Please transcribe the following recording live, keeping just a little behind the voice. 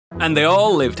And they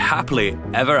all lived happily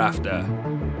ever after.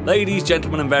 Ladies,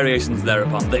 gentlemen, and variations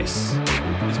thereupon, this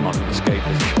is modern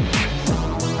escapism.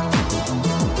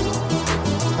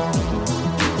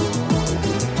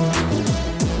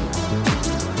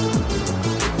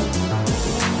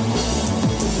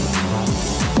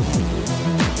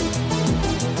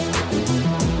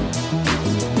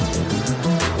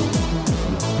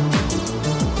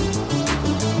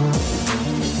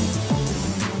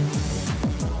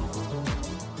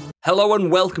 Hello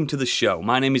and welcome to the show.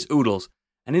 My name is Oodles,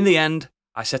 and in the end,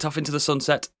 I set off into the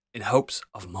sunset in hopes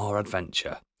of more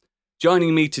adventure.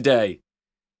 Joining me today,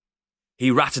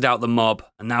 he ratted out the mob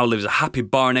and now lives a happy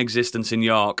boring existence in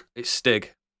York. It's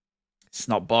Stig. It's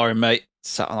not boring, mate.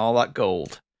 Sat on all that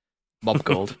gold. Mob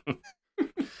gold.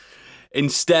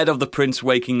 Instead of the prince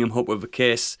waking him up with a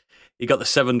kiss, he got the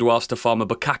seven dwarfs to form a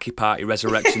bukkake party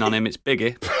resurrection on him. It's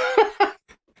Biggie.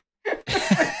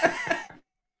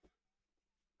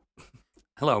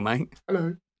 Hello, mate.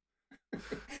 Hello.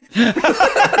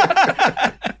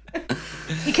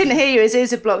 He couldn't hear you, his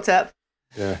ears are blocked up.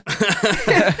 Yeah.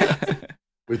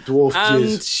 With dwarf And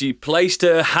jizz. she placed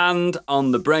her hand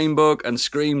on the brain bug and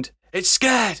screamed, "It's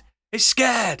scared! It's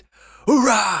scared!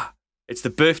 Hurrah!" It's the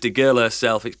birthday girl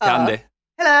herself, it's Candy.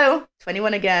 Hello,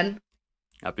 21 again.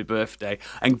 Happy birthday.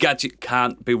 And Gadget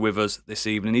can't be with us this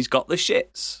evening. He's got the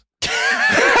shits.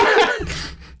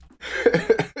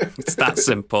 It's that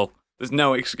simple. There's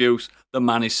no excuse. The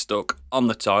man is stuck on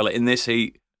the toilet in this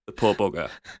heat. The poor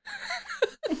bugger.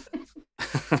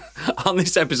 On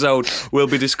this episode, we'll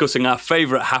be discussing our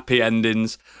favourite happy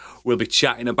endings. We'll be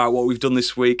chatting about what we've done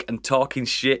this week and talking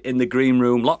shit in the green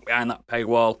room, locked behind that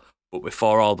paywall. But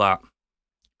before all that,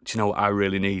 do you know what I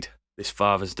really need this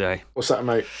Father's Day? What's that,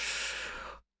 mate?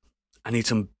 I need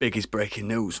some Biggie's breaking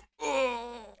news.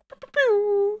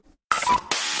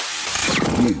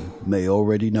 You may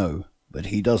already know, but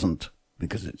he doesn't,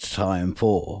 because it's time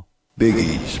for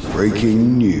Biggie's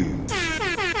Breaking News.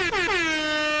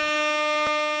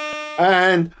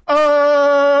 And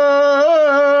I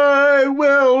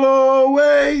will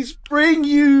always bring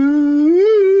you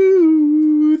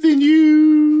the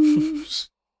news.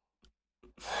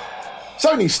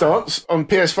 Sony starts on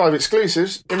PS5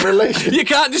 exclusives in relation... You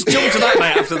can't just jump to that,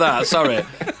 mate, after that. Sorry.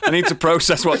 I need to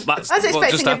process what I was just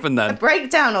expecting happened a then.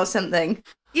 breakdown or something.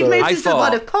 You've Sorry. moved I into the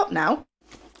thought- world of pop now.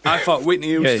 I thought Whitney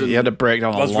Houston You had a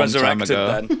breakdown a was long time resurrected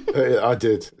ago. then. I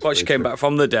did. Thought she came back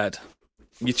from the dead.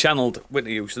 You channeled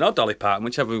Whitney Houston or Dolly Parton,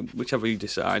 whichever you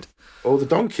decide. Or the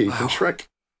donkey from Shrek.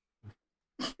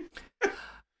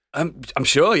 I'm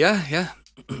sure, yeah.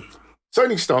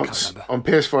 Sony stance remember. on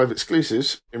PS5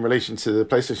 exclusives in relation to the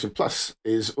PlayStation Plus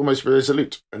is almost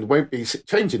resolute and won't be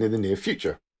changing in the near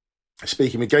future.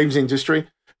 Speaking with games industry,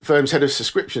 the firm's head of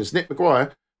subscriptions, Nick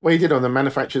Maguire, weighed in on the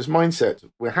manufacturer's mindset.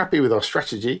 We're happy with our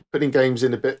strategy. Putting games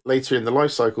in a bit later in the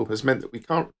life cycle has meant that we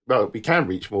can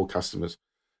reach more customers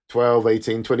 12,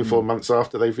 18, 24 months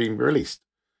after they've been released.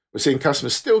 We're seeing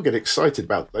customers still get excited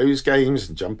about those games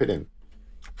and jumping in.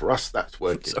 For us, that's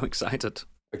working. So excited.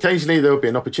 Occasionally, there will be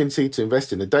an opportunity to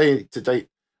invest in a day-to-date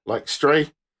like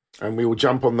Stray, and we will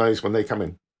jump on those when they come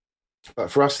in.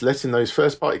 But for us, letting those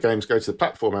first-party games go to the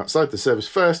platform outside the service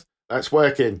first, that's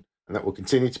working, and that will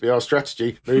continue to be our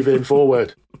strategy moving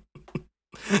forward.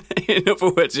 In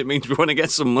other words, it means we want to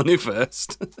get some money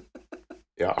first.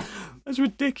 Yeah. That's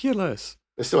ridiculous.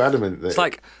 They're still adamant that It's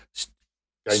like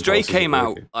Game Stray Pass isn't came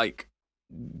out working. like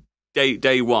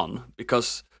day one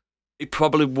because it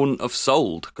probably wouldn't have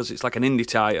sold because it's like an indie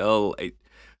title.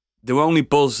 There were only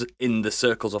buzz in the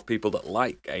circles of people that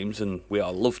like games, and we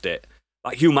all loved it.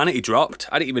 Like Humanity dropped.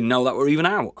 I didn't even know that were even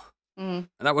out. And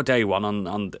that were day one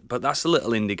on but that's a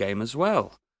little indie game as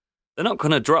well. They're not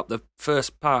going to drop the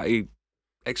first party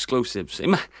exclusives.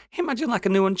 Imagine like a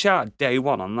new Uncharted day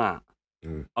one on that.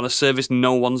 On a service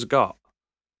no one's got.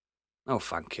 No,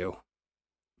 thank you.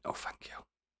 No, thank you.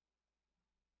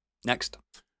 Next.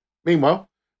 Meanwhile,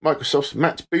 Microsoft's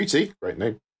Matt Booty, great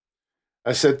name,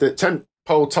 has said that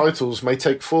tentpole titles may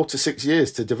take 4 to 6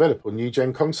 years to develop on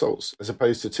new-gen consoles, as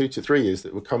opposed to 2 to 3 years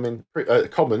that were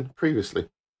common previously.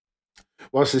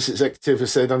 Whilst this executive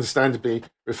has said understandably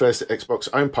refers to Xbox's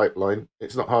own pipeline,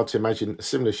 it's not hard to imagine a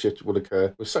similar shift will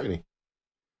occur with Sony.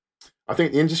 I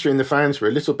think the industry and the fans were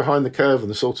a little behind the curve on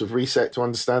the sort of reset to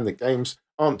understand that games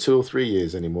aren't 2 or 3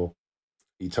 years anymore,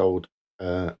 he told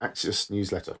ASUS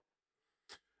newsletter.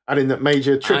 Adding that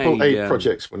major AAA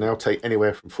projects will now take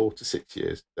anywhere from 4 to 6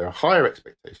 years. There are higher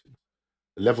expectations.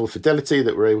 The level of fidelity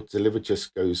that we're able to deliver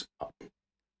just goes up.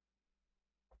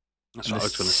 That's what I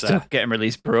was going to say. Still getting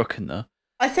released broken, though.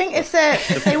 I think if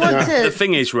they want The to...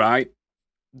 thing is, right,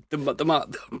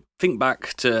 think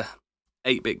back to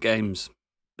 8-bit games.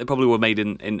 they probably were made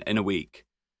in a week.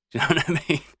 Do you know what I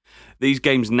mean? These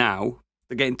games now,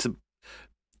 they're getting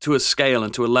to a scale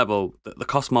and to a level that they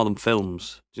cost more than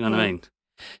films. Do you know what I mean?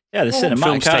 Yeah, the cinematic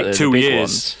films take 2 years.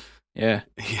 Ones. Yeah.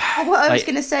 Well, what I was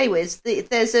going to say was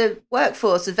there's a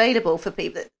workforce available for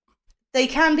people that they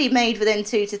can be made within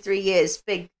 2 to 3 years,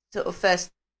 big sort of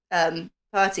first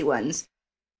party ones.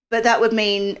 But that would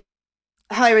mean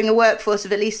hiring a workforce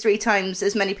of at least 3 times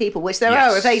as many people, which there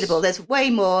are available. There's way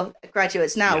more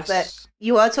graduates now, but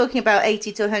you are talking about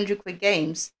 80 to 100 quid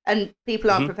games, and people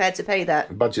aren't prepared to pay that.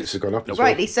 And budgets have gone up as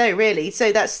Rightly well. so, really.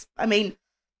 So that's, I mean,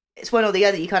 it's one or the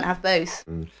other. You can't have both.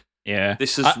 Yeah.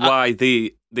 This is why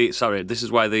this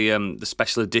is why the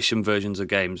special edition versions of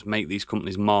games make these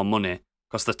companies more money,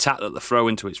 because the tat that they throw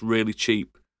into it's really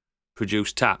cheap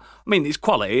produced tat. I mean, it's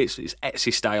quality, it's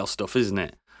Etsy style stuff, isn't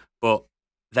it? But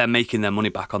they're making their money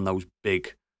back on those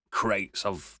big crates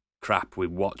of crap with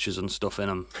watches and stuff in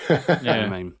them. Yeah. I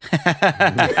mean,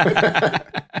 I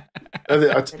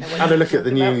had a look at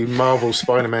the new Marvel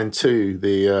Spider-Man 2,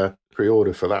 the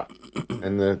pre-order for that,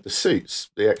 and the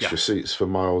suits, the extra suits for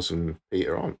Miles and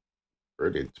Peter aren't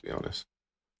brilliant, to be honest.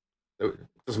 It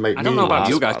doesn't make I don't me know about laugh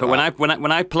you guys, but when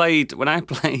that. I played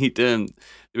the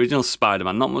original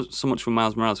Spider-Man, not so much for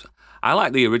Miles Morales, I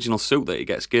like the original suit that he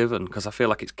gets given because I feel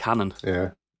like it's canon.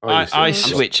 Yeah. I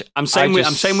switch. I'm saying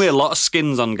with a lot of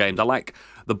skins on games. I like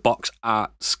the box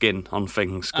art skin on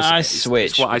things. I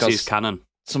switch. It's what I see as canon.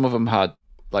 Some of them had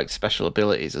like special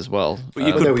abilities as well. But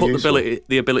you could put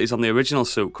the abilities on the original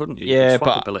suit, couldn't you? Yeah,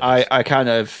 but I kind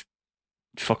of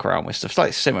fuck around with stuff. It's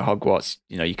like same with Hogwarts.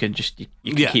 You know, you can just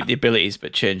you can keep the abilities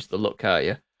but change the look, can't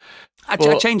you?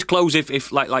 I change clothes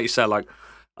if like you said, like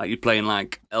you're playing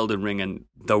like Elden Ring and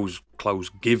those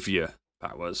clothes give you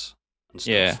powers and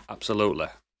stuff. Yeah, absolutely.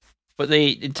 But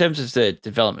in terms of the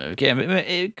development of a game,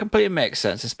 it completely makes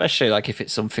sense, especially like if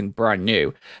it's something brand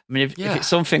new. I mean, if it's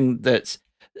something that's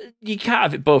you can't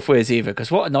have it both ways either. Because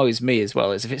what annoys me as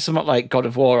well is if it's something like God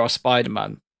of War or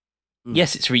Spider-Man.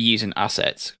 Yes, it's reusing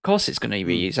assets. Of course, it's going to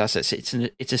reuse assets.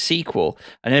 It's a sequel,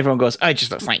 and everyone goes, "Oh, it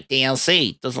just looks like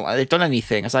DLC. Doesn't like they've done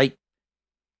anything." I was like,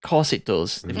 "Of course it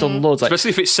does. They've done loads."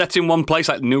 Especially if it's set in one place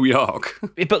like New York.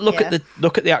 But look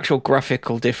at the actual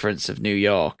graphical difference of New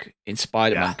York in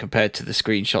Spider-Man compared to the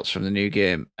screenshots from the new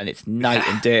game, and it's night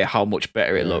and day how much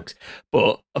better it looks.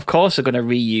 But of course, they're going to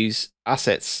reuse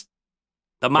assets.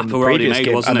 The map were already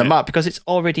made, wasn't it? The map because it's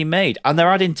already made, and they're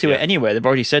adding to it anyway. They've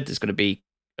already said there's going to be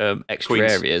extra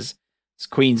areas. It's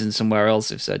Queens and somewhere else.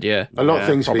 They've said, a lot of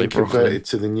things are being converted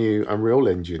to the new Unreal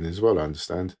Engine as well. I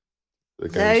understand.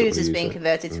 Those is being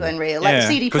converted to Unreal, like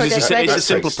CD Projekt Red. It's a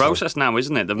simple process now,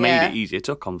 isn't it? They've made it easier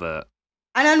to convert.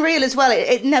 And Unreal as well.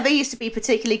 It never used to be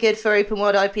particularly good for open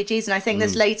world RPGs, and I think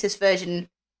this latest version,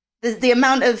 the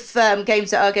amount of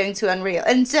games that are going to Unreal,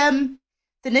 and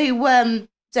the new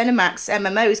ZeniMax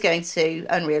MMO is going to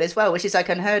Unreal as well, which is like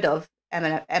unheard of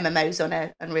MMOs on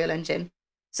an Unreal Engine.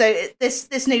 So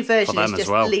this new version is just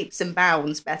leaps and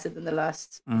bounds better than the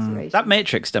last iteration. That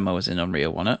Matrix demo was in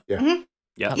Unreal, wasn't it? Yeah. Mm-hmm.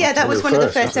 Yeah, that was one of the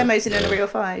first demos in Unreal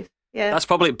 5. Yeah, that's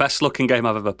probably the best looking game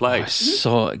I've ever played.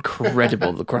 So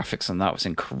incredible. The graphics on that was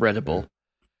incredible.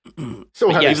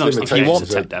 Still have if you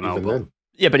want a demo,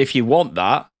 but if you want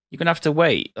that, you're gonna have to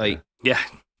wait. Like,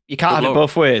 you can't have it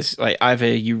both ways. Like,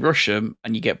 either you rush them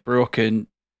and you get broken,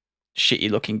 shitty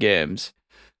looking games,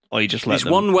 or you just let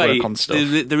them work on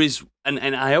stuff. There is,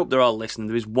 and I hope they're all listening.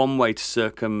 There is one way to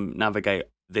circumnavigate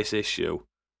this issue.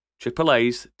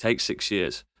 AAAs take 6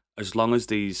 years. As long as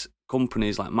these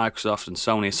companies like Microsoft and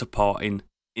Sony are supporting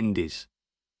indies.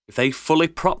 If they fully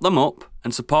prop them up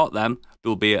and support them, there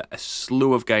will be a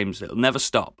slew of games that will never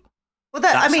stop. Well,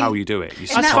 that's how you do it.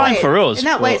 That's fine for us. In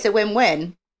that way, it's a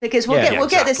win-win. Because we'll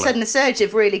get this sudden surge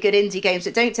of really good indie games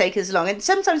that don't take as long. And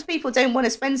sometimes people don't want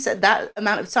to spend that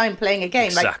amount of time playing a game.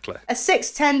 Exactly. Like a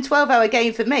 6, 10, 12-hour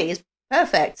game for me is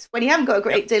perfect when you haven't got a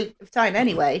great deal of time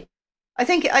anyway. I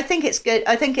think it's good.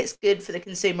 I think it's good for the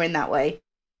consumer in that way.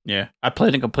 Yeah, I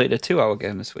played and completed a 2-hour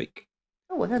game this week.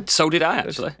 Oh, well. So did I,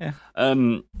 actually. Yeah.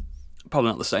 Probably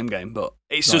not the same game, but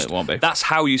it won't be. That's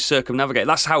how you circumnavigate.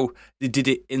 That's how they did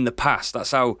it in the past.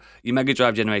 That's how your Mega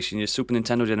Drive generation, your Super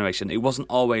Nintendo generation, it wasn't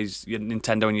always your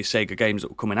Nintendo and your Sega games that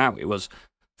were coming out. It was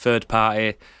third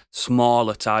party,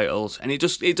 smaller titles, and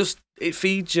it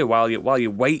feeds you while you're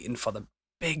waiting for the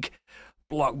big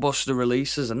blockbuster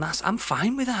releases, and I'm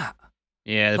fine with that.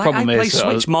 Yeah, the problem I play is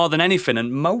Switch more than anything,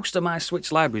 and most of my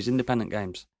Switch library is independent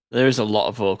games. There is a lot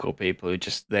of vocal people who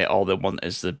all they want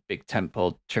is the big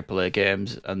tentpole AAA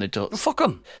games, and they don't. Fuck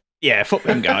them. Yeah, fuck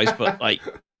them guys. But like,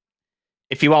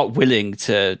 if you aren't willing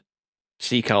to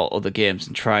seek out other games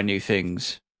and try new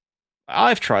things,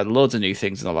 I've tried loads of new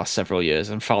things in the last several years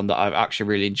and found that I've actually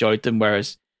really enjoyed them,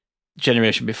 whereas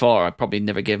generation before, I probably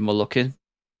never gave them a look in.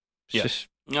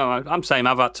 No, I'm saying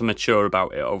I've had to mature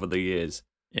about it over the years.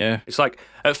 Yeah, it's like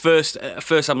at first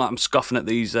I'm scoffing at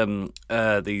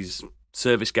these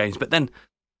service games, but then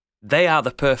they are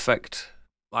the perfect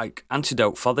like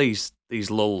antidote for these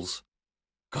lulls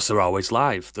because they're always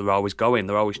live, they're always going,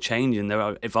 they're always changing,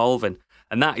 they're evolving,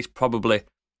 and that is probably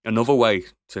another way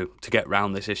to get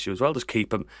around this issue as well. Just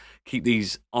keep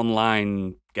these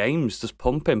online games just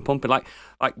pumping. Like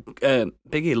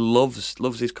Biggie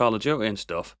loves his Call of Duty and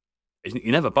stuff.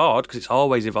 You're never bored because it's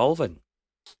always evolving.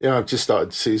 Yeah, I've just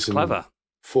started season clever.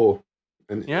 4,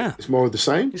 and it's more of the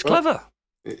same. It's clever.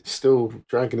 It's still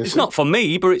dragging us. It's not for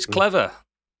me, but it's clever.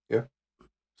 Yeah,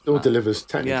 still delivers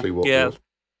technically what. Yeah,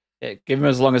 give them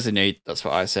as long as they need. That's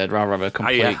what I said. Rather have a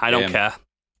complete. I don't care.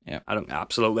 Yeah, I don't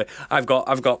absolutely. I've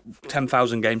got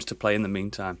 10,000 games to play in the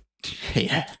meantime.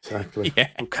 Yeah, exactly. Yeah,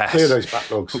 who cares? Clear those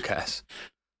backlogs. Who cares?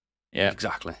 Yeah,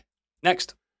 exactly.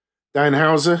 Next. Dan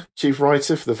Houser, chief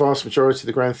writer for the vast majority of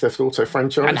the Grand Theft Auto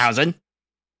franchise. Danhausen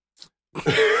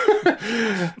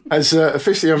has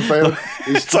officially unveiled.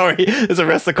 Sorry, there's a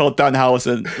wrestler called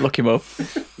Danhausen. Look him up.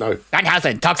 No,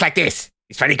 Danhausen talks like this.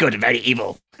 He's very good and very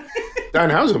evil. Dan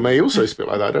Houser may also speak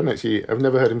like that. I don't actually. I've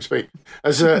never heard him speak.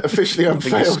 Has officially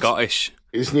unveiled Scottish.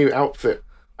 His new outfit,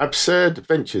 Absurd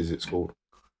Ventures, it's called,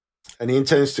 and he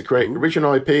intends to create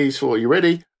original IPs for. Are you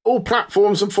ready? All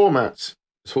platforms and formats.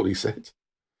 That's what he said.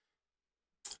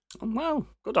 Well,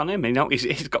 good on him.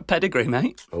 He's got pedigree,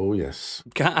 mate. Oh, yes.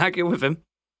 Can't argue with him.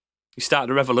 He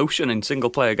started a revolution in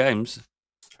single-player games.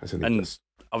 And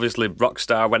obviously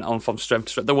Rockstar went on from strength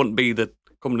to strength. They wouldn't be the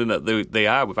company that they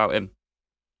are without him.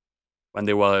 When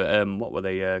they were, what were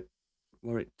they?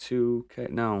 Were it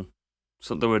 2K? No.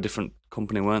 So they were a different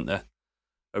company, weren't they,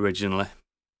 originally?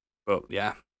 But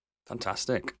yeah,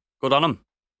 fantastic. Good on them.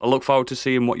 I look forward to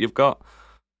seeing what you've got.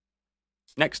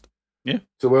 Next. Yeah.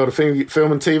 The world of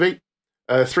film and TV.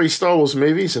 3 Star Wars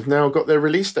movies have now got their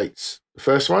release dates. The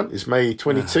first one is May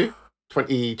 22,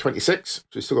 2026. So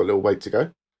we've still got a little wait to go.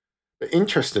 But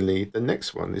interestingly, the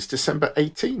next one is December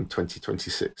 18,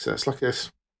 2026. So that's like a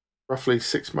roughly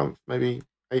 6-month, maybe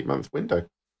 8-month window.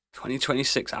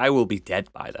 2026. I will be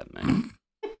dead by then, man.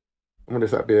 I wonder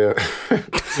if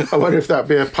that'd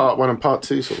be a part 1 and part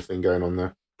 2 sort of thing going on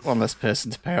there. One less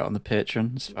person to pay out on the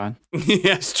Patreon. It's fine.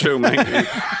 Yeah, it's true, mate.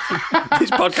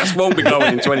 This podcast won't be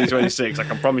going in 2026. I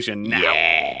can promise you now.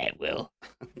 Yeah, it will.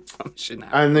 I promise you now.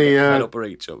 And the up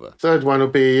each other. Third one will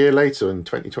be a year later in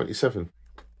 2027.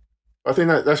 I think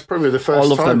that's probably the first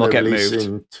all of time them will they're get moved.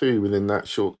 releasing 2 within that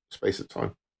short space of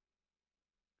time.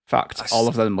 Fact, all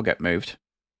of them will get moved.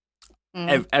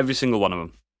 Every single one of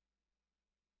them.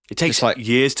 It takes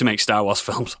years to make Star Wars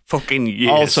films. Fucking years.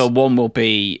 Also,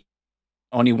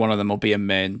 only one of them will be a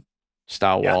main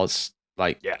Star Wars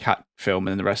cat film,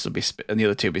 and the rest will be and the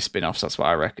other 2 will be spin-offs. That's what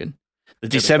I reckon. The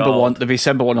December one will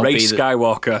Rey be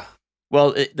Skywalker.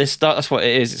 Well, that's what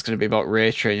it is. It's going to be about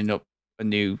Rey training up a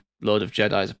new load of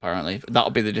Jedis. Apparently,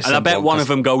 that'll be the December. And I bet one of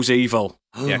them goes evil.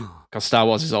 Yeah, because Star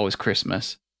Wars is always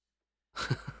Christmas.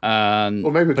 And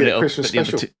or maybe we'll get a Christmas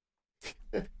special.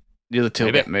 The other 2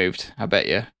 will get moved. I bet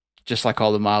you. Just like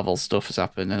all the Marvel stuff has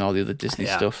happened and all the other Disney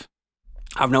stuff.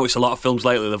 I've noticed a lot of films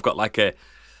lately. They've got a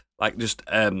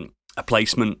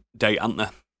placement date, haven't they?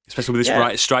 Especially with this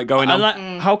writer's strike going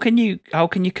on. How can you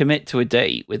commit to a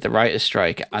date with the writer's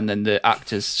strike and then the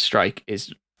actors' strike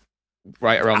is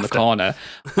right around the corner,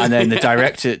 and then the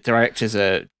directors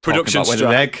are production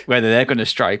about whether they're going to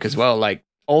strike as well. Like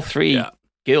all 3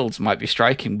 guilds might be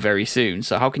striking very soon.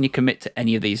 So how can you commit to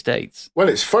any of these dates? Well,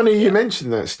 it's funny you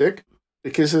mentioned that, Stig.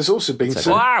 Because there's also been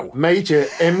some major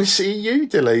MCU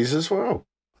delays as well.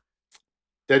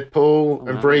 Deadpool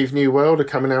and Brave New World are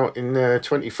coming out in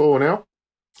 24 now.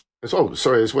 As well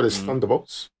as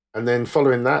Thunderbolts. And then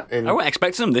following that... I wasn't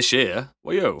expecting them this year.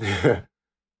 Were you?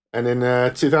 And in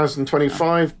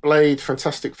 2025, Blade,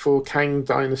 Fantastic Four, Kang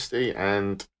Dynasty,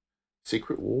 and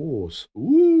Secret Wars.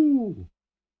 Ooh!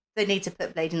 They need to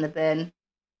put Blade in the bin.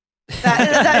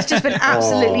 That's just been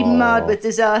absolutely marred with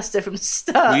disaster from the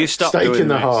start. Will you stop Stake doing in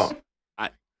the this? heart.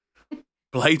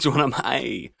 Blade's one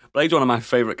of my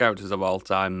favourite characters of all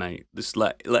time, mate. Just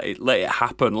let it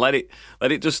happen. Let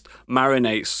it just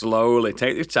marinate slowly.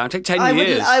 Take your time. Take 10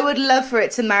 years. I would love for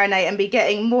it to marinate and be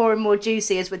getting more and more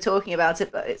juicy as we're talking about it,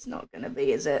 but it's not going to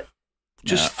be, is it?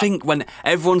 Just think when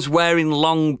everyone's wearing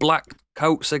long black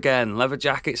coats again, leather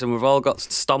jackets, and we've all got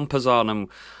stompers on, and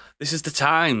this is the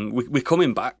time. We're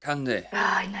coming back, Candy.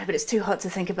 I know, but it's too hot to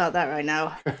think about that right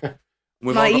now.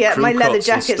 My leather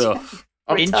jacket's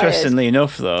Interestingly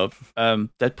enough, though,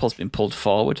 Deadpool's been pulled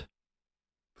forward.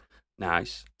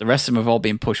 Nice. The rest of them have all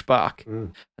been pushed back,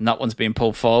 and that one's been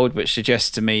pulled forward, which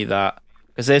suggests to me that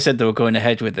because they said they were going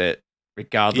ahead with it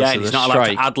regardless of the strike. He's not allowed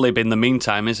to ad-lib in the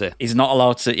meantime, is he? He's not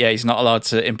allowed to. Yeah, he's not allowed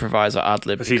to improvise or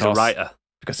ad-lib because he's a writer.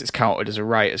 Because it's counted as a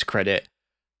writer's credit.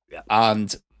 Yeah.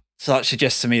 And so that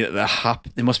suggests to me that they're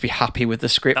happy. They must be happy with the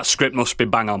script. That script must be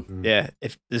bang on. Yeah.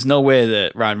 If there's no way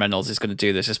that Ryan Reynolds is going to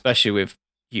do this, especially with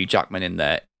Hugh Jackman in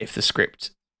there, if the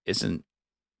script isn't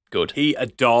good. He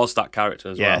adores that character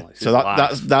as well. It's so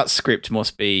that script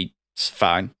must be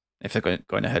fine if they're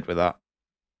going ahead with that.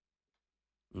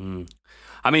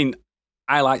 I mean,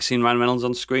 I like seeing Ryan Reynolds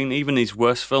on screen. Even his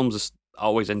worst films are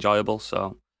always enjoyable.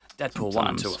 So Deadpool 1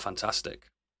 and 2 are fantastic.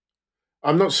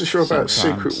 I'm not so sure about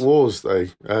Secret Wars, though.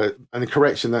 And the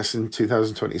correction, that's in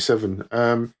 2027.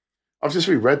 I've just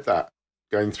reread that,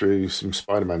 going through some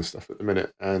Spider-Man stuff at the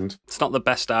minute. And it's not the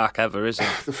best arc ever, is it?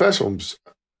 The first one's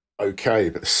okay,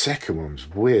 but the second one's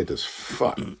weird as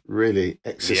fuck. Really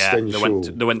existential.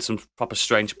 Yeah, they went some proper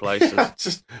strange places.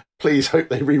 Just please hope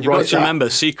they rewrite. You've got to remember,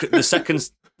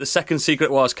 the second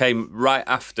Secret Wars came right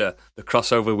after the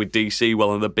crossover with DC,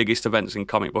 one of the biggest events in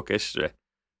comic book history.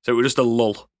 So it was just a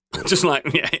lull. Just like,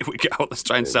 here we go, let's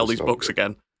try and sell these books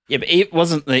again. Yeah, but it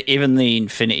wasn't even the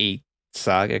Infinity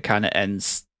Saga kind of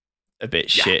ends a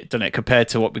bit shit, doesn't it, compared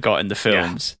to what we got in the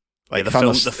films? Yeah. Like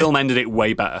the film ended it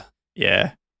way better.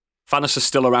 Yeah. Thanos is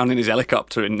still around in his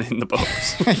helicopter in the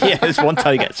books. Yeah, there's one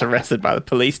time he gets arrested by the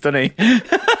police, doesn't he?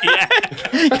 Yeah.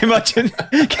 Can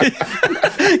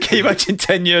you imagine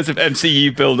 10 years of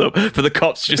MCU build-up for the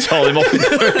cops to just haul him off in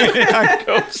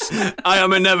handcuffs? I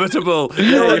am inevitable.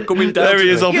 You're coming down. There he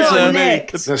is, officer.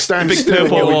 The big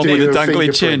purple one with a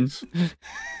dangly chin.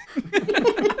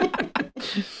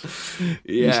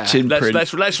 Yeah.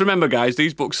 Let's remember, guys,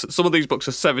 some of these books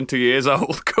are 70 years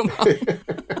old. Come on.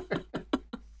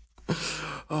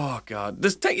 Oh, God.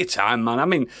 Just take your time, man. I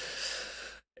mean,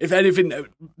 if anything,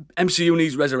 MCU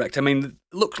needs resurrect. I mean,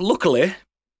 luckily,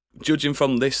 judging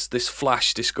from this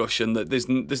Flash discussion, that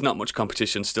there's not much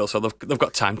competition still, so they've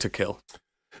got time to kill.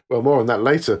 Well, more on that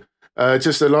later.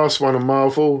 Just the last one on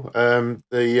Marvel.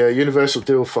 The Universal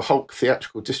deal for Hulk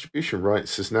theatrical distribution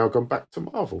rights has now gone back to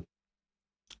Marvel.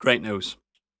 Great news.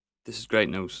 This is great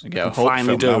news. They can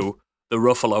finally do the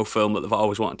Ruffalo film that they've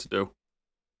always wanted to do.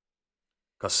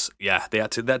 Because, they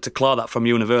had to claw that from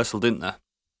Universal, didn't they?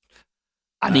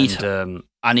 I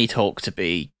need Hulk to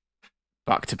be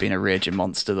back to being a raging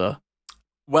monster, though.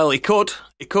 Well, he could.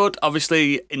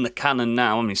 Obviously, in the canon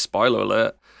now, I mean, spoiler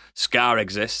alert, Scar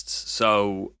exists,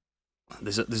 so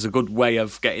there's a good way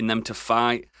of getting them to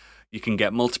fight. You can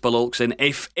get multiple Hulks in.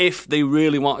 If they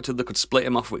really wanted to, they could split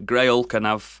him off with Grey Hulk and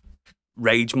have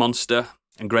Rage Monster,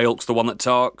 and Grey Hulk's the one that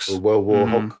talks. Or World War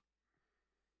Hulk.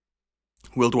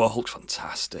 World War Hulk's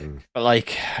fantastic. But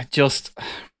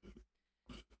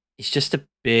it's just a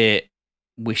bit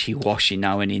wishy-washy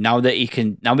now, isn't he? Now that he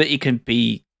can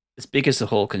be as big as the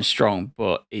Hulk and strong,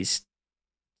 but he's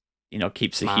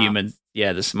keeps smart.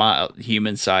 The smart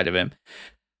human side of him.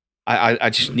 I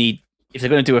just need, if they're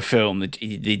going to do a film,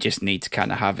 they just need to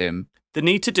kind of have him. They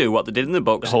need to do what they did in the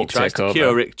books. He tries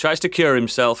to cure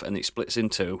himself, and it splits in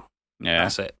two. Yeah,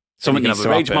 that's it. Someone you can needs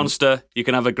have a to Rage Monster. You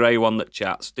can have a grey one that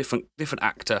chats. Different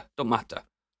actor. Don't matter.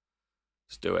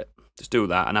 Just do it. Just do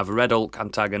that, and have a Red Hulk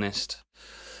antagonist.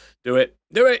 Do it.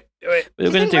 We're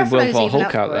going to do World War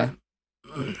Hulk out there.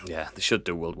 Yeah, they should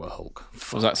do World War Hulk.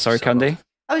 Was that sorry, Candy?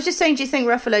 I was just saying, do you think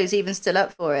Ruffalo's even still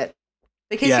up for it?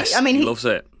 Because he loves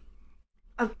it.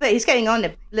 But he's getting on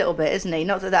a little bit, isn't he?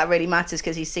 Not that really matters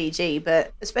because he's CG,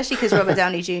 but especially because Robert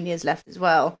Downey Jr.'s left as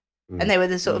well. And they were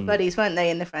the sort of buddies, weren't they,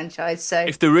 in the franchise? So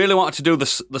if they really wanted to do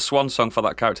the swan song for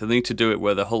that character, they need to do it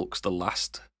where the Hulk's the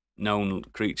last known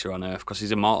creature on Earth, because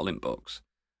he's immortal in books,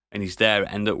 and he's there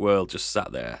at End of World, just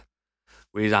sat there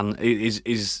with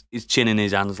his chin in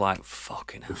his hands, like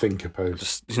fucking hell. The thinker pose.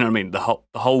 Just, you know what I mean? The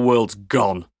whole world's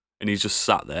gone, and he's just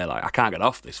sat there like, I can't get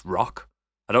off this rock.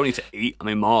 I don't need to eat. I'm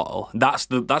immortal. That's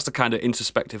the kind of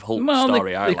introspective Hulk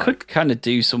story I like. They could kind of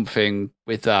do something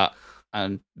with that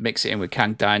and mix it in with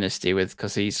Kang Dynasty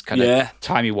because he's kind of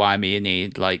timey-wimey and he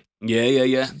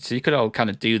Yeah. So you could all kind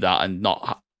of do that and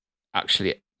not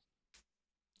actually.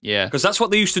 Yeah. Because that's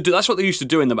what they used to do. That's what they used to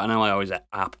do in the. I know I always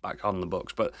harp back on the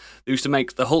books, but they used to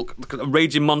make the Hulk a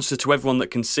raging monster to everyone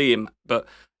that can see him, but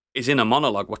he's in a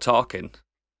monologue. We're talking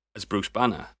as Bruce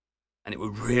Banner. And it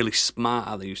was really smart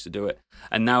how they used to do it.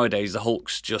 And nowadays, the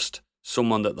Hulk's just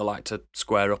someone that they like to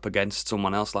square up against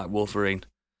someone else, like Wolverine.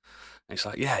 And it's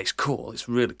like, yeah, it's cool. It's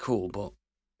really cool, but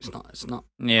it's not like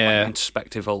an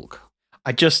introspective Hulk.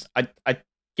 I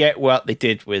get what they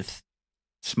did with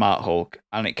Smart Hulk,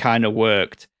 and it kind of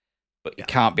worked. but you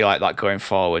can't be like that going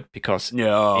forward because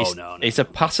he's a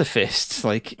pacifist.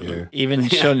 Like even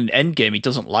shown in Endgame, he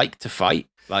doesn't like to fight.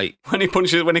 Like when he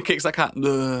kicks that cat,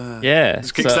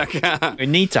 just kicks that cat. We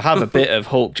need to have a bit of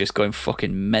Hulk just going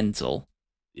fucking mental.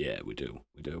 Yeah, we do.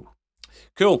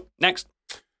 Cool. Next,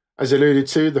 as alluded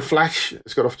to, The Flash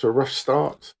has got off to a rough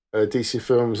start. DC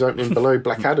Films opening below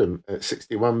Black Adam at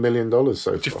 $61 million so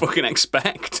far. What do you fucking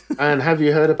expect? And have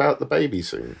you heard about the baby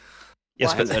scene?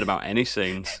 Yes, I haven't heard about any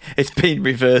scenes. It's been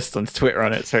reversed on Twitter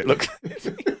on it, so it looks.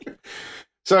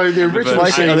 So the original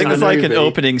scene, I think it's like an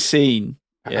opening scene.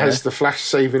 Has the Flash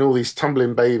saving all these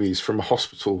tumbling babies from a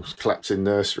hospital's collapsing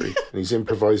nursery, and he's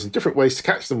improvising different ways to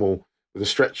catch them all with a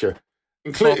stretcher,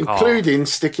 including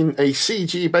sticking a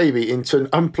CG baby into an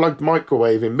unplugged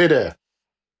microwave in midair.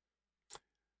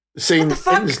 The scene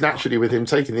ends naturally with him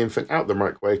taking the infant out the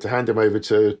microwave to hand him over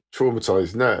to a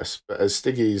traumatized nurse, but as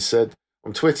Stiggy said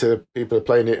on Twitter, people are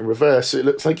playing it in reverse, so it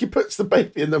looks like he puts the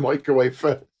baby in the microwave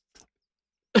first.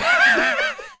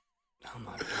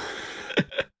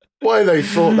 Why they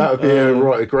thought that would be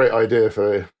a great idea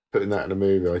for putting that in a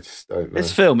movie, I just don't know.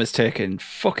 This film has taken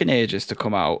fucking ages to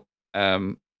come out,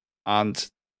 and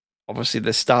obviously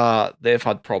they've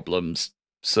had problems,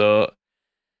 so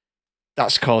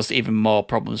that's caused even more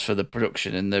problems for the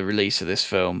production and the release of this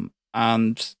film,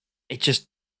 and it just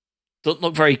doesn't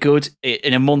look very good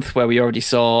in a month where we already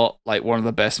saw like one of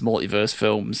the best multiverse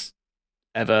films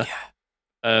ever.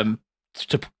 To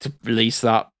release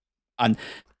that, and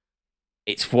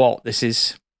this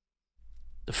is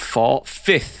the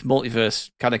fifth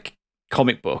multiverse kind of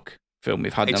comic book film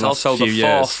we've had in the last few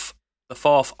years. The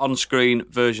fourth on-screen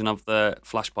version of the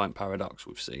Flashpoint paradox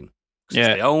we've seen. It's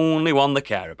the only one they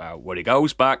care about, where he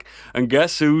goes back and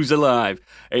guess who's alive?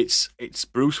 It's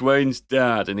Bruce Wayne's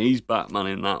dad, and he's Batman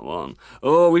in that one.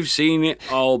 Oh, we've seen it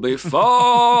all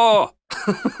before.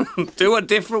 Do a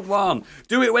different one.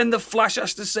 Do it when the Flash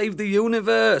has to save the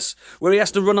universe, where he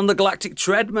has to run on the galactic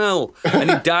treadmill and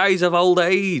he dies of old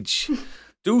age.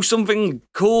 Do something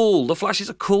cool. The Flash is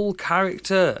a cool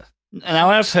character. Now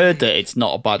I've heard that it's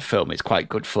not a bad film. It's quite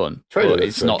good fun, but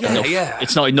it's not enough.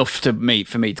 It's not enough for me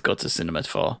to go to cinema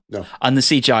for. No. And the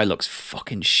CGI looks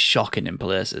fucking shocking in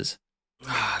places.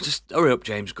 Just hurry up,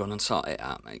 James Gunn, and sort it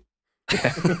out, mate.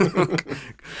 That's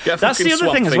the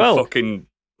other thing as well. Fucking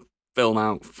film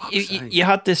out. You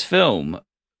had this film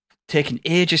taking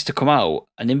ages to come out,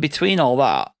 and in between all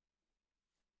that,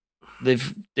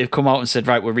 they've come out and said,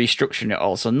 right, we're restructuring it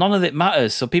all. So none of it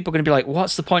matters. So people are going to be like,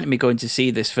 what's the point of me going to see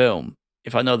this film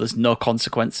if I know there's no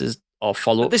consequences or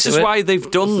follow-up to it? This is why they've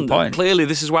done, clearly,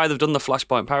 this is why they've done the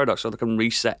Flashpoint paradox, so they can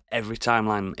reset every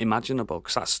timeline imaginable,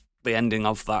 because that's the ending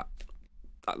of that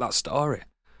story.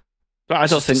 But I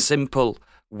don't think... a simple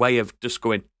way of just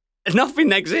going,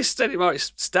 nothing exists anymore,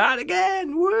 it's start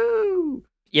again, woo!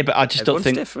 Yeah, but I just don't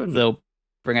think they'll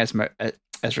bring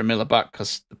Ezra Miller back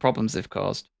because the problems they've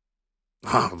caused.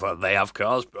 Oh, but they have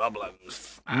caused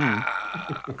problems. Yeah,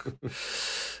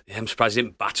 I'm surprised he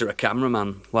didn't batter a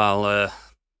cameraman while they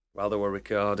were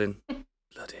recording.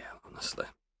 Bloody hell, honestly.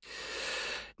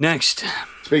 Next.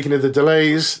 Speaking of the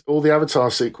delays, all the Avatar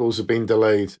sequels have been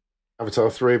delayed. Avatar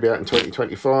 3 will be out in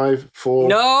 2025, 4 in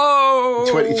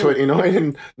 2029,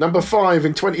 and number 5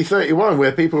 in 2031,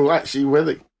 where people will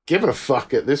actually give a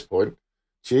fuck at this point.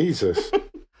 Jesus.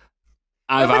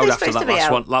 I vowed after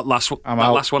that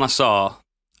last one I saw,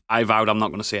 I vowed I'm not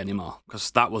going to see anymore, because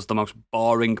that was the most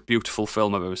boring, beautiful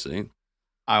film I've ever seen.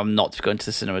 I'm not going to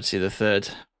the cinema to see the third.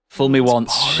 Fool me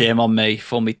once, shame on me.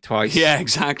 Fool me twice. Yeah,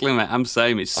 exactly, mate. I'm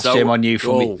saying it's so shame on you,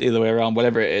 fool me the other way around,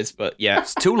 whatever it is. But yeah,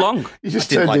 it's too long. You just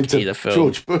didn't like either film.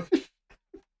 George Bush.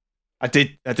 I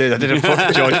did a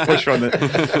fucking George Bush on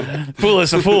it. Fool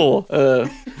is a fool. When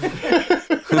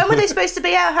were they supposed to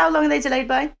be out? How long are they delayed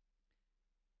by?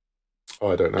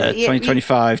 Oh, I don't know.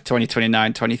 2025,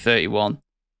 2029, 2031.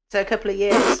 So a couple of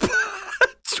years.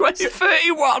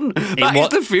 2031? That is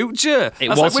the future.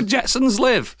 That's like where Jetsons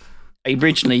live.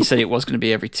 Originally said it was going to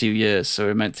be every 2 years, so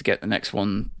we're meant to get the next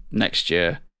one next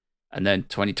year, and then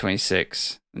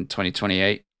 2026 and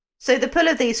 2028. So the pull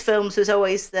of these films was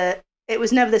always that it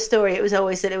was never the story, it was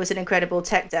always that it was an incredible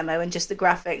tech demo and just the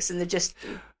graphics and the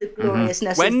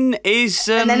gloriousness. When is...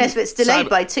 and then if it's delayed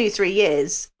by 2-3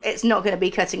 years, it's not going to be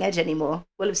cutting edge anymore.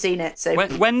 We'll have seen it. So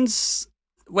when's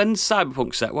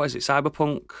Cyberpunk set? What is it?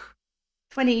 Cyberpunk?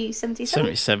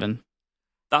 2077?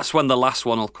 That's when the last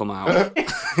one will come out.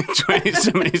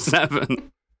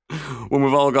 2077. When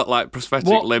we've all got like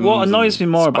prosthetic limbs. What annoys me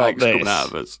more about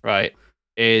this, right,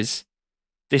 is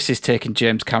this is taking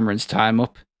James Cameron's time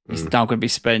up. He's now going to be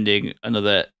spending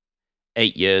another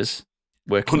 8 years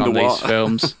working on these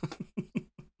films.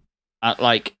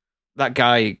 Like, that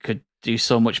guy could do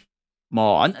so much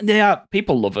more. And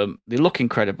people love them. They look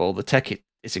incredible. The tech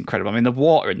is incredible. I mean, the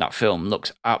water in that film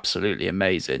looks absolutely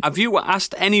amazing. Have you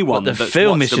asked anyone But the that's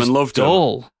film watched is them just and loved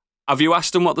dull. them? Have you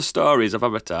asked them what the story is of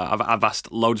Avatar? I've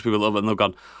asked loads of people love it, and they've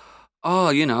gone, oh,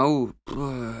 you know,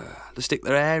 they stick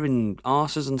their hair in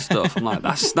arses and stuff. I'm like,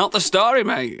 that's not the story,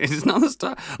 mate. It's not the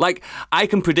story. Like, I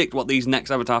can predict what these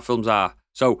next Avatar films are.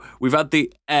 So we've had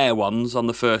the air ones on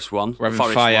the first one, We're having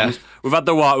forest fire. ones. We've had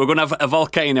the water. We're going to have a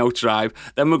volcano tribe.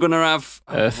 Then we're going to have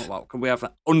Earth. what can we have?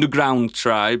 Underground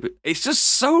tribe. It's just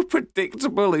so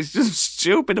predictable. It's just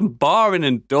stupid and boring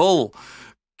and dull.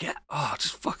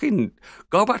 Just fucking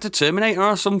go back to Terminator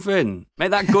or something. Make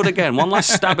that good again. One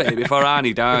last stab at it before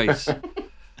Arnie dies.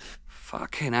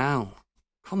 Fucking hell.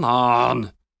 Come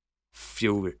on.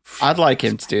 Fury. I'd like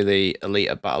him to do the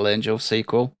Alita Battle Angel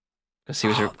sequel. Because he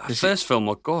was the first film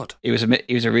was good. He was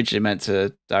originally meant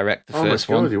to direct the first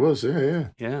my God, one. he was, yeah.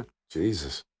 Yeah.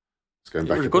 Jesus. It's going It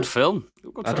back was a bit. good film.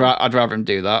 I'd rather him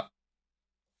do that.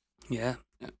 Yeah.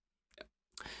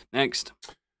 Next.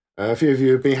 A few of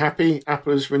you would be happy.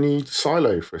 Apple has renewed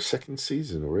Silo for a second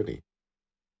season already.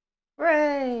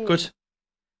 Hooray! Good.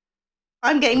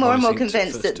 I'm getting I've more and more only seen the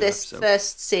convinced first that two this episodes.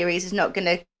 first series is not going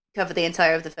to cover the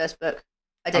entire of the first book.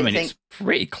 I don't think. it's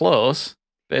pretty close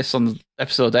based on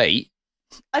episode 8.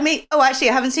 I mean, actually,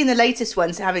 I haven't seen the latest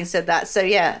ones, having said that. So,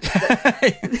 yeah.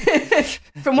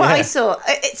 From what I saw,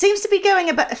 it seems to be going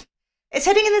about... It's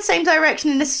heading in the same direction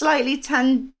in a slightly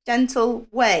tangential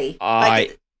way.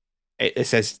 It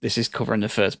says this is covering the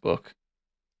first book.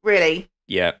 Really?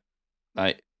 Yeah.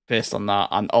 Based on that.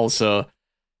 And also,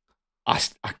 I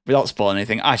without spoiling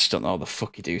anything, I just don't know how the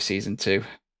fuck you do season 2.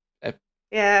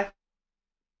 Yeah.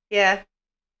 Yeah.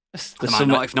 I might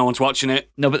not if no one's watching it.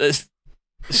 No, but there's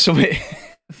something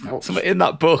in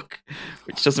that book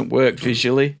which doesn't work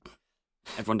visually.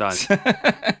 Everyone dies.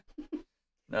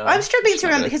 No, I'm struggling to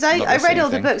remember because I read all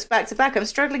the anything. books back to back. I'm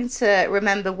struggling to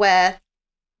remember where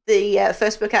the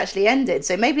first book actually ended.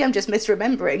 So maybe I'm just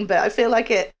misremembering, but I feel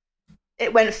like it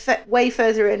went way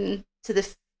further into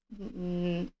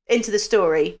the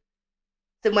story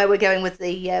than where we're going with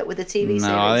the TV series.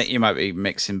 No, I think you might be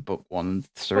mixing book 1 and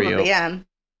 3 Probably up. am.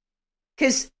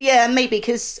 Because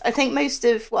I think most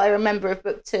of what I remember of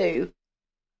book 2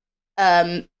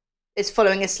 is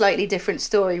following a slightly different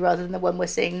story rather than the one we're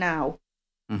seeing now.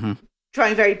 Mm-hmm.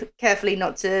 Trying very carefully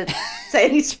not to say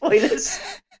any spoilers.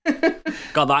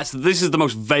 God, this is the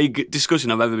most vague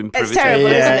discussion I've ever been privy It's terrible,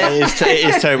 to. Yeah, isn't it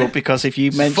is terrible because if you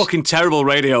It's mention fucking terrible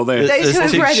radio there. Those who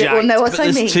have read it will know what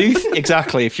I mean.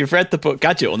 Exactly. If you've read the book,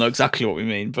 Gadget will know exactly what we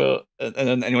mean. But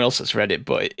and anyone else that's read it,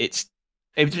 but it's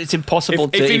impossible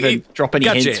to even drop any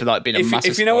Gadget, hints without it being a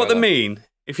massive. If you know what they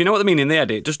spoiler. mean, in the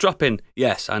edit, just drop in.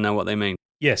 Yes, I know what they mean.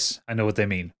 Yes, I know what they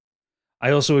mean. I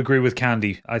also agree with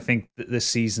Candy. I think that this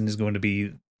season is going to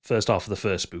be first half of the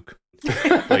first book.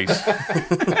 Please.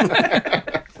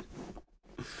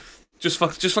 just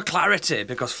for clarity,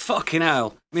 because fucking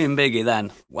hell, me and Biggie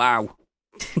then. Wow.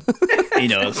 He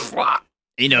knows. What?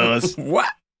 He knows.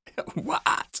 What?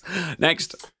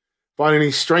 Next.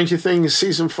 Finally, Stranger Things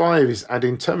Season 5 is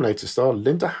adding Terminator star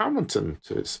Linda Hamilton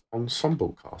to its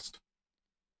ensemble cast.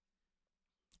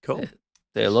 Cool.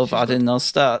 They love adding those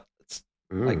stars,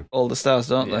 like all the stars,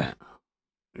 don't Yeah.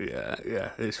 Yeah.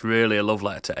 It's really a love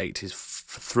letter to 80s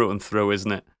through and through,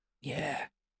 isn't it? they? Yeah.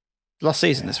 Last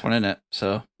season, this one, isn't it?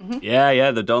 So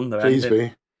Yeah, they're done. They're Please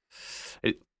ending.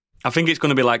 be. I think it's going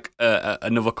to be like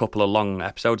another couple of long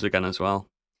episodes again as well.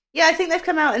 Yeah, I think they've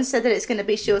come out and said that it's going to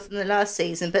be shorter than the last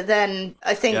season, but then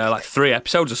I think... Yeah, like 3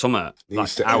 episodes or something. Needs Like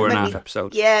to hour and a maybe- half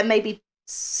episodes. Yeah, maybe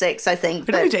 6, I think.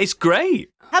 But It's great.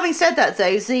 having said that,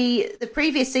 though, the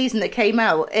previous season that came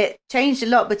out, it changed a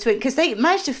lot between... Because they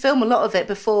managed to film a lot of it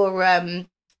before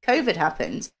COVID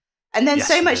happened. And then Yes,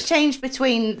 so they much did. changed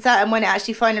between that and when it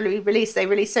actually finally released. They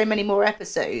released so many more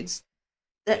episodes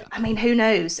that, I mean, who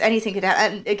knows? Anything could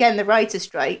happen. And again, the writer's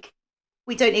strike.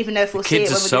 We don't even know if we'll see it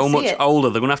Kids when are we so can much see it. older.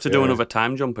 They're going to have to do Yeah. another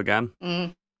time jump again.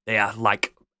 Mm. They are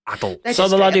like adults. They're saw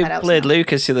just the lad straight who up adults played now.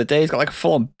 Lucas the other day. He's got like a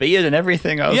full-on beard and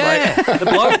everything. I was Yeah, like, the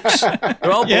blokes.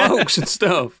 They're all Yeah. blokes and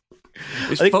stuff.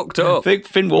 It's I think- fucked I up. think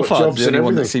Finn What Wolfhard's jobs the and only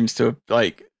one that everything? seems to have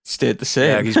like stayed the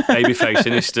Yeah, same. he's baby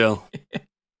facing it still.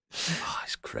 Oh,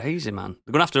 it's crazy, man.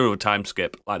 They're going to have to do a time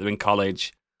skip, like they're in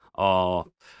college or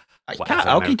whatever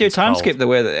How can you do Americans time called. skip the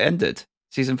way that it ended?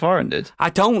 Season 4 ended. I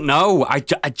don't know. I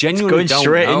genuinely Going don't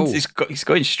straight know. into. He's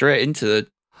going straight into the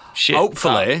shit.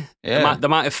 Hopefully, Yeah. they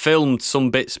might have filmed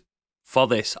some bits for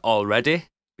this already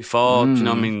before. Do you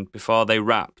know what I mean? Before they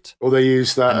wrapped. Or they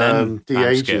use that And then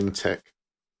de-aging tech.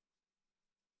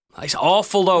 It's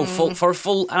awful though. For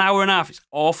an hour and a half, it's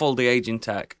awful. The aging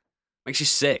tech makes you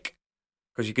sick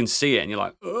because you can see it and you're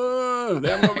like, oh, they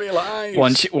haven't realised.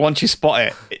 Once you spot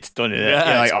it, it's done. Isn't it? Yeah,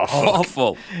 You're like, it's oh, fuck.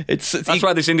 awful. That's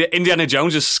why this Indiana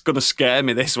Jones is going to scare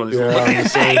me. This one. Look at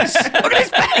his face. Look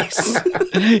at his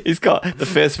face. He's got the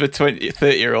face of a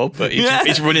 30-year-old, but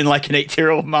he's running like an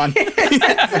 80-year-old man.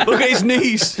 Look at his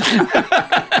knees.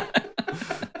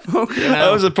 That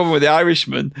was the problem with the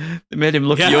Irishman. They made him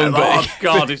look young, but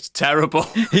God, it's terrible.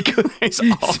 He's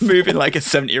moving like a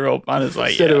 70-year-old man. It's like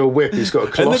Instead of a whip, he's got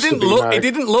a colostomy. And it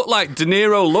didn't look like De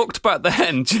Niro looked back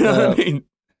then. Do you know what I mean?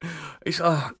 It's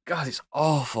it's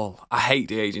awful. I hate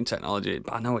the aging technology,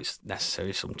 but I know it's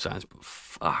necessary sometimes. But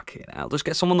fucking hell, just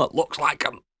get someone that looks like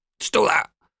him. Just do that.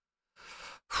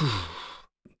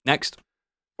 Next.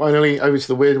 Finally, over to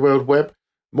the Weird World Web.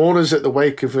 Mourners at the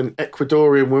wake of an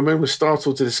Ecuadorian woman were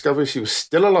startled to discover she was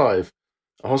still alive.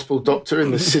 A hospital doctor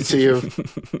in the city of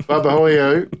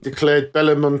Babahoyo declared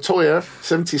Bella Montoya,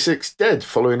 76, dead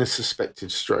following a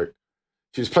suspected stroke.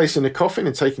 She was placed in a coffin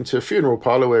and taken to a funeral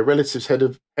parlour where relatives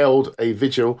had held a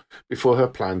vigil before her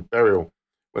planned burial.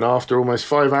 When after almost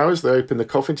 5 hours they opened the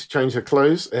coffin to change her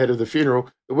clothes ahead of the funeral,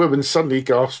 the woman suddenly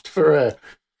gasped for air.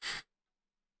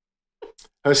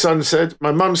 Her son said,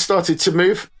 My mum started to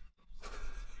move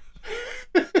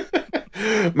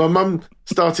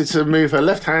her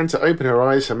left hand to open her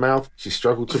eyes, her mouth. She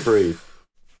struggled to breathe.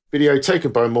 Video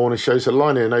taken by a mourner shows her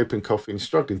lying in an open coffin,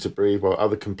 struggling to breathe, while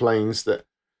another complains that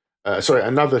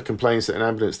an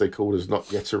ambulance they called has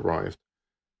not yet arrived.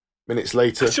 Minutes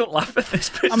later, I shouldn't laugh at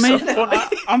this. But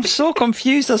I'm so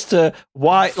confused as to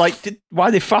why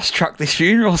they fast track this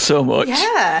funeral so much.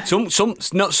 Yeah.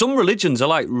 Some religions are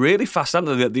like really fast,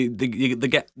 aren't they? They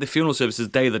get the funeral services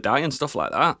the day they die and stuff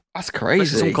like that. That's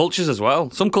crazy. Some cultures as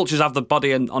well. Some cultures have the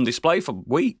body on display for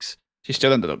weeks. She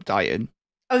still ended up dying.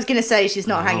 I was going to say she's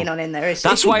not hanging on in there, is she?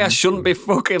 That's why I shouldn't be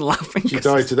fucking laughing. She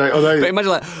died today. Although, but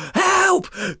imagine like, help!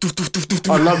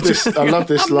 I love this. I love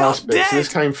this last bit. So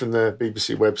this came from the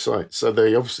BBC website. So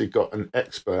they obviously got an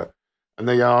expert, and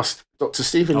they asked Dr.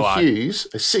 Stephen Hughes,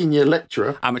 a senior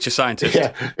lecturer, amateur scientist,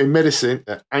 in medicine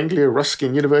at Anglia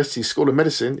Ruskin University School of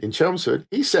Medicine in Chelmsford.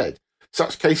 He said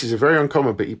such cases are very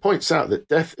uncommon, but he points out that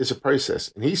death is a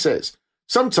process, and he says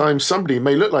sometimes somebody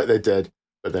may look like they're dead,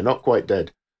 but they're not quite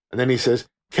dead. And then he says,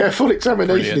 careful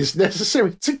examination is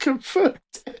necessary to confirm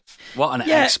death. What an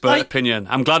expert opinion.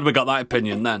 I'm glad we got that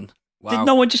opinion then. Wow. Did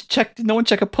no one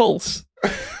check a pulse?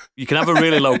 You can have a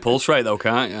really low pulse rate though,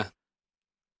 can't you?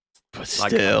 But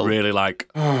still. Really like...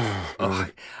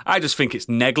 I just think it's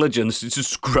negligence. It's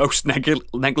just gross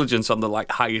negligence on the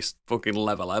highest fucking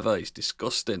level ever. It's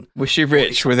disgusting. Was she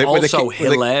rich?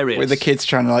 Hilarious. With the kids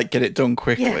trying to get it done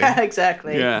quickly. Yeah,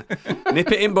 exactly. Yeah.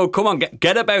 Nip it in, bud. Come on,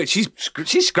 get about it. She's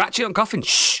scratching on coffin.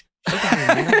 Shh. Shut that in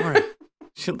there, don't worry.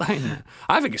 Shut that in there.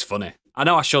 I think it's funny. I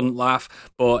know I shouldn't laugh,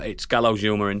 but it's gallows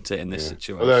humour, isn't it, in this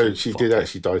situation? Although she did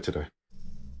actually die today.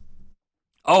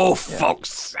 Oh, fuck's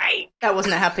sake. That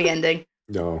wasn't a happy ending.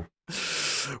 No.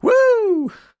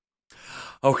 Woo!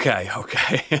 Okay.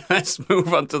 Let's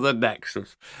move on to the next.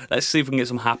 Let's see if we can get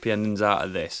some happy endings out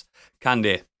of this.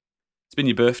 Candy, it's been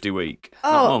your birthday week.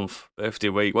 Not month, birthday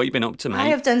week. What have you been up to, mate? I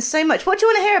have done so much. What do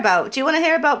you want to hear about? Do you want to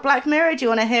hear about Black Mirror? Do you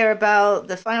want to hear about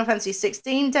the Final Fantasy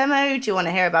 16 demo? Do you want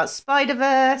to hear about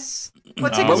Spider-Verse?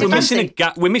 What tickets we're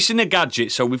you missing a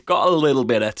gadget, so we've got a little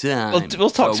bit of time.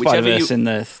 We'll talk Spider-Verse in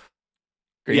the...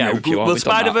 We'll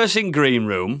Spider-Verse in Green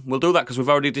Room. We'll do that because we've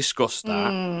already discussed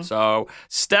that. So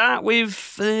start with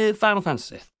Final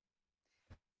Fantasy.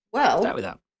 Well, start with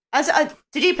that.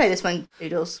 Did you play this one,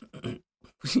 Doodles?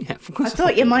 Yeah, of course. I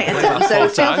thought you might have done,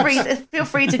 so feel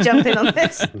free to jump in on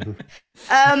this.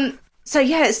 So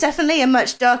yeah, it's definitely a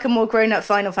much darker, more grown-up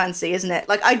Final Fantasy, isn't it?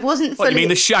 I wasn't fully... What, you mean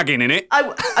the shagging in it?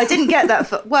 I didn't get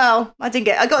that...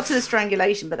 I got to the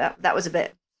strangulation, but that was a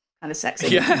bit kind of sexy.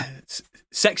 Yeah,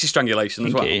 sexy strangulation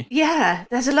as well. Yeah,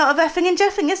 there's a lot of effing and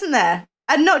jeffing, isn't there?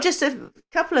 And not just a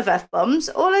couple of F-bombs,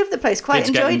 all over the place. Quite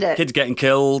enjoyed it. Kids getting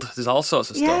killed. There's all sorts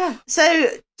of stuff. Yeah. So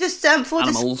just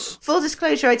full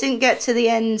disclosure, I didn't get to the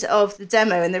end of the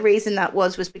demo, and the reason that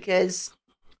was because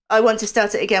I want to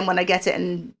start it again when I get it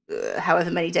in however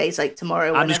many days, like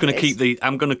tomorrow. I'm going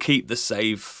to keep the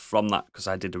save from that because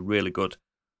I did a really good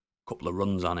couple of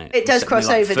runs on it. It does cross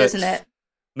over, doesn't it?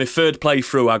 My third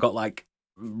playthrough, I got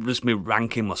just my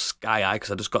ranking was sky high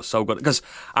because I just got so good. Because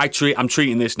I'm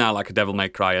treating this now like a Devil May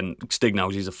Cry, and Stig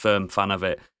knows he's a firm fan of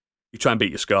it. You try and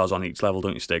beat your scores on each level,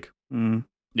 don't you, Stig?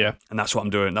 Yeah, and that's what I'm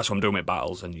doing. That's what I'm doing with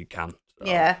battles, and you can.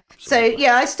 So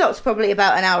I stopped probably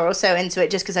about an hour or so into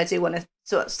it just because I do want to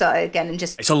sort of start again and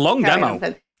just. It's a long demo.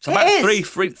 It's about a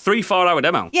 3-4 hour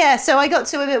demo. Yeah, so I got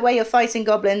to a bit where you're fighting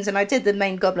goblins, and I did the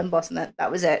main goblin boss, and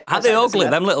that was it. Are they ugly,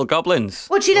 them little goblins?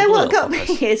 Well, do you know what got me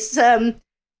is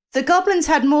the goblins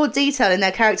had more detail in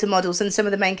their character models than some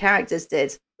of the main characters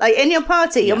did. Like in your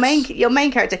party, your main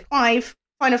character, Clive,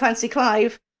 Final Fantasy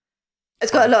Clive,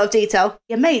 has got a lot of detail.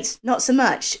 Your mates, not so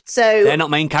much. So they're not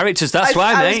main characters. That's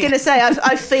why, mate. I was going to say,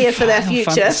 I fear for their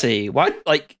future. Fantasy. Why?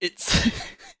 Like it's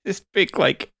this big,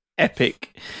 like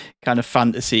epic kind of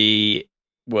fantasy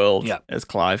world as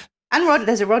Clive. And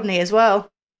there's a Rodney as well.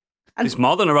 And there's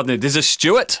more than a Rodney. There's a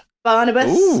Stuart.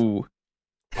 Barnabas. Ooh.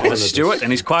 There's a Stuart,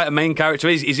 and he's quite a main character.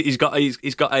 He's got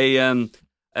a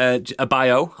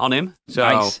bio on him. So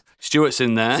nice. Stuart's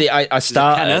in there. See, I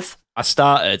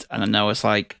started, and then I was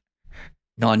like,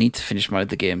 no, I need to finish my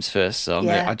other games first. So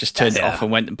I just turned it off and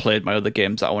went and played my other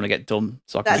games that I want to get done.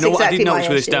 So I can. You know what I did notice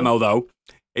with this demo though?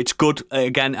 It's good.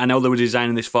 Again, I know they were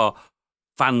designing this for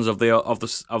fans of the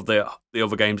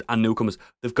other games and newcomers.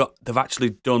 They've actually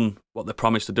done what they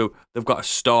promised to do. They've got a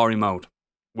story mode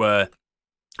where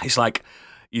it's like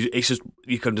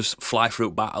you can just fly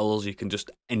through battles. You can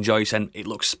just enjoy it. It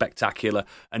looks spectacular.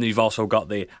 And you've also got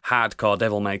the hardcore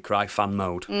Devil May Cry fan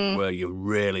mode where you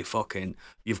really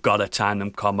you've got to time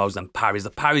them combos and parries. The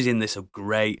parries in this are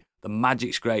great. The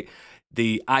magic's great.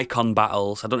 The icon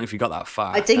battles, I don't know if you got that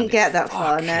far. I didn't get that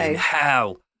far, no.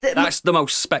 Hell. That's the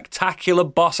most spectacular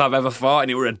boss I've ever fought,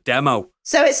 and it were a demo.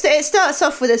 So it starts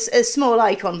off with a small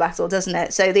icon battle, doesn't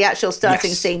it? So the actual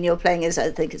starting scene you're playing is,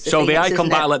 I think, it's the So Phoenix, the icon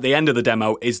battle at the end of the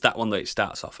demo is that one that it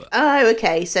starts off at. Oh,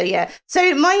 okay. So yeah.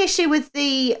 So my issue with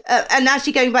the and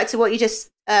actually going back to what you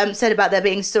just said about there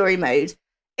being story mode,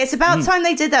 it's about time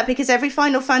they did that, because every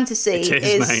Final Fantasy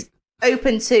is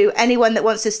open to anyone that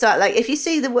wants to start. Like if you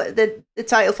see the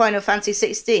title Final Fantasy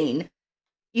 16.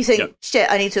 You think,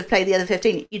 shit, I need to have played the other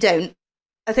 15. You don't.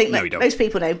 I think most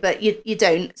people know, but you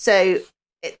don't. So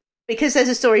because there's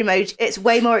a story mode, it's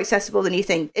way more accessible than you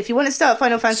think. If you want to start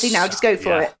Final Fantasy now, just go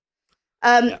for it.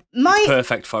 It's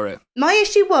perfect for it. My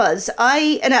issue was,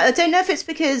 I don't know if it's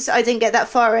because I didn't get that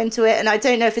far into it, and I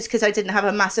don't know if it's because I didn't have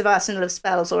a massive arsenal of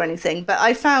spells or anything, but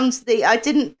I found I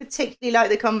didn't particularly like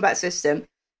the combat system.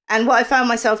 And what I found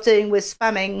myself doing was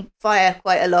spamming fire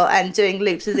quite a lot and doing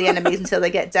loops of the enemies until they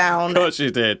get down. Of course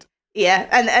you did. Yeah,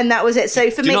 and that was it.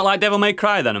 So for me... Do you not like Devil May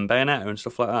Cry then and Bayonetta and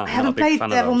stuff like that? I haven't played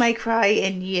Devil May Cry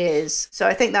in years, so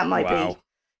I think that might be...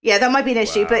 Yeah, that might be an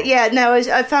issue. But yeah, no,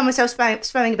 I found myself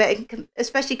spamming a bit,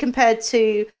 especially compared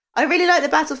to... I really like the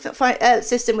battle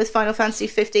system with Final Fantasy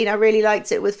 15. I really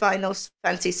liked it with Final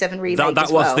Fantasy 7 Remake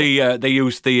that was they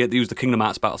used the Kingdom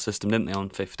Hearts battle system, didn't they, on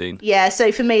 15? Yeah,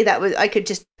 so for me I could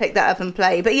just pick that up and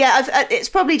play. But yeah, it's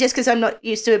probably just because I'm not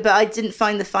used to it, but I didn't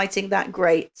find the fighting that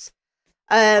great.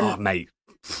 Oh mate,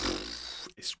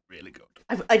 it's really good.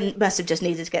 I must have just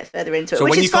needed to get further into it. So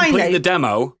which when is fine,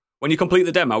 when you complete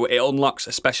the demo, it unlocks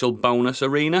a special bonus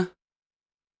arena.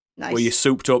 Nice. Where you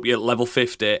souped up, you're level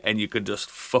 50, and you could just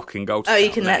fucking go to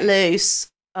you can let loose.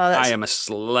 I am a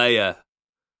slayer.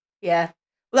 Yeah.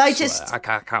 Well, I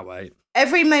can't wait.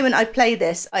 Every moment I play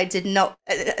this, I did not,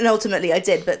 and ultimately I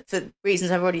did, but for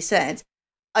reasons I've already said,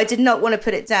 I did not want to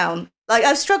put it down. Like,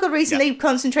 I've struggled recently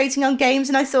concentrating on games,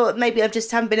 and I thought maybe I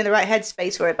just haven't been in the right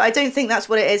headspace for it, but I don't think that's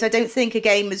what it is. I don't think a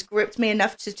game has gripped me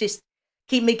enough to just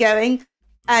keep me going.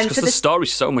 And because the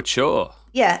story's so mature.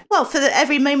 Yeah, well, for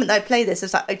every moment that I play this, I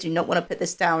was like, I do not want to put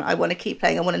this down. I want to keep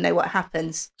playing. I want to know what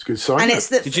happens. It's a good sign.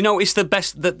 And did you notice the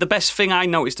best thing I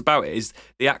noticed about it is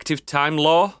the active time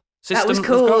lore system? That was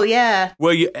cool, yeah.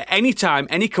 Where you, anytime,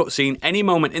 any cutscene, any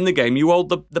moment in the game, you hold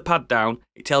the pad down,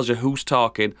 it tells you who's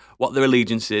talking, what their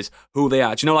allegiance is, who they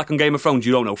are. Do you know, like on Game of Thrones,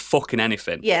 you don't know fucking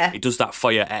anything. Yeah. It does that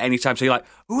for you at any time. So you're like,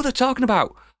 who are they talking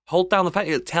about? Hold down the pad,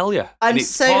 it'll tell you. I'm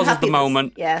so happy. The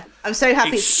moment. Yeah, I'm so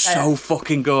happy. It's so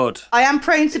fucking good. I am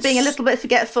prone to being a little bit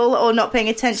forgetful or not paying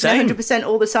attention 100%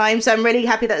 all the time. So I'm really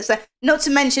happy that's there. Not to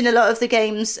mention a lot of the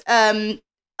games. I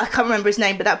can't remember his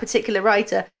name, but that particular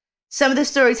writer. Some of the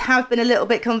stories have been a little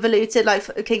bit convoluted,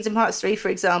 like Kingdom Hearts 3, for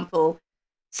example.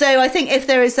 So I think if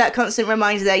there is that constant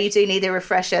reminder there, you do need a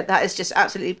refresher. That is just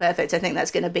absolutely perfect. I think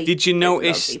that's going to be. Did you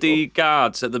notice the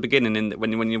guards at the beginning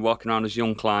when you're walking around as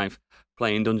young Clive?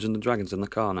 Playing Dungeons and Dragons in the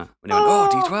corner. When he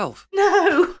went, D12.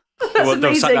 No. They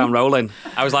were sat down rolling.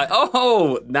 I was like,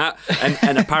 nah.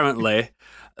 And apparently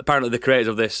the creators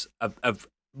of this have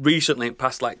recently, in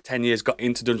past like 10 years, got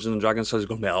into Dungeons and Dragons, so there's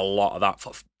going to be a lot of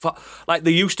that. Like,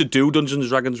 they used to do Dungeons and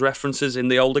Dragons references in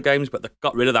the older games, but they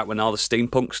got rid of that when all the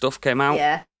steampunk stuff came out.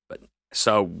 Yeah. But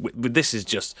so this is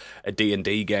just a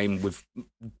D&D game with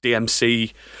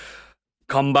DMC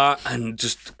combat and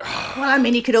just. Well, I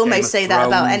mean, you could almost say that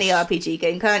about any RPG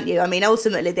game, can't you? I mean,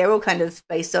 ultimately, they're all kind of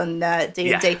based on D&D.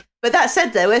 Yeah. But that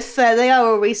said, though, if they are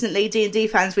all recently D&D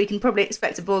fans, we can probably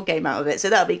expect a board game out of it, so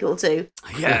that'll be cool too.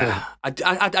 Yeah,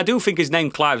 I do think his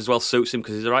name Clive as well suits him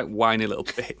because he's a right whiny little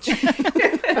bitch.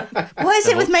 What is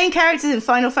it with main characters in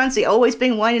Final Fantasy always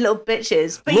being whiny little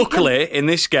bitches? But luckily, in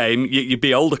this game, you'd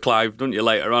be older Clive, don't you,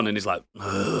 later on? And he's like...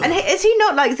 Ugh. And is he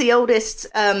not like the oldest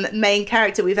main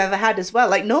character we've ever had as well?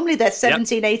 Like, normally they're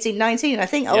 17, 18, 19. I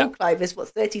think old Clive is,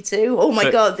 32? Oh my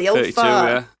God, the old fart.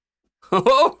 Yeah.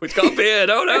 Oh, it's got a beard,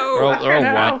 oh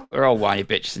no! They're all whiny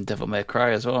bitches in Devil May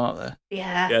Cry as well, aren't they?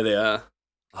 Yeah. Yeah, they are.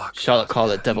 Oh, Charlotte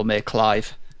call it Devil May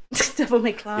Clive. Devil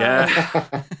May Clive.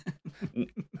 Yeah.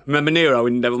 Remember Nero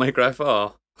in Devil May Cry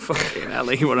 4? Fucking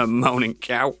hell, you were a moaning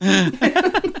cow. And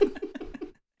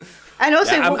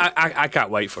also, I can't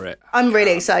wait for it. I'm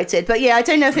really excited. But yeah, I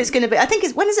don't know if it's going to be... I think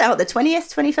when is it out? The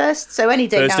 20th, 21st? So any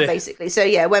day Thursday. now, basically. So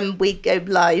yeah, when we go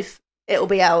live, it'll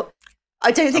be out.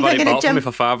 I don't think I'm going to jump...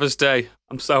 for Father's Day.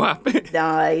 I'm so happy.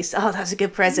 Nice. Oh, that's a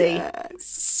good prezi.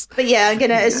 Yes. But yeah, I'm going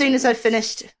to... As soon as I've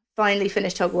finally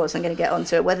finished Hogwarts, I'm going to get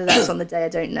onto it. Whether that's on the day, I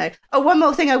don't know. Oh, one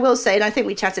more thing I will say, and I think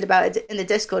we chatted about it in the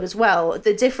Discord as well.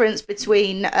 The difference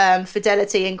between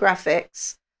fidelity and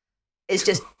graphics is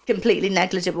just completely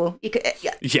negligible. You could,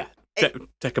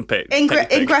 take a pic. In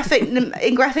graphic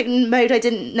mode, I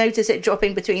didn't notice it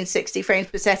dropping between 60 frames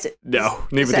per second. No,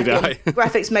 neither did I.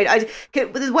 Graphics mode.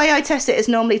 The way I test it is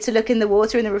normally to look in the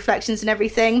water and the reflections and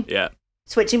everything. Yeah.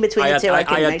 Switching between the two, I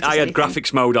had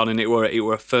graphics mode on, and it were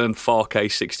a firm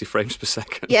 4K 60 frames per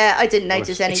second. Yeah, I didn't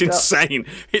notice any. It's insane.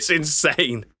 It's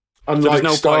insane. Unlike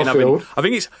Starfield.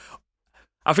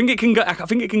 I think it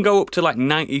can go up to like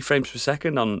 90 frames per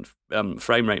second on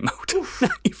frame rate mode.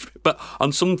 But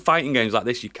on some fighting games like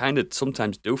this, you kind of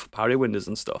sometimes do for parry windows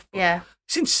and stuff. Yeah,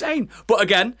 it's insane. But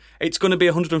again, it's going to be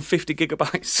 150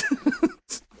 gigabytes.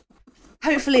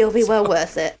 Hopefully, it'll be well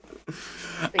worth it.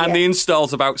 And the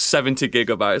install's about 70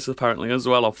 gigabytes apparently as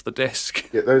well off the disc.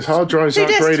 Get those hard drives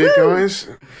upgraded, guys.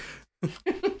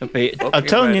 I'm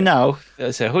telling you now,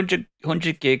 there's a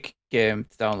 100 gig game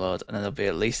to download, and then there'll be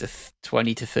at least a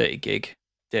 20 to 30 gig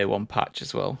day one patch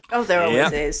as well. Oh, there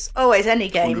always is. Always, any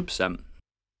game. 100%.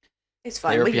 It's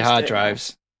fine. Clear up your hard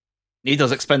drives. Need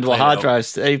those expendable hard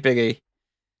drives, hey, Biggie.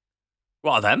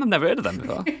 What are them? I've never heard of them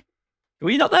before. Were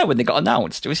you not there when they got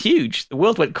announced? It was huge. The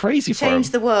world went crazy for them.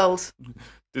 Changed the world.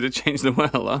 Did it change the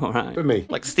world? All right. For me.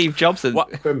 Like Steve Jobs. And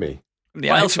For me. What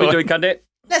else are we doing, Candy?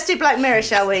 Let's do Black Mirror,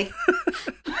 shall we?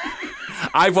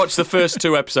 I've watched the first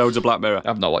 2 episodes of Black Mirror.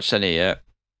 I've not watched any yet.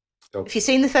 If you've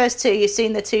seen the first 2, you've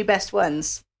seen the 2 best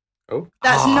ones. Oh.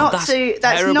 That's not to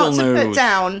put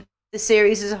down the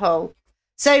series as a whole.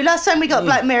 So last time we got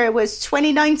Black Mirror was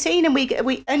 2019, and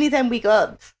we only then we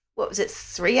got, what was it,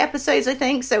 3 episodes, I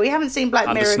think. So we haven't seen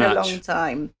Black Mirror in a long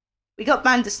time. We got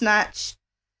Bandersnatch.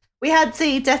 We had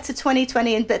the Death to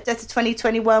 2020 and Death to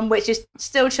 2021, which is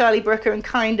still Charlie Brooker and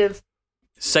kind of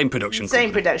same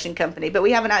production company, but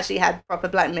we haven't actually had proper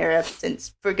Black Mirror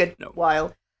for a good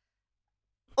while.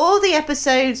 All the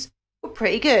episodes were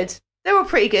pretty good. They were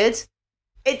pretty good.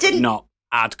 It didn't not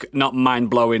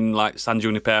mind blowing like San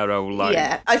Junipero. Like,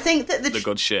 yeah, I think that the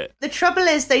good shit. The trouble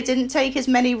is they didn't take as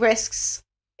many risks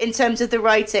in terms of the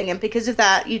writing, and because of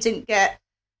that, you didn't get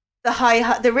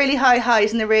the really high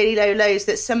highs and the really low lows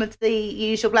that some of the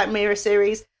usual Black Mirror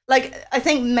series, like I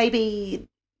think maybe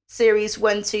series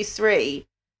 1, 2, 3,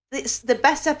 the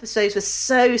best episodes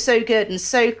were so good and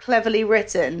so cleverly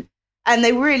written, and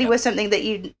they really were something that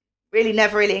you really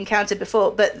never really encountered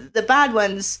before. But the bad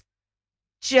ones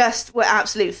just were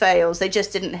absolute fails. They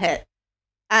just didn't hit.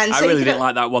 And I really didn't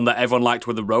like that one that everyone liked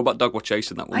where the robot dog were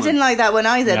chasing that woman. I didn't like that one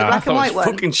either. The black and white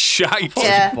one. Fucking shite. It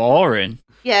was boring.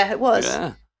 Yeah, it was.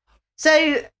 Yeah.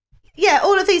 So, yeah,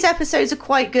 all of these episodes are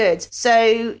quite good.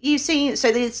 So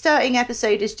the starting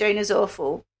episode is Jonah's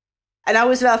Awful. And I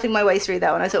was laughing my way through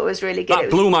that one. I thought it was really good.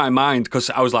 That blew my mind because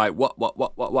I was like, what?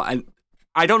 And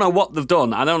I don't know what they've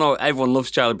done. I don't know. Everyone loves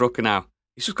Charlie Brooker now.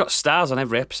 He's just got stars on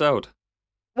every episode.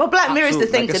 Well, Black Mirror's the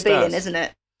thing to be in, isn't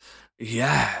it?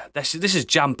 Yeah. This is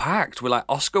jam-packed with like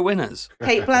Oscar winners.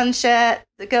 Kate Blanchett,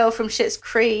 the girl from Schitt's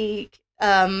Creek.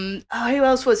 Who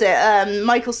else was it?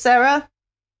 Michael Cera,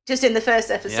 just in the first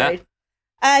episode. Yeah.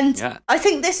 And I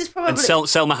think this is probably... And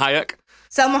Selma Hayek.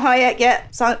 Selma Hayek, yeah.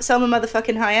 Selma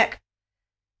motherfucking Hayek.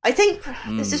 I think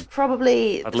this is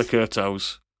probably... I'd lick her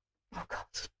toes. Oh, God.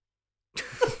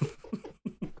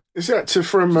 Is that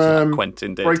from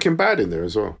Quentin did. Breaking Bad in there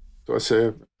as well? Do I see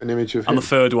an image of him? On the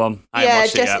third one.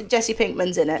 Jesse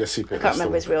Pinkman's in it. Jesse Pinkman, I can't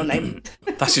remember his real name.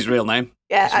 That's his real name.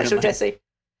 Yeah, actual Jesse.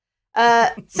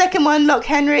 Second one, Lock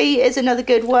Henry, is another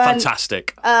good one.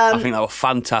 Fantastic. I think that was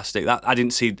fantastic. That I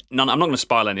didn't see. I'm not going to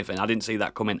spoil anything. I didn't see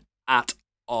that coming at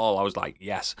all. I was like,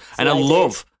 yes, and I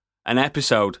love an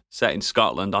episode set in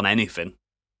Scotland on anything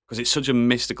because it's such a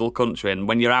mystical country, and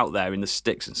when you're out there in the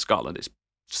sticks in Scotland, it's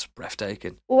just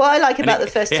breathtaking. What I like about the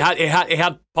first, it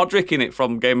had Podrick in it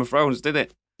from Game of Thrones, didn't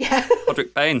it? Yeah,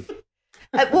 Podrick Payne.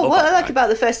 What I like about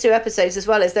the first 2 episodes as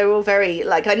well is they're all very,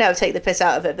 like, I know I take the piss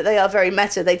out of it, but they are very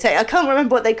meta. I can't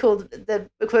remember what they called the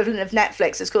equivalent of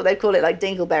Netflix. They call it like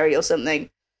Dingleberry or something.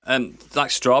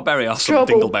 Like strawberry or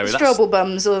something. Dingleberry. Strawble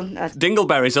bums. Or,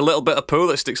 Dingleberry's a little bit of poo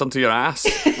that sticks onto your ass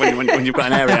when you've got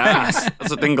an airy ass.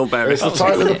 That's a dingleberry. It's the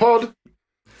title of the pod.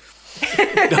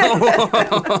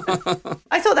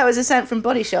 I thought that was a scent from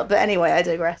Body Shop, but anyway, I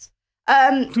digress.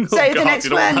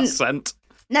 The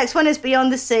next one is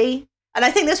Beyond the Sea. And I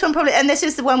think this one probably, and this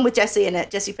is the one with Jesse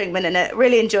Pinkman in it.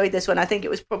 Really enjoyed this one. I think it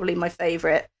was probably my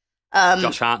favourite.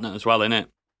 Josh Hartnett as well, innit?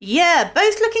 Yeah,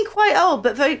 both looking quite old,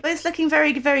 but both looking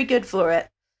very, very good for it.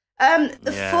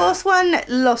 Fourth one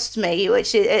lost me,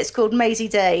 it's called Maisie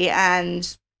Day,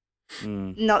 and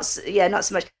not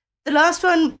so much. The last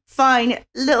one, fine, a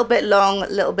little bit long, a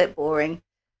little bit boring.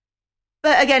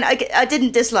 But again, I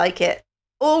didn't dislike it.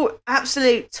 All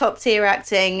absolute top tier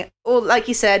acting, all, like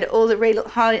you said, all the real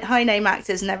high name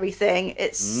actors and everything.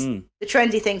 It's the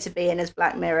trendy thing to be in as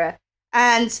Black Mirror.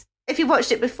 And if you've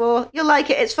watched it before, you'll like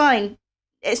it. It's fine.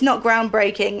 It's not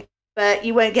groundbreaking, but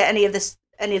you won't get any of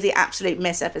the absolute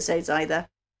miss episodes either.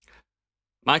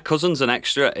 My cousin's an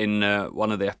extra in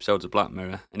one of the episodes of Black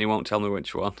Mirror, and he won't tell me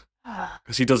which one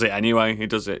because he does it anyway. He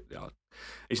does it.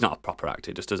 He's not a proper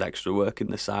actor; he just does extra work in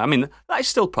the side. I mean, that is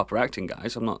still proper acting,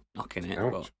 guys. I'm not knocking it,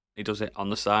 but he does it on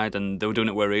the side, and they were doing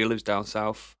it where he lives down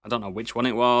south. I don't know which one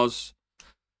it was.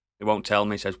 He won't tell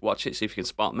me. He says, "Watch it, see if you can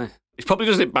spot me." He's probably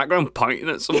just in background pointing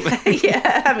at something.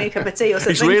 Yeah, having a cup of tea or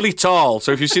something. He's really tall,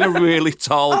 so if you've seen a really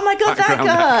tall, oh my god, that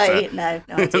guy! Actor,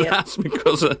 no idea. That's my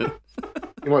cousin.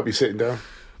 He might be sitting down.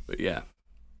 But yeah,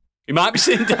 he might be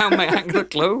sitting down, mate. I ain't got a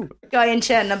clue. Guy in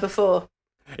chair number 4.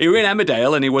 He was in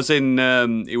Emmerdale, and he was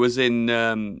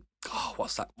in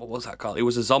what's that? What was that called? He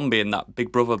was a zombie in that Big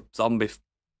Brother zombie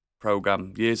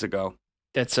program years ago.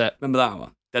 Dead Set. Remember that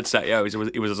one? Dead Set. Yeah,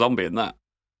 he was a zombie in that.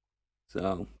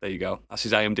 So there you go. That's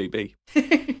his IMDb.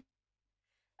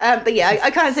 But yeah,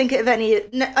 I can't think of any.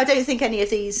 I don't think any of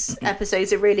these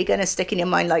episodes are really going to stick in your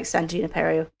mind like San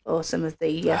Junipero or some of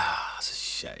the. That's a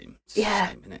shame. It's a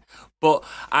shame, innit? But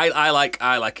I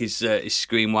like his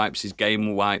screen wipes, his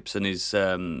game wipes, and his.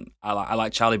 I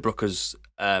like Charlie Brooker's.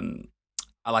 I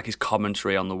like his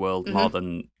commentary on the world more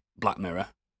than Black Mirror.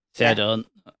 See, I don't.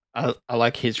 I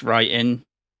like his writing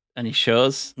and his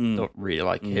shows. Don't really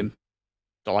like him.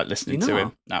 Don't like listening to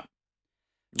him. No,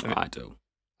 I do.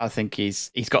 I think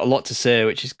he's got a lot to say,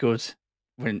 which is good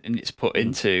when it's put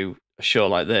into a show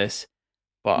like this.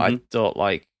 But I don't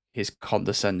like his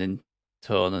condescending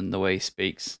tone and the way he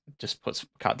speaks.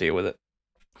 Can't deal with it.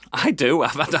 I do. I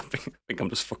think I'm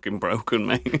just fucking broken,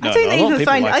 mate.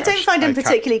 I don't find him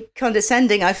particularly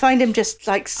condescending. I find him just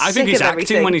like sick I think he's of acting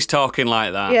everything. when he's talking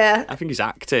like that. Yeah, I think he's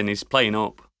acting. He's playing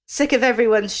up. Sick of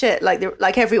everyone's shit,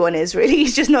 like everyone is. Really,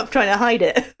 he's just not trying to hide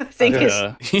it. I think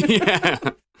it's yeah.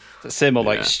 The same old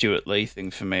like Stuart Lee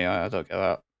thing for me. I don't get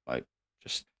that. Like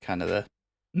just kind of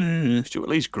the. Stuart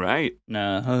Lee's great.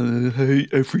 Nah, I hate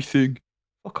everything.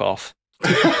 Fuck off. do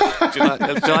you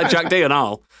like Jack D and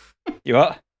all? You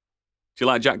what? Do you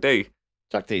like Jack D?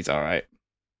 Jack D's all right.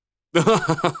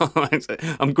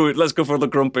 I'm good. Let's go for the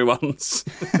grumpy ones.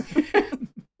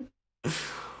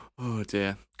 Oh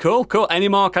dear. Cool. Any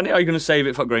more? Are you going to save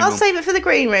it for green room? I'll save it for the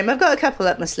green room. I've got a couple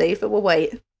up my sleeve, but we'll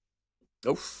wait.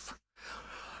 Oof.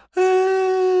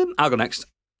 I'll go next.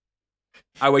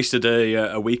 I wasted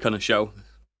a week on a show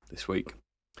this week.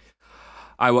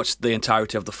 I watched the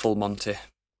entirety of the full Monty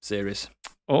series.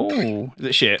 Oh, is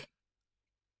it shit?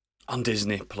 On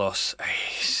Disney Plus.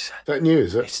 Is that new,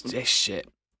 is it? It's shit.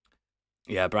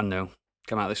 Yeah, brand new.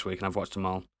 Came out this week and I've watched them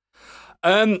all.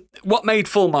 What made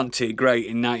Full Monty great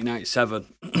in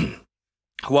 1997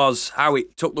 was how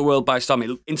it took the world by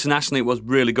storm. Internationally, it was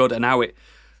really good, and how it,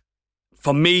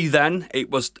 for me then, it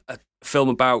was a film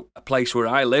about a place where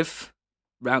I live,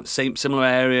 around similar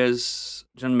areas.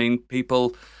 Do you know what I mean?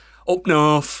 People up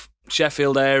north,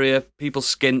 Sheffield area, people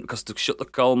skint because they've shut the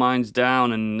coal mines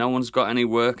down and no one's got any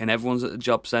work and everyone's at the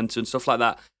job centre and stuff like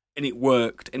that. And it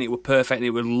worked, and it was perfect, and it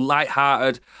was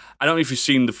light-hearted. I don't know if you've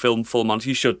seen the film Full Monty.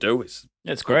 You should do.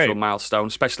 It's great. A milestone,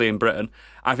 especially in Britain.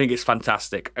 I think it's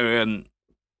fantastic.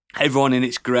 Everyone in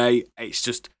it's great. It's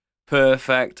just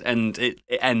perfect, and it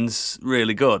ends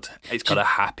really good. It's got a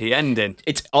happy ending.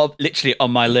 It's literally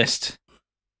on my list.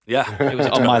 Yeah, It was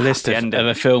on my list happy of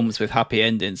ending. films with happy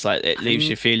endings. Like it leaves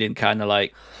you feeling kind of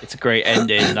like it's a great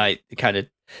ending. Like they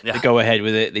go ahead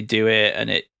with it, they do it, and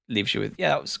it leaves you with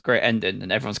that was a great ending, and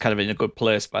everyone's kind of in a good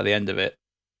place by the end of it.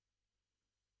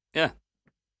 Yeah.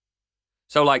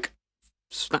 So like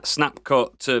snap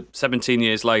cut to 17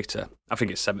 years later. I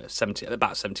think it's 17,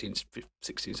 about 17,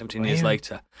 16, 17 years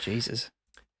later. Jesus.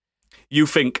 You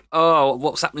think, oh,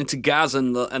 what's happening to Gaz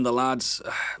and the lads?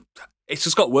 It's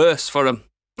just got worse for them.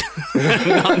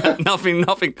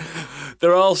 Nothing.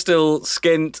 They're all still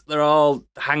skint. They're all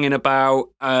hanging about.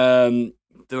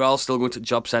 They're all still going to the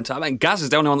job centre. I mean, Gaz is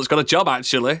the only one that's got a job,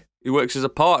 actually. He works as a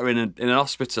porter in an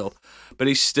hospital. But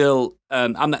he's still...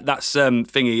 that's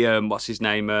thingy, what's his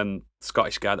name?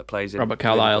 Scottish guy that plays him. Robert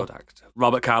Carlyle.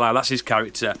 Robert Carlyle, that's his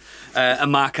character.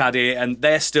 And Mark Addy, and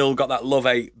they're still got that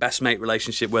love-hate, best mate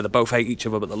relationship where they both hate each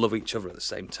other, but they love each other at the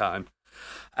same time.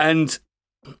 And...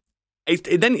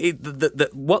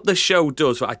 what the show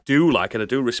does, what I do like and I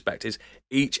do respect, is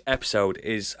each episode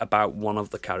is about one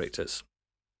of the characters.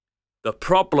 The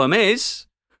problem is,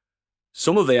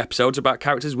 some of the episodes are about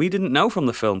characters we didn't know from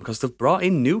the film because they've brought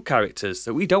in new characters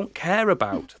that we don't care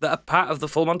about, that are part of the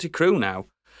Full Monty crew now.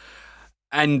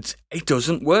 And it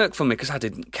doesn't work for me because I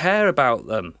didn't care about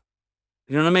them.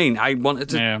 You know what I mean? I wanted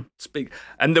to speak.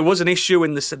 And there was an issue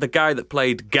in the guy that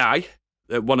played Guy,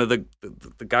 one of the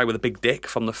guy with a big dick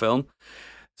from the film.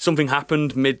 Something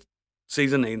happened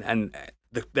mid-season and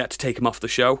they had to take him off the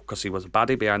show because he was a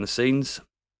baddie behind the scenes.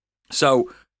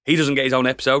 So he doesn't get his own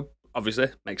episode, obviously.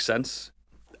 Makes sense.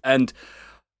 And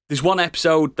there's one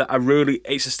episode that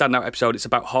it's a standout episode. It's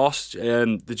about Horst,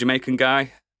 the Jamaican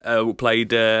guy who played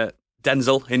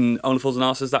Denzel in Only Fools and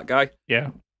Horses, that guy.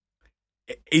 Yeah.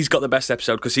 He's got the best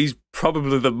episode because he's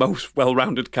probably the most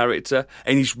well-rounded character.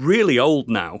 And he's really old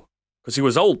now. Because he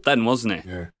was old then, wasn't he?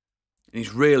 Yeah. And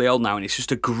he's really old now, and it's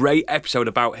just a great episode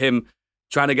about him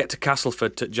trying to get to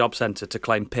Castleford to job centre to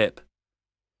claim PIP.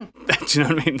 Do you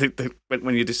know what I mean?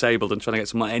 When you're disabled and trying to get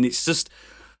some money. And it's just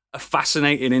a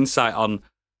fascinating insight on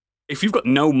if you've got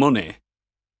no money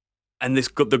and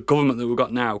the government that we've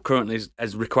got now currently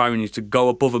is requiring you to go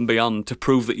above and beyond to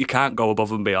prove that you can't go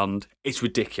above and beyond, it's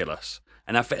ridiculous.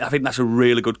 And I think that's a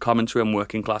really good commentary on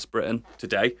working class Britain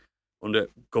today under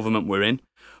government we're in.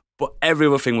 But every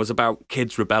other thing was about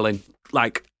kids rebelling,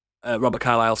 like Robert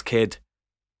Carlyle's kid.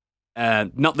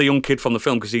 Not the young kid from the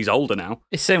film because he's older now.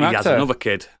 It's the same actor. He has another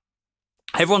kid.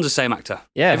 Everyone's the same actor.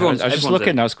 Yeah, I was just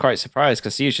looking. I was quite surprised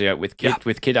because usually with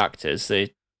kid actors,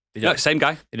 they same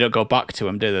guy. They don't go back to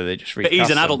him, do they? They just recast. But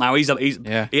he's an adult now.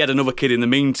 He had another kid in the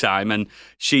meantime, and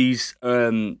she's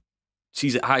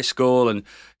at high school and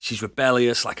she's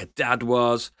rebellious like her dad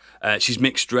was. She's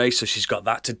mixed race, so she's got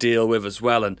that to deal with as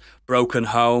well, and broken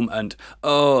home. And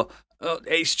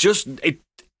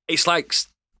it's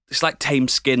like Tame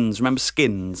Skins. Remember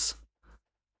Skins?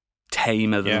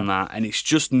 Tamer than that, and it's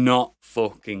just not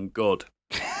fucking good.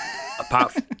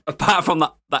 apart from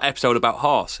that episode about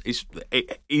Horse,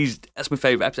 that's my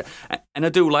favourite episode, and I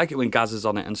do like it when Gaz is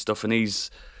on it and stuff, and he's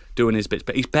doing his bits,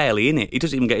 but he's barely in it. He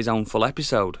doesn't even get his own full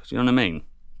episode. Do you know what I mean?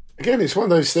 Again, it's one of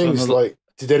those things like,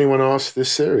 did anyone ask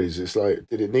this series? It's like,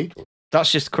 did it need one?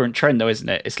 That's just current trend though, isn't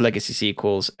it? It's legacy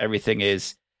sequels. Everything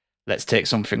is, let's take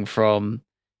something from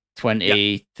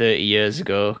 20, 30 years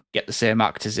ago, get the same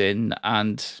actors in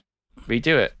and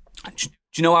redo it. Do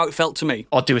you know how it felt to me?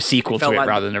 Or do a sequel to it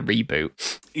rather than a reboot.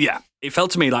 Yeah, it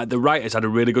felt to me like the writers had a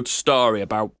really good story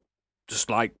about just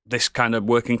like this kind of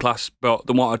working class, but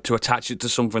they wanted to attach it to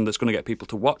something that's going to get people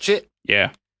to watch it.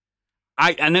 Yeah.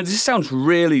 And this sounds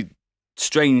really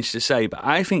strange to say, but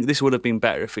I think this would have been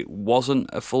better if it wasn't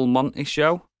a full Monty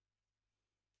show.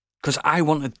 Because I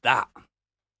wanted that.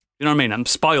 You know what I mean? I'm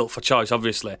spoiled for choice,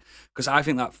 obviously, because I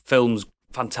think that film's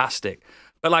fantastic.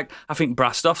 But like, I think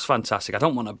Brastoff's fantastic. I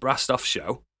don't want a Brastoff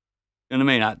show. You know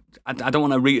what I mean? I don't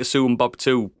want a Rita Sue and Bob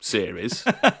 2 series.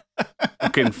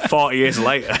 Fucking 40 years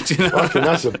later. Do you know? I think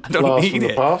that's a blast from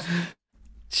the past.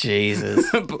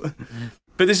 Jesus.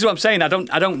 but this is what I'm saying. I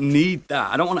don't need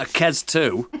that. I don't want a Kes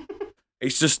 2.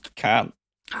 It's just can't.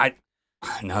 I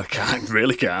can't.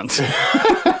 Really can't.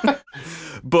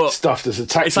 But stuffed as a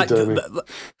taxidermy.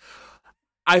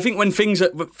 I think when things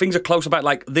are close about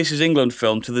like This Is England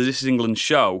film to the This Is England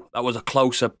show, that was a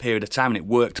closer period of time and it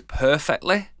worked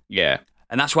perfectly. Yeah.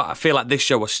 And that's what I feel like this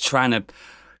show was trying to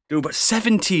do. But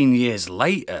 17 years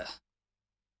later,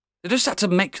 they just had to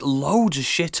make loads of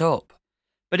shit up.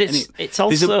 But it's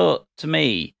also, to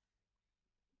me,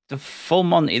 the Full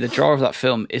Monty, the draw of that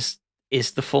film is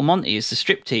is the full Monty, is the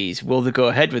striptease. Will they go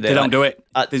ahead with it? They don't do it.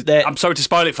 I'm sorry to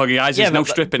spoil it for you guys. There's no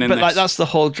stripping in this. But like that's the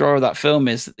whole draw of that film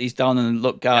is that these down and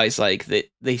look guys like they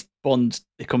bond,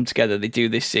 they come together, they do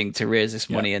this thing to raise this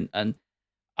money and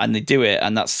they do it,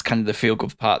 and that's kind of the feel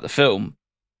good part of the film.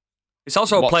 It's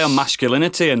also a play on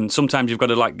masculinity, and sometimes you've got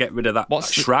to like get rid of that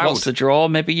shroud. What's the draw?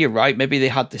 Maybe you're right. Maybe they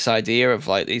had this idea of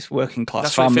like these working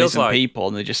class families and people,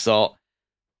 and they just thought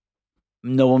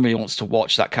no one really wants to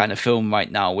watch that kind of film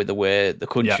right now with the way the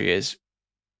country is.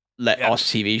 Our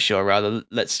TV show rather.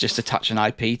 Let's just attach an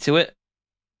IP to it.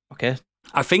 Okay.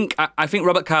 I think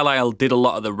Robert Carlyle did a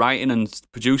lot of the writing and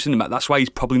producing. That's why he's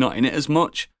probably not in it as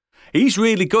much. He's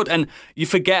really good, and you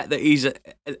forget that he's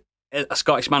a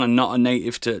Scottish man and not a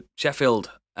native to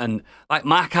Sheffield. And like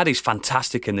Mark Addy's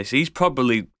fantastic in this. He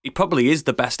probably is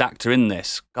the best actor in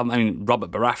this. I mean,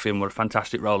 Robert Baratheon were a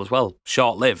fantastic role as well,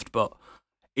 short lived, but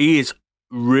he is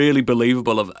really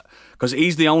believable because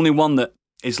he's the only one that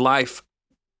his life,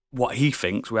 what he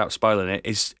thinks, without spoiling it,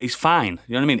 is fine.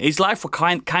 You know what I mean? His life were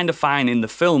kind of fine in the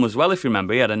film as well. If you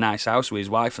remember, he had a nice house with his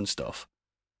wife and stuff.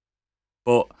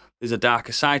 But there's a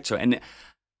darker side to it, and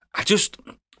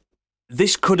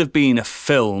this could have been a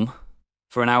film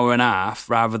for an hour and a half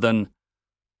rather than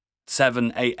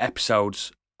 7-8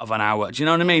 episodes of an hour. Do you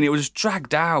know what I mean? It was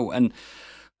dragged out, and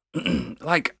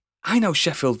like I know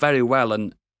Sheffield very well,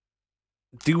 and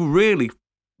they really,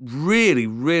 really,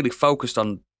 really focused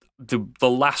on the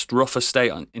last rough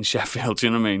estate in Sheffield. Do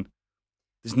you know what I mean?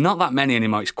 There's not that many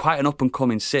anymore. It's quite an up and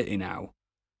coming city now,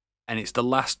 and it's the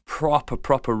last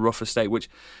proper rough estate. Which,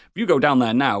 if you go down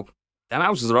there now, them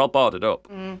houses are all boarded up.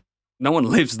 No one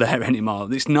lives there anymore.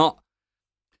 It's not.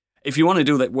 If you want to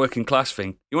do that working class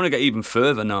thing, you want to get even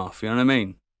further north. You know what I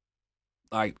mean?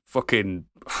 Like fucking,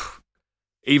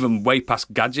 even way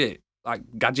past Gadget, like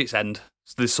Gadget's end.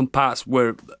 So there's some parts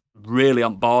where really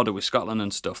on border with Scotland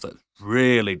and stuff that's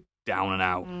really down and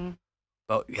out.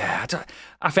 But yeah,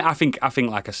 I think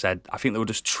like I said, I think they were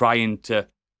just trying to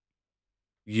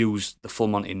use the Full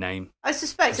Monty name. I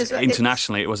suspect as well,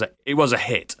 internationally it was a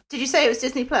hit. Did you say it was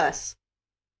Disney Plus?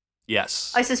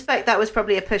 Yes. I suspect that was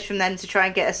probably a push from them to try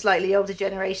and get a slightly older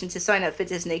generation to sign up for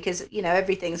Disney because, you know,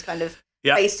 everything's kind of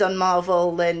based on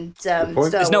Marvel and Star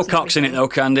Wars. There's no cocks in it though,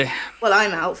 Candy. Well,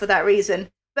 I'm out for that reason.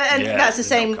 But that's the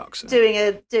same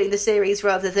doing the series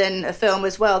rather than a film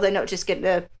as well. They're not just going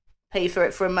to pay for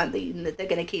it for a month. They're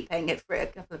going to keep paying it for a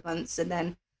couple of months and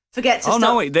then forget to stop.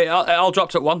 No, it all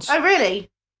dropped at once. Oh, really?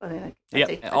 Well,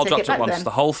 it all dropped at once. Then.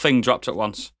 The whole thing dropped at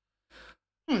once.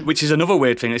 Which is another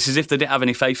weird thing. It's as if they didn't have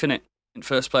any faith in it in the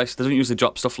first place. They don't usually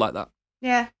drop stuff like that.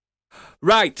 Yeah.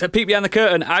 Right, a peek behind the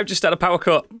curtain. I've just had a power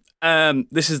cut.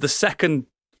 This is the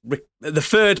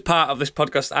third part of this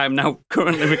podcast I am now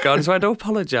currently recording, so I do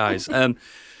apologise. The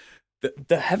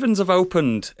heavens have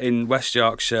opened in West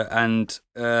Yorkshire, and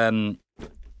the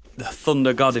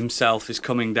thunder god himself is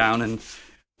coming down and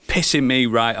pissing me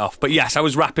right off. But yes, I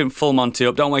was wrapping Full Monty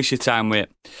up. Don't waste your time with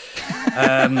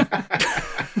it.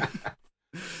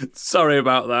 Sorry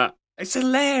about that. It's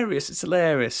hilarious.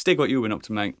 Stig, what you been up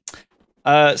to, mate?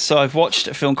 So I've watched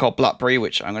a film called Blackberry,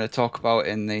 which I'm going to talk about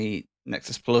in the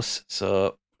Nexus Plus.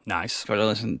 So nice. If you want to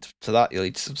listen to that, you'll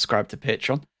need to subscribe to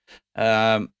Patreon.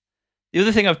 The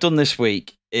other thing I've done this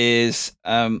week is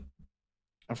I've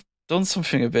done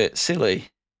something a bit silly.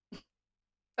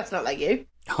 That's not like you.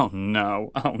 Oh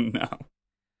no.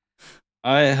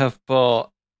 I have bought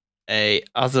a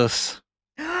ASUS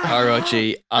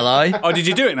RoG Ally. Oh, did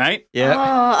you do it, mate? Yeah.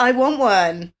 Oh, I want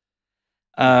one.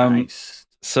 Nice.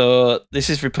 So this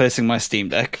is replacing my Steam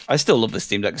Deck. I still love the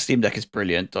Steam Deck. The Steam Deck is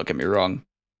brilliant. Don't get me wrong.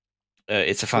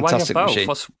 It's a fantastic machine.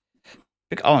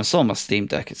 Oh, I sold my Steam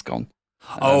Deck. It's gone.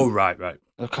 Right.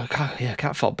 I can't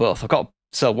afford both. I've got to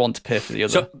sell one to pay for the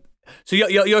other. So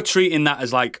you're treating that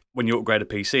as like when you upgrade a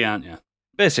PC, aren't you?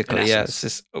 Basically, yeah. It's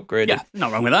just upgraded. Yeah,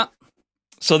 not wrong with that.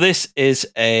 So this is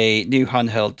a new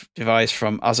handheld device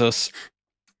from ASUS.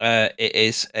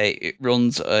 It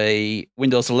runs a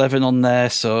Windows 11 on there.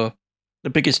 So the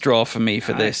biggest draw for me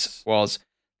for this was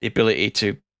the ability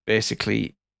to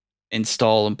basically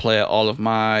install and play all of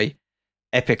my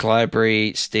Epic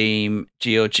Library, Steam,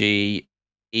 GOG, EA,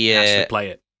 play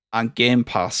it, and Game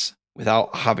Pass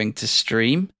without having to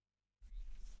stream.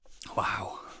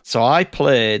 Wow. So I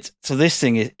played. So this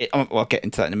thing is. I'll get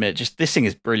into that in a minute. Just this thing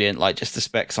is brilliant. Like just the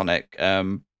specs on it.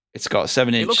 It's got a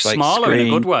 7-inch. It looks like, smaller screen, in a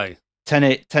good way.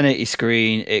 1080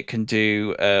 screen. It can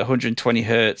do 120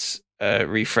 hertz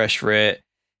refresh rate. It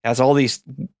has all these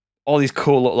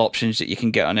cool little options that you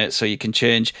can get on it. So you can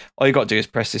change. All you got to do is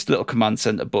press this little command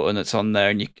center button that's on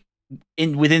there,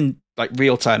 and within like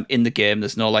real time in the game.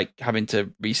 There's no like having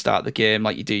to restart the game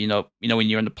like you do. When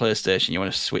you're on the PlayStation, you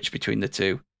want to switch between the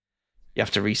two. You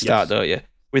have to restart, don't you?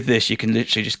 With this, you can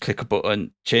literally just click a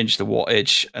button, change the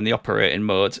wattage and the operating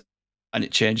mode, and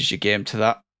it changes your game to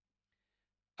that.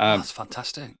 That's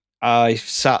fantastic. I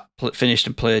finished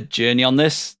and played Journey on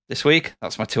this week.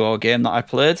 That's my 2-hour game that I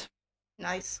played.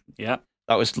 Nice. Yeah.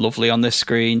 That was lovely on this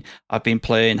screen. I've been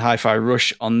playing Hi-Fi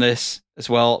Rush on this as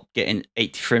well, getting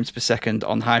 80 frames per second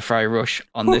on Hi-Fi Rush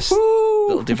on this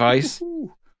little device.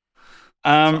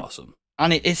 That's awesome.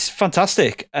 And it's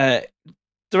fantastic.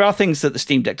 There are things that the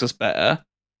Steam Deck does better.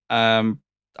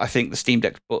 I think the Steam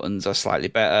Deck buttons are slightly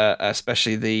better,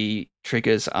 especially the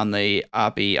triggers and the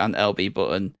RB and LB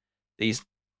button. The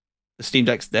Steam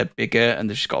Decks, they're bigger and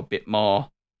they've just got a bit more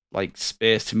like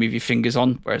space to move your fingers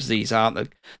on, whereas these aren't. They're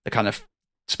kind of,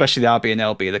 especially the RB and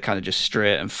LB, they're kind of just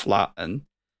straight and flat, and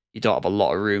you don't have a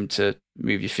lot of room to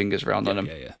move your fingers around on them.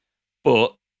 Yeah.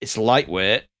 But it's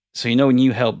lightweight. So when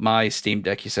you held my Steam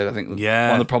Deck, you said I think one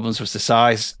of the problems was the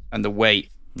size and the weight.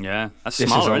 Yeah, that's this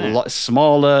smaller, is a lot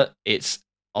smaller. It's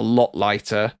a lot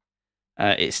lighter.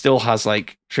 It still has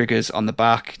like triggers on the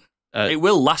back. It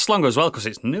will last longer as well because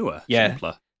it's newer. Yeah.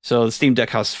 Simpler. So the Steam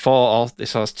Deck has 4.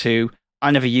 This has 2.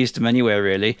 I never used them anywhere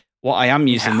really. What I am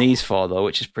using these for though,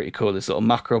 which is pretty cool, is little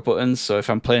macro buttons. So if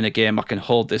I'm playing a game, I can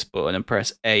hold this button and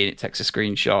press A, and it takes a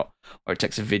screenshot, or it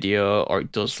takes a video, or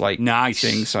it does like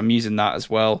things. So I'm using that as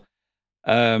well.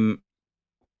 It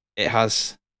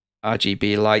has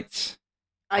RGB lights.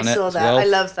 I saw that. Well. I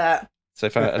love that. So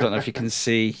if I don't know if you can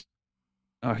see.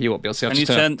 Oh, you won't be able to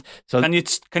see.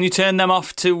 Can you turn them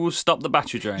off to stop the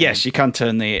battery drain? Yes, you can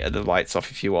turn the lights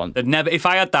off if you want. If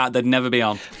I had that, they'd never be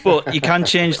on. But you can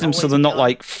change them so they're not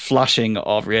like flashing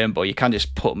or rainbow. You can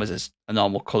just put them as a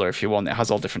normal color if you want. It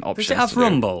has all different options. Does it have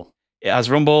rumble? It has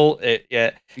rumble. It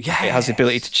has the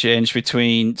ability to change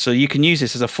between. So you can use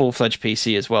this as a full-fledged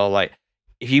PC as well. Like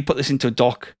if you put this into a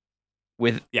dock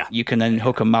you can then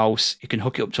hook a mouse. You can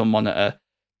hook it up to a monitor.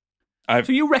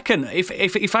 So you reckon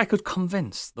if I could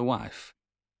convince the wife,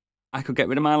 I could get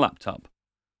rid of my laptop,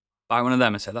 buy one of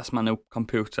them, and say that's my new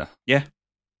computer? Yeah.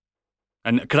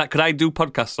 And could I do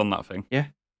podcasts on that thing? Yeah.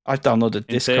 I've downloaded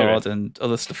Discord and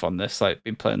other stuff on this. Like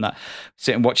been playing that,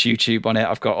 sit and watch YouTube on it.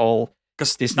 I've got all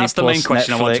Disney that's the Plus, main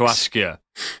question Netflix. I want to ask you.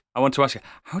 I want to ask you,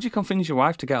 how do you convince your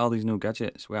wife to get all these new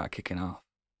gadgets without kicking off?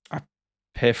 I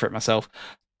pay for it myself.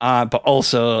 But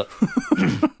also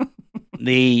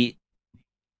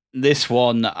this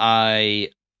one I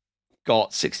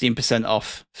got 16%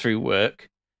 off through work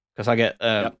because I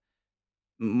get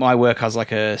my work has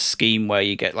like a scheme where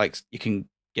you get like you can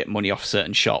get money off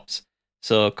certain shops.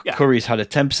 So Curry's had a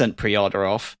 10% pre-order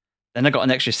off. Then I got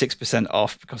an extra 6%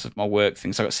 off because of my work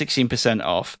thing. So I got 16%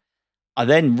 off. I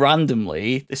then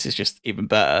randomly, this is just even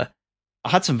better, I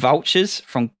had some vouchers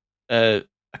from a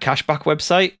cashback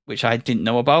website, which I didn't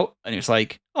know about. And it was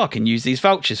like, I can use these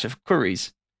vouchers for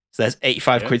Curry's. So there's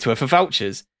 85 quid's worth of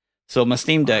vouchers. So my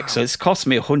Steam Deck, so it's cost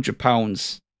me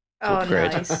 £100 to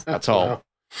upgrade. Nice. That's all.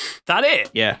 That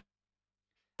it? Yeah.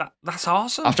 That's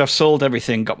awesome. After I've sold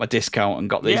everything, got my discount and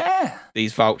got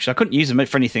these vouchers. I couldn't use them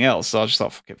for anything else, so I just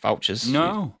thought, fuck it, vouchers.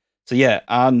 No. So yeah,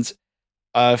 and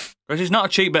because it's not a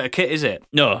cheap bit of kit, is it?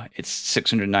 No, it's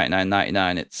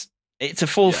 $699.99. It's a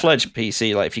full-fledged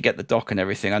PC. Like if you get the dock and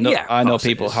everything, I know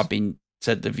people have been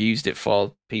said they've used it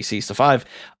for PC stuff.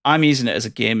 I'm using it as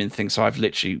a gaming thing, so I've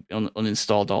literally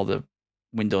uninstalled all the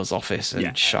Windows Office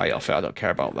and shite off it. I don't care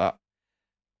about that.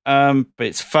 But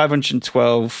it's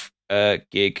 512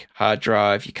 gig hard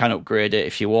drive. You can upgrade it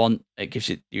if you want. It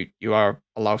gives you are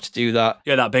allowed to do that.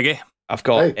 Yeah, that biggie. I've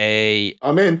got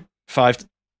I'm in.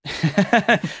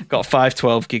 got a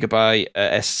 512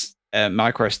 gigabyte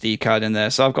micro SD card in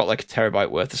there, so I've got like a terabyte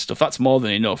worth of stuff. That's more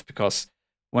than enough because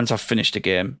once I've finished a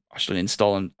game, I should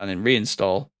install and then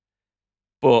reinstall.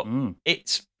 But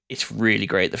it's really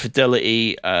great. The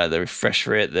fidelity, the refresh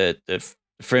rate, the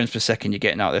frames per second you're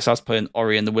getting out of this. I was playing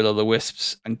Ori and the Will of the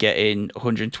Wisps and getting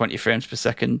 120 frames per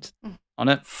second on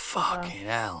it. Fucking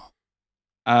hell.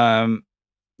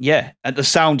 Yeah, and the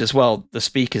sound as well, the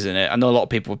speakers in it. I know a lot of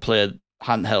people would play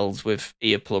handhelds with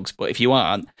earplugs, but if you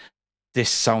aren't,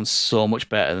 this sounds so much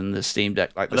better than the Steam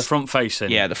Deck. Like the front facing.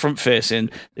 Yeah, the front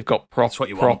facing. They've got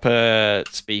proper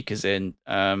speakers in.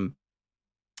 Dolby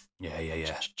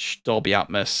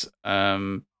Atmos.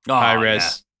 High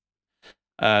res.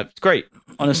 It's great.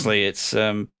 Honestly, it's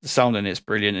the sound in it's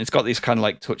brilliant. It's got these kind of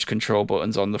like touch control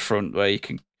buttons on the front where you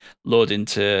can load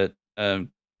into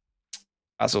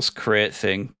ASUS Create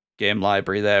thing, game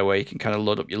library there, where you can kind of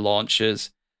load up your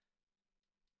launchers.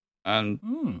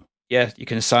 And yeah, you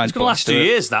can assign. It's going to last 2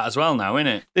 years, that as well now, isn't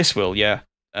it? This will, yeah.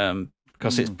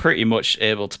 because it's pretty much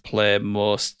able to play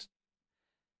most.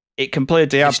 It can play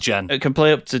It can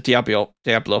play up to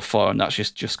Diablo 4, and that's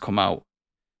just come out.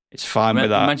 It's fine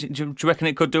with that. Do you reckon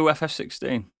it could do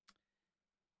FF16?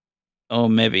 Oh,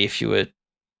 maybe if you were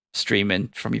streaming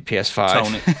from your PS5.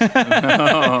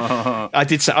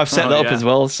 I've set that up as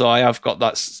well, so I've got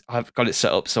it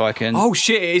set up so I can. Oh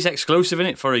shit! It is exclusive in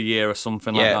it for a year or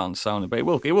something like that on Sony, but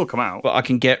it will come out. But I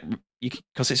can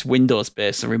because it's Windows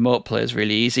based. The remote play is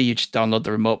really easy. You just download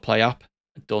the remote play app.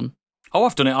 Done. Oh,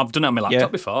 I've done it. I've done it on my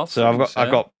laptop before. So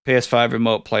I've got PS5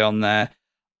 remote play on there.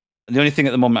 The only thing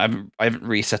at the moment I haven't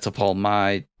reset up all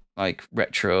my like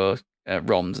retro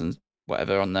ROMs and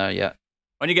whatever on there yet.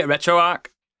 When you get RetroArch,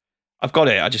 I've got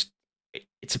it.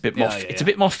 It's a bit more it's a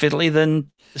bit more fiddly than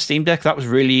the Steam Deck. That was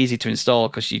really easy to install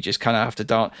because you just kind of have to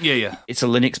down. Yeah. It's a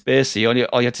Linux based, so all you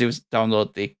had to do was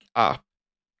download the app,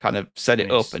 kind of set it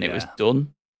up, and it was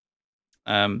done.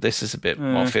 This is a bit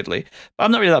more fiddly, but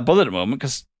I'm not really that bothered at the moment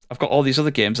because I've got all these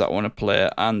other games that I want to play,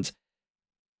 and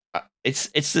it's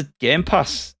the Game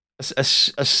Pass.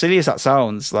 As silly as that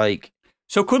sounds, like.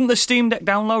 So couldn't the Steam Deck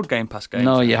download Game Pass games?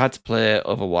 No, you had to play it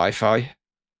over Wi-Fi.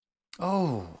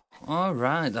 Oh, all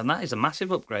right. Then that is a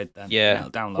massive upgrade then. Yeah.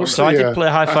 Download so I did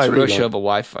play Hi-Fi Rush over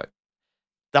Wi-Fi.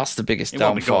 That's the biggest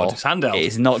downfall. It's handheld. It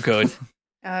is not good.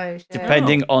 Oh, shit.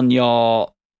 Depending on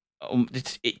your...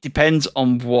 it depends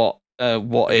on what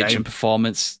wattage and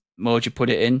performance mode you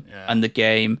put it in and the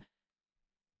game.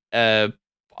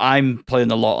 I'm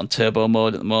playing a lot on turbo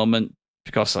mode at the moment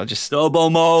because I just... Turbo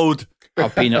mode!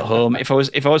 I've been at home. If I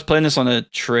was playing this on a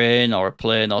train or a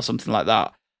plane or something like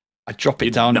that, I'd drop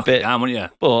it down a bit. Down, wouldn't you?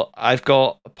 But I've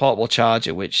got a portable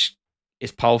charger which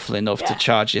is powerful enough to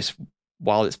charge this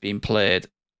while it's being played,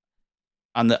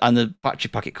 and the battery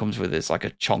pack it comes with is like a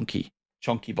chonky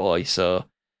boy. So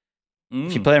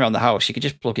if you're playing around the house, you could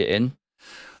just plug it in.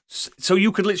 So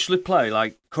you could literally play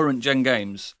like current gen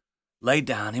games, laid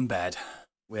down in bed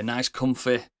with a nice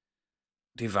comfy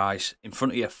device in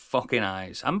front of your fucking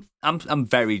eyes. I'm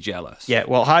very jealous. Yeah,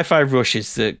 well, Hi-Fi Rush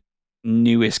is the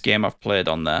newest game I've played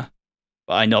on there,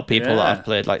 but I know people that have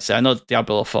played, like, say, I know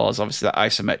Diablo 4 is obviously that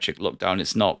isometric look down.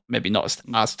 It's maybe not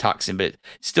as taxing, but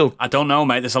it's still. I don't know,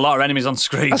 mate. There's a lot of enemies on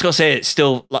screen. I was gonna say it's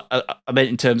still. I mean,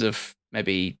 in terms of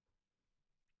maybe.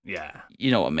 Yeah.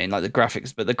 You know what I mean, like the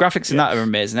graphics, but the graphics in that are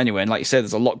amazing anyway. And like you said,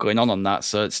 there's a lot going on that,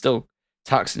 so it's still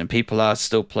taxing, and people are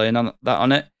still playing on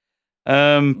it.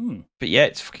 But yeah,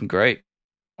 it's fucking great.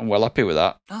 I'm well happy with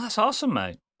that. Oh, that's awesome,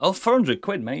 mate. Oh, 400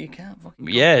 quid, mate. You can't fucking.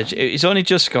 Yeah, it's only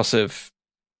just because of.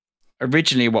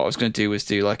 Originally, what I was going to do was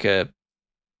do like a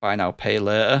buy now, pay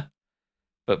later,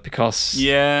 but because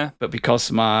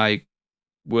my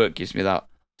work gives me that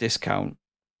discount,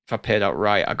 if I paid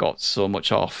outright, I got so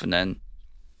much off, and then.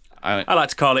 I like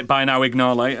to call it buy now,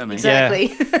 ignore later. Mate.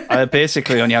 Exactly. Yeah, I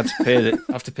basically only had to pay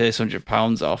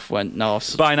 £100 off. Went no,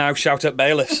 buy now, shout at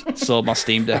bailiffs. Sold my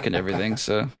Steam Deck and everything.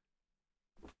 So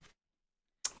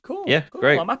cool. Yeah, cool.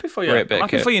 great. I'm happy for you. I'm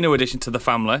happy for your new addition to the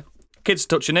family. Kids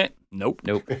touching it? Nope.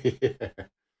 Nope.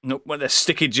 Nope. With their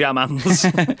sticky jam hands.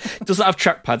 It doesn't have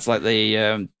trackpads like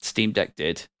the Steam Deck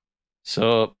did.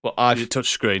 So, but it's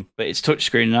touchscreen. But it's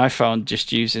touchscreen, and I found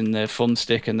just using the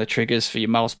thumbstick and the triggers for your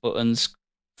mouse buttons.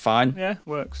 Fine. Yeah,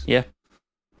 works. Yeah.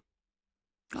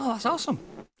 Oh, that's awesome.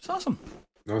 It's awesome.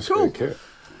 Nice cool. Kit.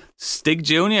 Stig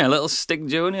Jr., little Stig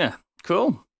Jr.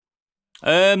 Cool.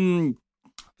 Biggie,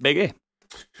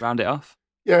 round it off.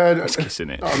 Yeah, it's kissing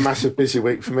it. Not a massive busy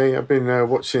week for me. I've been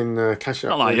watching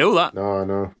catching up. Not like you, that. No, I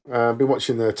know. I've been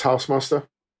watching the Taskmaster.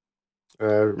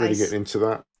 Really Nice. getting into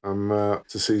that. I'm up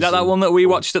to season. Is that one that we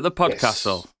watched at the podcast?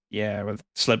 Yes. Yeah, with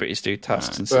celebrities do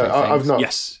tasks and But stuff. I've not.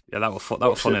 Yes, yeah, that was funny.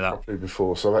 That properly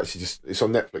before, so I've actually it's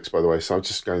on Netflix, by the way. So I'm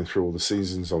just going through all the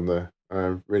seasons on there.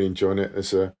 Really enjoying it.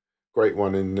 There's a great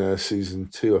one in season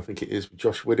 2, I think it is, with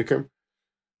Josh Widdicombe,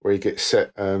 where he gets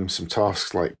set some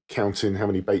tasks like counting how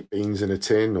many baked beans in a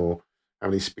tin or how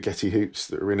many spaghetti hoops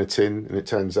that are in a tin, and it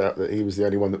turns out that he was the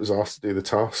only one that was asked to do the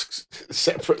tasks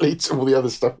separately to all the other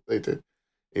stuff that they did.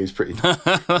 He was pretty. He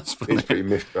was pretty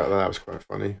miffed about that. That was quite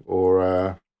funny.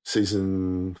 Or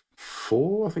season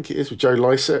 4, I think it is, with Joe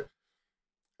Lycett.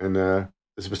 And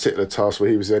there's a particular task where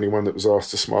he was the only one that was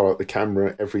asked to smile at the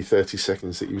camera every 30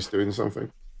 seconds that he was doing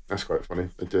something. That's quite funny.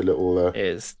 They do a little. It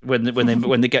is when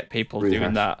they get people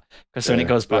doing that, because when it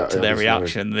goes back to their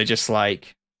reaction, they're just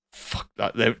like, "Fuck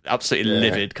that!" They're absolutely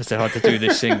livid because they had to do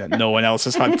this thing that no one else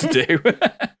has had to do.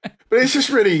 But it's just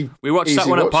really. We watched that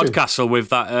one at Podcastle with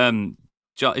that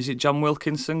Is it John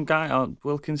Wilkinson guy or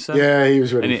Wilkinson? Yeah, he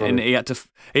was really funny. And he had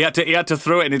to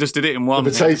throw it, and he just did it in one.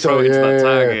 The potato, throw it into that yeah.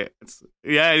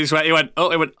 target. He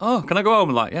went. Oh, can I go home?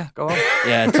 I'm like, yeah, go home.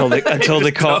 Yeah, until they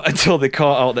caught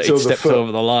out that he'd stepped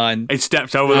over the line. It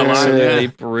stepped over the line. Really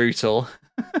brutal.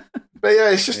 But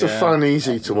yeah, it's just a fun,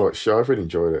 easy to watch show. I've really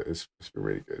enjoyed it. It's been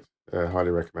really good.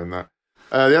 Highly recommend that.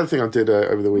 The other thing I did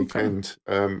over the weekend,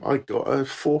 I got a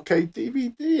 4K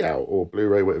DVD out, or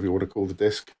Blu-ray, whatever you want to call the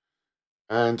disc.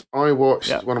 And I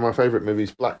watched one of my favourite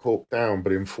movies, Black Hawk Down,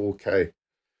 but in 4K.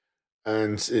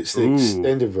 And it's the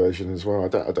extended version as well. I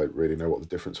don't really know what the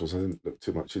difference was. I didn't look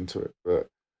too much into it. But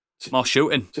more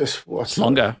shooting. Just it's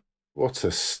longer. What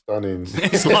a stunning...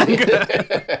 It's longer.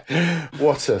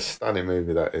 What a stunning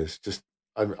movie that is. Just...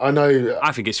 I know.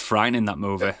 I think it's frightening, that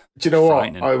movie. Do you know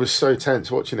what? I was so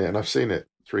tense watching it, and I've seen it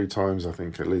 3 times, I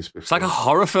think, at least before. It's like a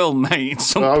horror film,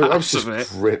 mate. I was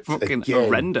just gripped. Fucking again,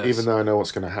 horrendous. Even though I know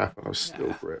what's going to happen, I was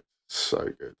still gripped. So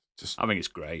good. I think it's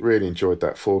great. Really enjoyed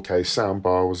that 4K.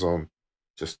 Soundbar was on.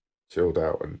 Just chilled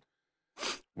out. And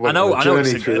I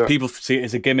know people see it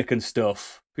as a gimmick and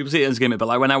stuff. People see it as a gimmick, but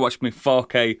like when I watched my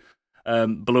 4K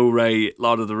Blu-ray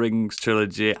Lord of the Rings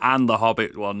trilogy and the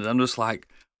Hobbit one, I'm just like,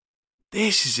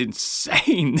 this is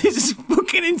insane. This is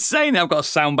fucking insane. I've got a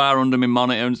soundbar under my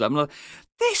monitor and stuff. I'm like,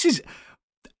 this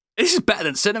is better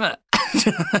than cinema.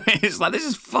 It's like, this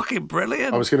is fucking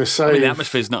brilliant. I was going to say... the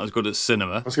atmosphere's not as good as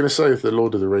cinema. I was going to say, if the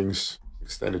Lord of the Rings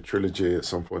extended trilogy at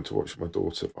some point to watch with my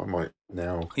daughter, I might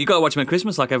now... You got to watch them at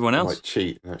Christmas like everyone else. I might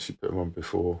cheat and actually put them on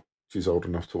before she's old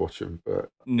enough to watch them, but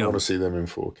I want to see them in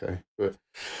 4K. But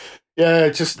yeah,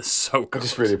 just so good. I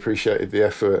just really appreciated the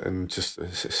effort, and just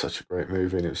it's such a great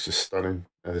movie, and it was just stunning.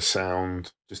 The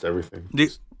sound, just everything.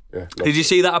 Did you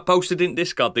see that I posted in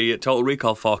Discord, the Total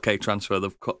Recall 4K transfer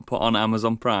they've put on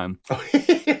Amazon Prime? Oh,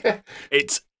 yeah.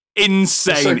 It's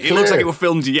insane. So it looks like it was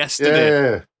filmed yesterday.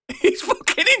 Yeah. It's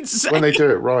fucking insane. When they do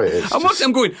it right,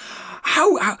 I'm going,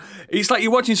 how? It's like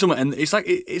you're watching something, and it's like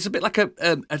it's a bit like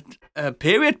a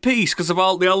period piece because they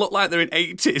all look like they're in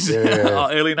 80s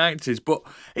or early 90s, but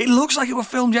it looks like it was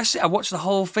filmed yesterday. I watched the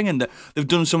whole thing, and they've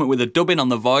done something with the dubbing on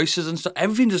the voices and stuff.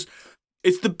 Everything just,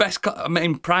 it's the best. I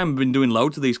mean, Prime have been doing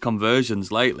loads of these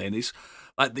conversions lately, and it's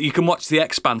like you can watch The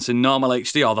Expanse in normal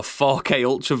HD or the 4K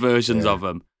Ultra versions of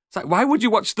them. It's like, why would you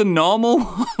watch the normal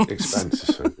ones? Expanse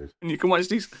is so good. And you can watch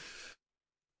these.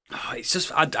 Oh, it's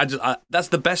just, that's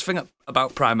the best thing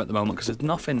about Prime at the moment because there's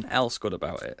nothing else good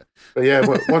about it. But yeah,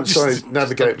 once I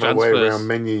navigate my way around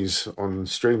menus on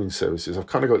streaming services, I've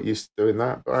kind of got used to doing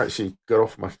that. But I actually got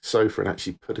off my sofa and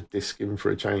actually put a disc in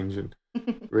for a change, and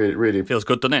really feels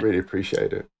good, doesn't it? Really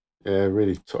appreciate it. Yeah,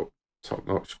 really top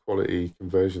notch quality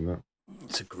conversion. That.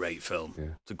 It's a great film.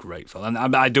 Yeah. It's a great film,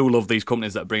 and I do love these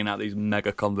companies that are bringing out these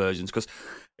mega conversions because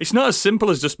it's not as simple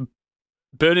as just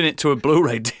burning it to a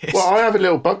Blu-ray disc. Well, I have a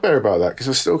little bugbear about that because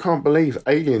I still can't believe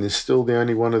Alien is still the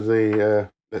only one of the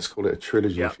let's call it a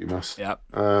trilogy, if you must. Yeah.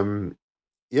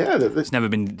 It's never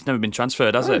been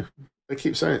transferred, has it? They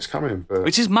keep saying it's coming, but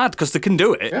which is mad because they can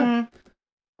do it. Yeah.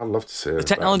 I'd love to see it. The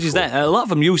technology's there. A lot of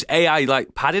them use AI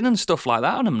like padding and stuff like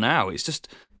that on them now. It's just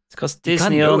because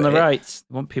Disney own the rights.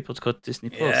 They want people to go to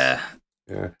Disney Plus. Yeah.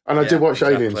 And I did watch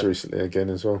Aliens recently again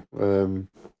as well.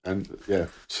 And yeah,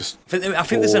 it's just. I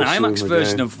think there's an IMAX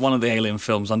version of one of the Alien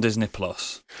films on Disney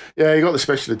Plus. Yeah, you got the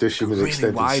special edition with really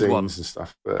extended scenes one. and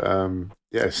stuff.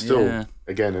 But still,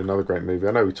 again, another great movie.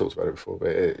 I know we talked about it before, but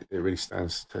it really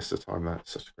stands the test of time.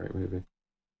 That's such a great movie.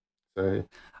 So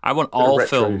I want all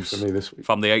films for me this week.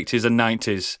 from the 80s and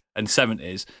 90s and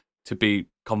 70s to be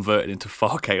converted into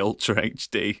 4K Ultra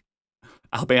HD.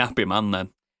 I'll be a happy man then.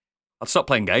 I'll stop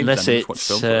playing games and just watch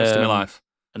films for the rest of my life.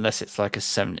 Unless it's like a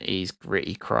 70s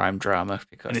gritty crime drama,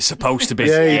 and it's supposed to be.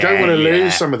 Yeah, you don't want to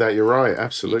lose some of that. You're right,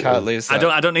 absolutely. You can't lose that.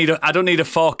 I don't need a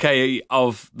 4K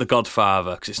of The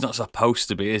Godfather because it's not supposed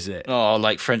to be, is it? Oh,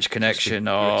 like French Connection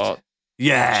or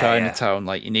Chinatown.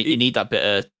 Like you need that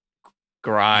bit of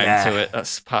grime to it.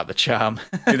 That's part of the charm.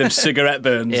 With them cigarette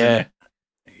burns. Yeah,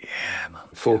 man.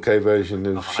 4K version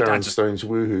of Sharon Stone's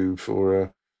Woohoo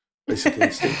for Basic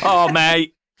Instinct. Oh,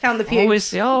 mate. Count the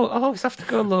pews. Always have to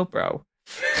go lowbrow.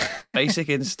 Basic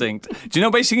Instinct. Do you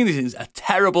know Basic Instinct is a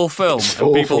terrible film? It's and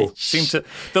awful. People seem to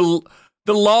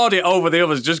the laud it over the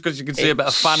others just because you can see a bit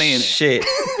of Fanny in it. Shit.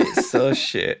 It's so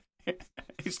shit.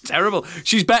 It's terrible.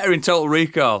 She's better in Total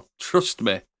Recall. Trust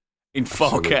me. In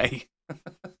 4K.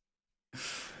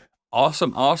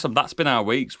 Awesome. That's been our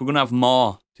weeks. We're going to have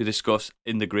more to discuss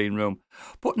in the green room.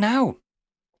 But now,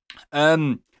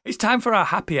 it's time for our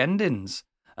happy endings.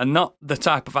 And not the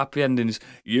type of happy endings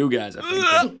you guys are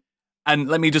thinking. And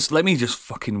let me just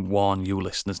fucking warn you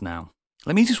listeners now.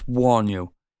 Let me just warn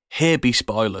you. here be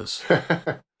spoilers.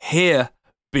 Here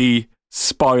be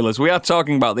spoilers. We are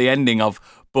talking about the ending of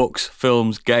books,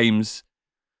 films, games,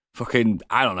 fucking,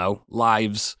 I don't know,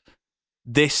 lives.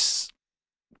 This,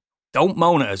 don't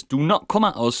moan at us. Do not come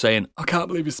at us saying, I can't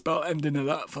believe you spelled ending of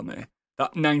that for me.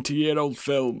 That 90-year-old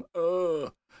film.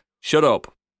 Ugh. Shut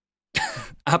up.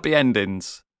 Happy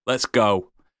endings. Let's go.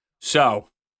 So,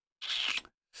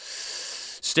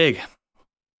 Stig.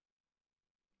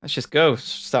 Let's just go.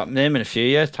 Start naming a few,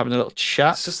 yeah? Having a little chat.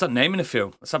 Let's just start naming a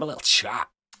few. Let's have a little chat.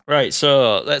 Right,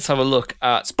 so let's have a look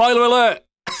at... Spoiler alert!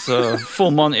 So,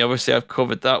 Full Monty, obviously, I've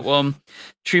covered that one.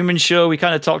 Truman Show, we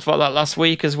kind of talked about that last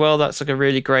week as well. That's like a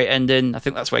really great ending. I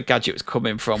think that's where Gadget was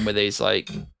coming from with his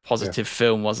like positive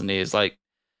film, wasn't he? It's like,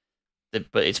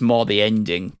 but it's more the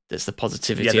ending that's the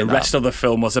positivity. Yeah, the rest of the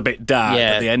film was a bit dark,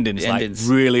 but the ending's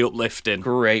really uplifting.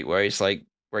 Great, where he's like,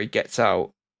 where he gets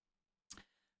out.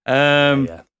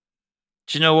 Do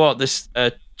you know what? This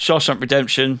Shawshank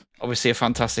Redemption, obviously a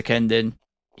fantastic ending.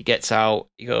 He gets out,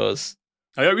 he goes...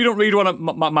 I hope you don't read one of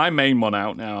my main one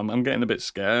out now. I'm getting a bit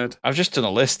scared. I've just done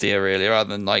a list here, really, rather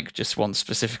than like just one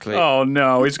specifically. Oh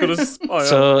no, he's going to spoil.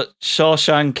 So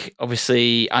Shawshank,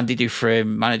 obviously, Andy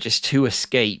Dufresne manages to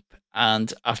escape,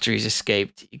 and after he's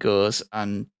escaped, he goes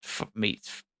and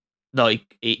meets. No,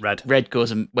 Red. Red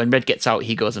goes and when Red gets out,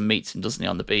 he goes and meets him, doesn't he,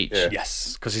 on the beach? Yeah.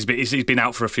 Yes, because he's been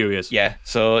out for a few years. Yeah.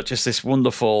 So just this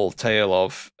wonderful tale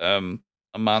of a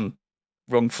man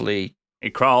wrongfully he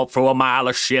crawled through a mile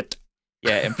of shit.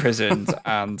 Yeah, imprisoned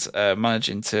and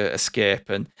managing to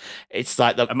escape, and it's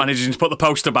like managing to put the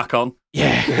poster back on.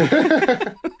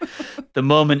 Yeah, the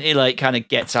moment he like kind of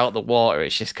gets out the water,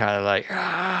 it's just kind of like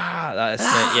that's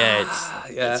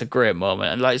it. It's a great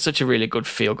moment, and like it's such a really good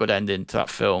feel good ending to that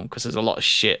film because there's a lot of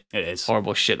shit,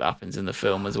 horrible shit that happens in the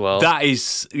film as well. That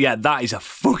is a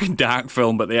fucking dark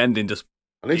film, but the ending just.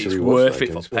 It's worth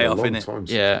it for payoff,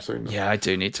 innit? Yeah, I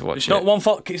do need to watch it. It's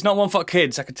not one for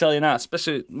kids, I can tell you now.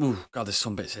 Especially, God, there's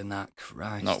some bits in that.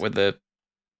 Christ. Not with the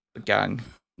gang.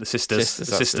 The sisters.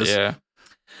 Yeah.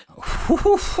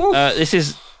 This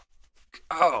is...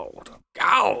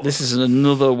 This is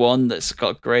another one that's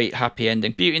got a great happy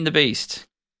ending. Beauty and the Beast.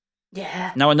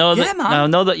 Yeah. Now, I know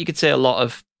that you could say a lot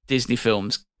of Disney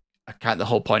films the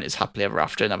whole point is happily ever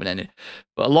after and having ending,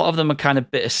 but a lot of them are kind of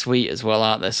bittersweet as well,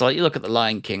 aren't they? So like you look at the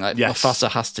Lion King, like Mufasa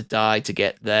has to die to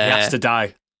get there. He has to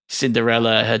die.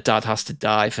 Cinderella, her dad has to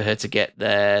die for her to get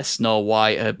there. Snow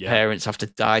White, her parents have to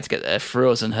die to get there.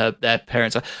 Frozen, their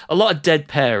parents. A lot of dead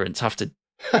parents have to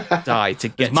die to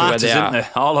get to where they are. There?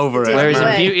 All over it. Whereas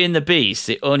in Beauty and the Beast,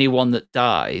 the only one that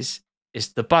dies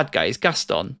is the bad guy, is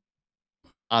Gaston,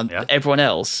 and everyone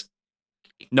else.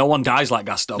 No one dies like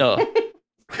Gaston. No.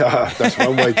 That's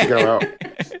one way to go out.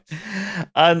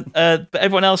 And but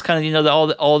everyone else kind of,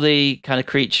 all the kind of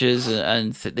creatures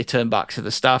and they turn back to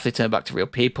the staff. They turn back to real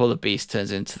people. The Beast turns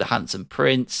into the handsome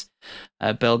prince.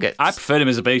 Belle gets. I preferred him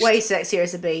as a beast. Way sexier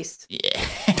as a beast. Yeah.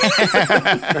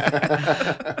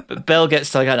 But Belle gets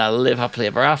to kind of live happily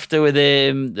ever after with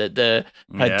him. Her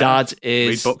dad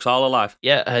is read books all alive.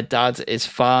 Yeah, her dad is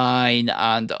fine,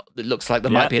 and it looks like there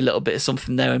might be a little bit of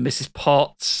something there in Mrs.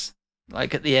 Potts.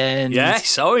 Like at the end.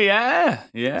 Yes, yeah.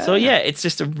 So yeah, it's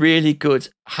just a really good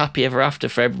happy ever after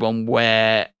for everyone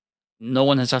where no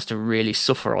one has to really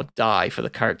suffer or die for the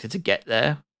character to get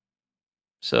there.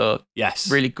 So yes,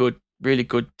 really good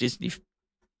Disney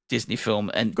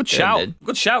film and good shout,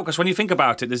 because when you think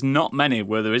about it, there's not many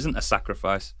where there isn't a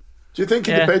sacrifice. Do you think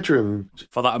in the bedroom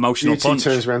for that emotional punch? He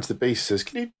turns around to the Beast and says,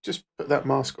 "Can you just put that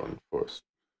mask on for us?"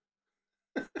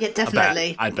 Yeah,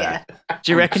 definitely. I bet. Yeah.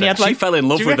 Do you reckon he had she fell in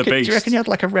love with the Beast? Do you reckon he had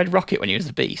like a red rocket when he was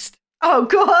the Beast? Oh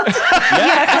God!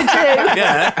 Yeah, I do.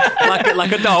 Yeah,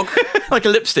 like a dog, like a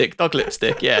lipstick, dog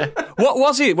lipstick. Yeah. What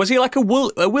was he? Was he like a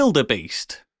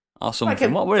wildebeest or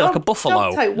something? What were he, like a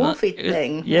buffalo? Type wolfy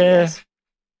thing. Yeah.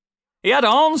 He had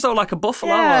arms though, like a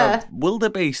buffalo or a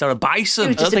wildebeest or a bison.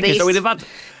 I don't think so. He'd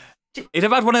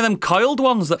have had one of them coiled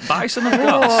ones that bison have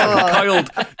got. Like a coiled,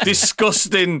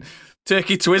 disgusting.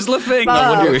 Turkey Twizzler thing. I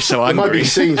wonder if he's so angry. There might be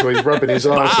scenes where he's rubbing his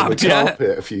eyes on the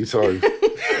carpet a few times.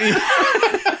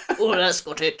 Oh, that's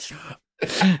got it.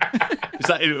 Was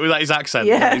that his accent?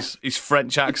 Yeah. His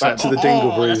French accent. Back to the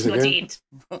Dingle Breeze again.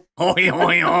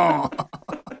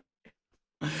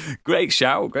 Great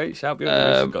shout. Got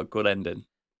a good ending.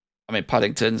 I mean,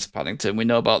 Paddington. We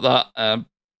know about that.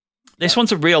 This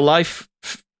one's a real life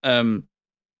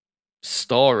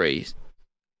story.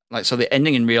 Like, so the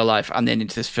ending in real life and the ending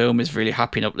to this film is really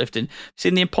happy and uplifting.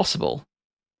 Seen The Impossible?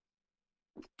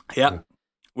 Yeah.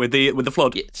 With the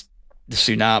flood. It's the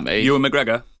tsunami. Ewan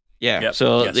McGregor. Yeah. Yep.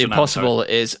 So The The Impossible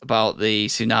is about the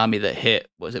tsunami that hit,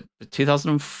 was it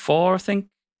 2004, I think?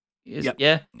 Yep.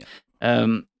 Yeah.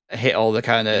 Hit all the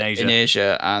kind of In in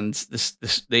Asia, and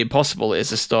the Impossible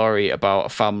is a story about a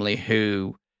family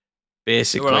who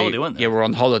basically were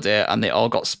on holiday, and they all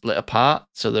got split apart.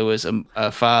 So there was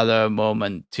a father, a mum,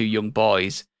 and 2 young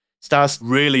boys. Stars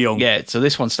really young. Yeah, so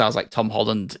this one stars like Tom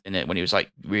Holland in it when he was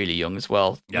like really young as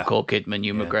well. Nicole Kidman,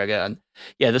 Ewan McGregor, and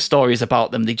the story is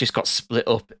about them. They just got split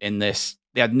up in this.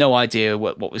 They had no idea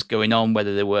what was going on,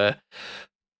 whether they were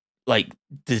like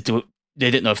they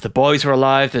didn't know if the boys were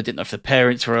alive. They didn't know if the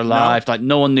parents were alive. No. Like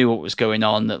no one knew what was going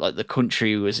on. That like the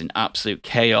country was in absolute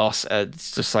chaos.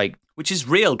 It's just like, which is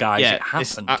real, guys. Yeah, it happened.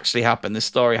 This actually happened. This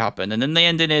story happened, and then the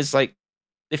ending is like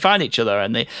they find each other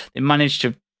and they manage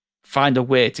to find a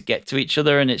way to get to each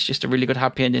other, and it's just a really good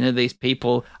happy ending of these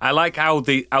people. I like how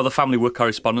the family were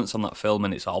correspondents on that film,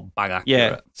 and it's all bang accurate.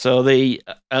 Yeah. So I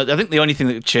think the only thing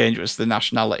that changed was the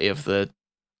nationality of the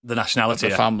nationality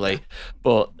of the family,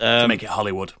 but to make it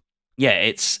Hollywood. Yeah,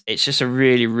 it's just a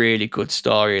really, really good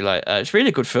story. Like it's a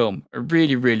really good film, a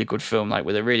really, really good film. Like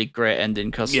with a really great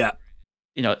ending because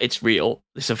it's real.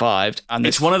 They survived, and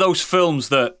it's one of those films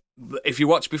that if you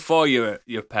watch before you're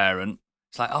your parent,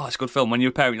 it's like, oh, it's a good film. When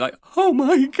you're a parent, you're like, oh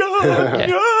my god,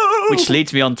 no! Which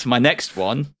leads me on to my next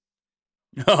one.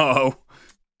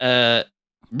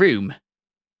 Room.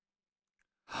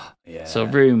 Yeah. So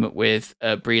Room with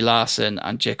Brie Larson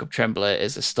and Jacob Tremblay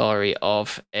is a story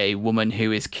of a woman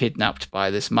who is kidnapped by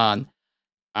this man,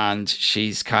 and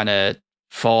she's kind of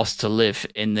forced to live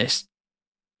in this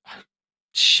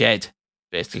shed,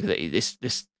 basically. This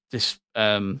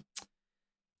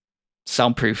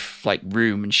soundproof like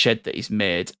room and shed that he's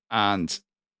made, and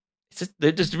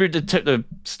the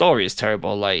story is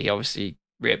terrible. Like he obviously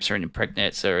rapes her and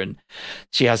impregnates her, and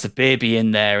she has the baby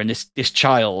in there, and this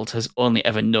child has only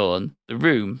ever known the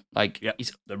room. Like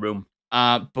he's the room.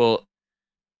 But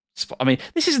I mean,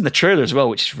 this is in the trailer as well,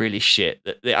 which is really shit.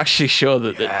 That they actually show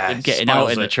that they're getting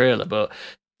out in the trailer, but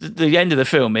the end of the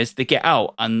film is they get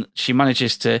out, and she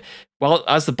manages to. Well,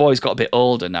 as the boy's got a bit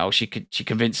older now, she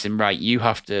convinced him, right, you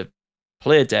have to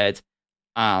play dead,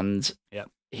 and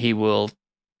he will.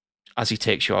 As he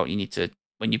takes you out, you need to,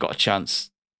 when you've got a chance,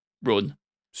 run.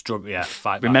 Struggle,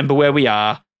 fight. Remember where we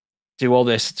are. Do all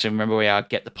this to remember where we are.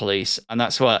 Get the police, and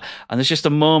that's what. And there's just a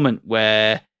moment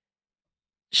where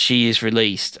she is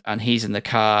released, and he's in the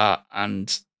car,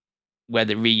 and where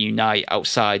they reunite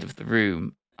outside of the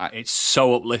room. It's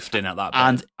so uplifting at that point.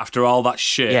 And after all that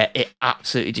shit, it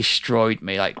absolutely destroyed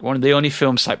me. Like one of the only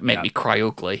films that make me cry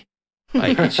ugly.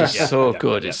 Like it's just so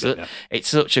good. It's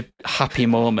such a happy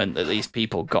moment that these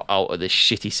people got out of this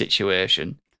shitty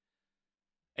situation.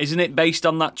 Isn't it based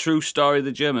on that true story of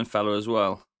the German fella as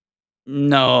well?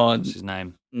 No. What's his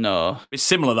name? No. It's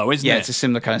similar though, isn't it? Yeah, it's a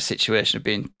similar kind of situation of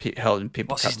being held in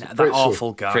people. What's his name? That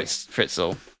awful guy.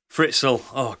 Fritzl.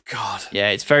 Oh, God. Yeah,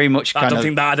 it's very much kind of... I don't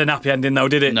think that had an happy ending though,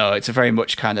 did it? No, it's a very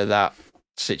much kind of that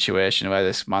situation where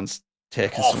this man's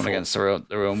taking someone against their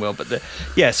own will. But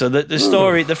so the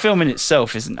story, the film in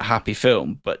itself isn't a happy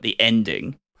film, but the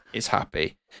ending is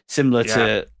happy. Similar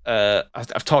to...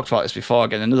 I've talked about this before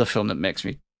again. Another film that makes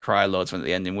me cry loads when at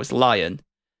the ending was Lion.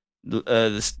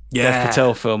 This Dev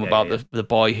Patel film about the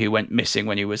boy who went missing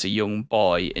when he was a young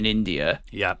boy in India.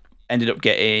 Yeah. Ended up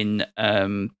getting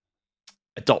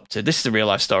adopted. This is a real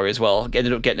life story as well.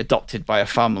 Ended up getting adopted by a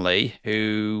family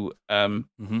who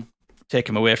take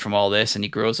him away from all this, and he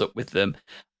grows up with them.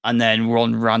 And then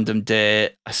one random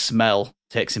day, a smell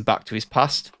takes him back to his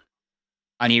past,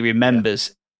 and he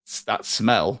remembers that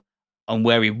smell and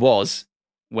where he was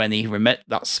when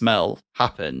that smell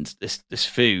happened, this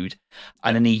food,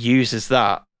 and then he uses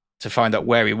that to find out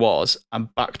where he was and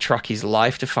backtrack his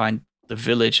life to find the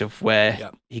village of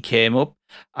where he came up,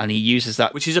 and he uses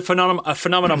that, which is a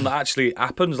phenomenon that actually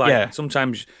happens. Like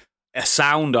sometimes a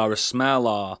sound or a smell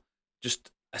or just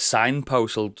a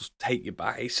signpost will just take you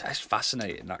back. It's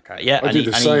fascinating, that kind. I do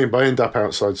the same, but I end up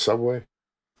outside Subway.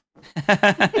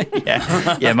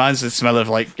 Mine's the smell of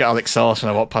like garlic sauce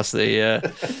when I walk past the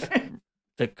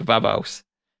kebab house.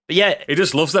 But he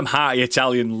just loves them hearty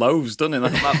Italian loaves, doesn't he?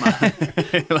 Like that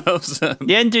man. He loves them.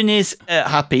 The ending is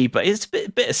happy, but it's a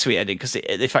bit of sweet ending because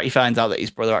in fact he finds out that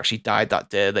his brother actually died that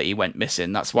day that he went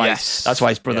missing. That's why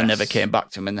his brother never came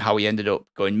back to him, and how he ended up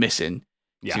going missing.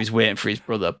 He was waiting for his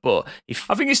brother, but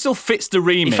I think it still fits the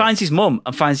remit. He finds his mum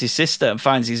and finds his sister and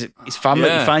finds his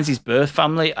family. He finds his birth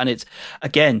family, and it's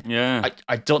again.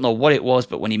 I don't know what it was,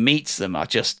 but when he meets them, I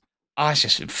just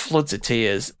in floods of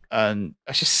tears, and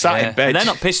I just sat in bed. And they're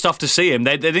not pissed off to see him.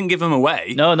 They didn't give him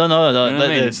away. No.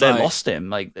 They lost him.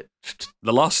 Like they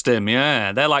lost him.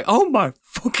 Yeah, they're like, oh my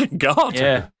fucking god.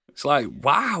 Yeah, it's like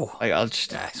wow. Like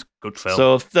it's a good film.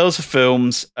 So those are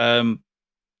films.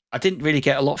 I didn't really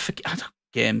get a lot for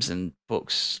games and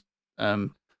books.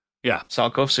 Yeah. So I'll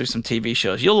go through some TV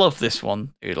shows. You'll love this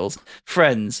one, Oodles.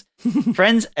 Friends.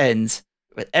 Friends ends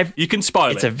with you can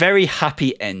spoil It's it. a very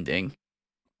happy ending.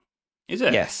 Is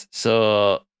it? Yes.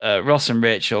 So Ross and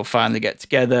Rachel finally get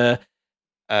together.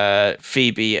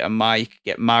 Phoebe and Mike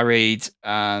get married,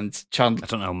 and Chandler. I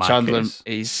don't know who Mike Chandler is.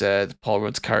 is Paul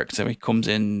Rudd's character. He comes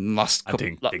in last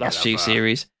didn't get last that few far.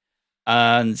 series,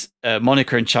 and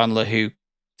Monica and Chandler, who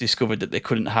discovered that they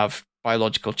couldn't have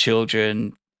biological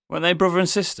children. Weren't they brother and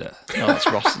sister? No, that's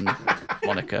Ross and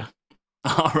Monica.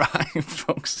 All right,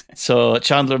 folks. So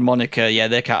Chandler and Monica,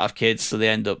 they can't have kids, so they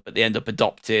end up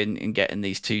adopting and getting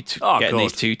these two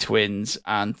twins,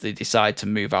 and they decide to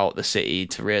move out of the city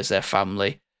to raise their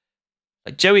family.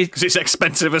 Like Joey, Because it's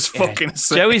expensive as fucking.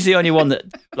 Joey's the only one that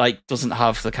doesn't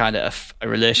have the kind of a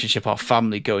relationship or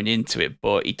family going into it,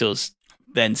 but he does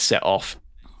then set off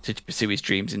to pursue his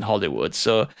dreams in Hollywood.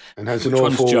 So and has an Which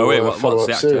one's awful Joey? What's follow-up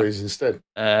the actor? series instead.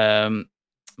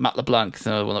 Matt LeBlanc,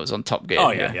 the one that was on Top Gear.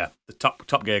 Oh yeah, the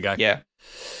top gear guy. Yeah.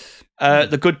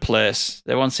 The Good Place.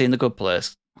 Everyone seen The Good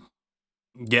Place?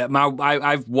 Yeah,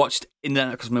 I've watched in and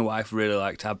out because my wife really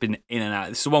liked it. I've been in and out.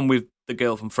 It's the one with the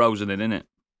girl from Frozen in, isn't it?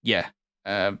 Yeah.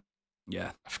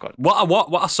 Yeah, I forgot.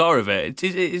 What I saw of it.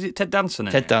 Is it Ted Danson?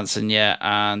 In Ted it? Danson, yeah,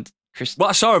 and What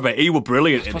I saw of it, he was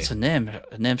brilliant in what's it. her name? Her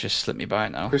name just slipped me by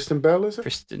now. Kristen Bell, is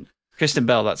it? Kristen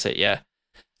Bell. That's it. Yeah.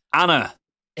 Anna.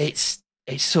 It's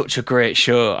such a great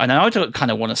show, and I don't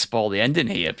kind of want to spoil the ending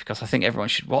here because I think everyone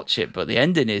should watch it. But the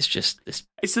ending is just this.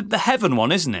 It's the heaven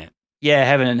one, isn't it? Yeah,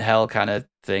 heaven and hell kind of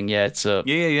thing. Yeah, it's a.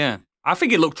 Yeah. I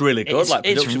think it looked really good. It's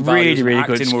production really, values and really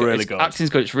good. Acting were really good. Acting's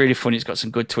good. It's really funny. It's got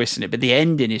some good twists in it, but the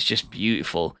ending is just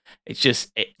beautiful. It's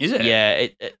just. Is it? Yeah.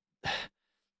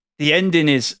 The ending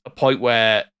is a point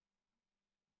where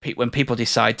when people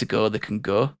decide to go, they can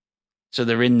go. So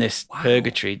they're in this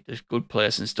purgatory, this good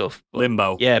place and stuff. But,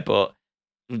 Limbo. Yeah, but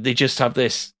they just have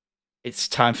this. It's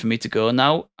time for me to go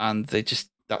now, and they just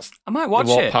I might watch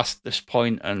they walk it. past this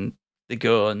point and they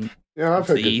go and Yeah, I've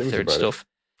heard the good things ether and about stuff.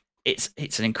 It's an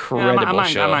Yeah, incredible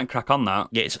show. I might crack on that.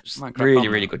 Yeah, it's Might crack really,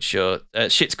 on really that. good show.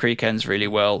 Schitt's Creek ends really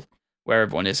well. Where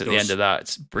everyone is at the Does. end of that,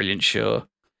 it's a brilliant show.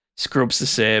 Scrubs the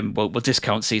same. We'll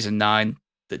discount season 9.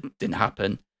 That didn't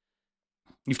happen.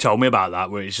 You've told me about that,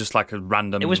 where it's just like a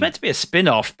random. It was meant to be a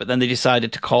spin-off, but then they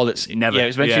decided to call it. Never. Yeah, it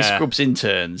was meant to be Yeah. Scrubs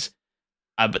Interns,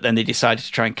 but then they decided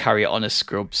to try and carry it on as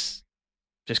Scrubs,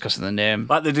 just because of the name.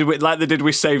 like they did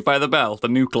with Saved by the Bell, the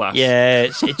new class. Yeah,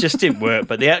 it just didn't work.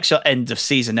 But the actual end of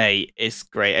season 8 is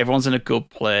great. Everyone's in a good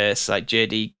place. Like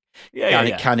JD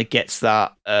kind of gets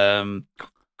that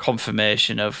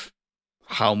confirmation of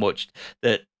how much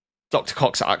that Dr.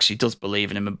 Cox actually does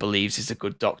believe in him and believes he's a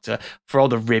good doctor for all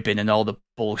the ribbing and all the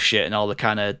bullshit and all the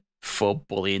kind of faux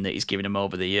bullying that he's given him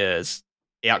over the years.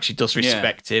 He actually does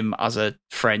respect him as a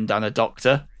friend and a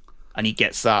doctor, and he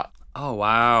gets that. Oh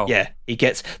wow. Yeah, he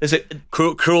gets. There's a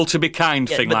cruel to be kind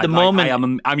thing. but Like the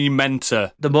moment I'm your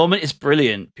mentor. the moment is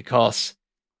brilliant because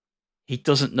he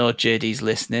doesn't know JD's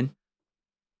listening.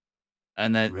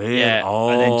 And then Really?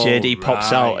 and then JD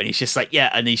pops out right. and he's just like,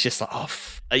 and he's just like,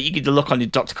 you get the look on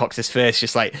Dr. Cox's face,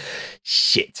 just like,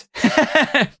 shit.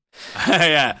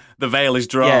 Yeah, the veil is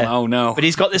drawn. Yeah. Oh no. But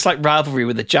he's got this like rivalry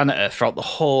with the janitor throughout the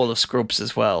whole of Scrubs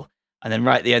as well. And then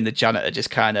right at the end, the janitor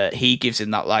just he gives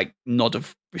him that like nod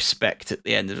of respect at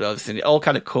the end of everything. It all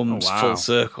kind of comes full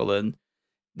circle, and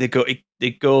they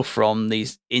go from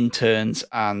these interns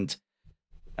and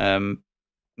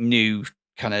new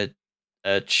kind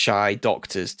of shy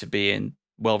doctors to being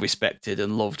well respected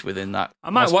and loved within that. I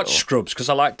might watch hospital. Scrubs because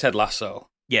I like Ted Lasso.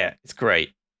 Yeah, it's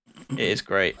great. It is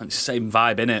great. And it's the same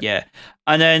vibe, innit? Yeah.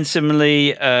 And then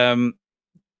similarly,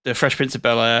 The Fresh Prince of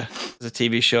Bel-Air as a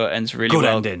TV show ends really Good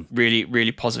well. ending. Really,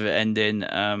 really positive ending.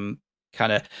 Kind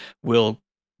of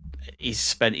he's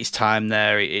spent his time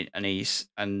there, and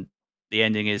the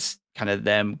ending is kind of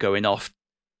them going off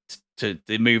to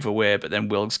they move away, but then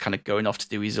Will's kind of going off to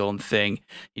do his own thing.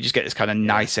 You just get this kind of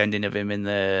nice ending of him in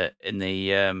the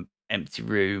empty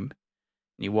room,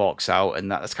 and he walks out,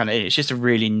 and that's kind of it. It's just a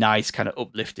really nice kind of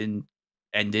uplifting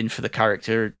ending for the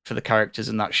characters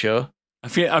in that show.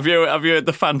 Have you heard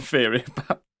the fan theory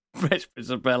about Fresh Prince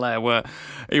of Bel-Air, where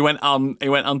he went on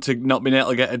to not being able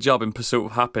to get a job in Pursuit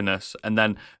of Happiness, and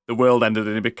then the world ended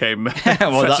and he became Well,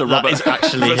 Professor that Robert. is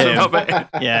actually Professor him. Robert.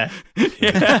 Yeah.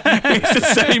 Yeah, it's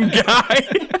the same guy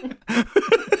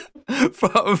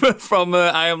from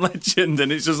I Am Legend,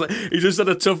 and it's just like he just had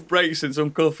a tough break since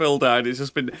Uncle Phil died. It's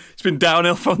been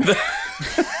downhill from there.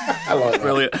 I like that.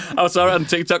 Brilliant. I saw it on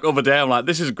TikTok the other day. I'm like,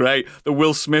 this is great. The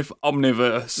Will Smith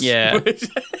Omniverse. Yeah.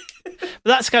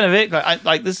 that's kind of it.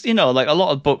 Like there's, you know, like a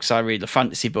lot of books I read, the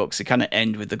fantasy books, they kind of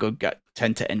end with the good guy,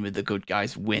 tend to end with the good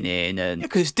guys winning, and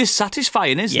because it's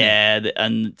dissatisfying, isn't it? Yeah,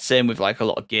 and same with like a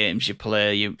lot of games you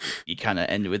play, you kind of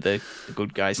end with the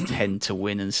good guys tend to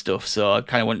win and stuff. So I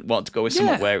kind of want to go with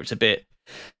something where it's a bit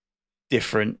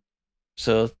different.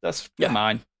 So that's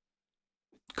mine.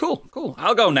 Cool.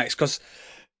 I'll go next because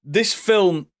this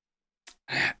film,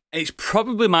 it's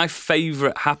probably my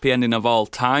favourite happy ending of all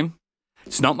time.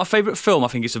 It's not my favourite film. I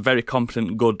think it's a very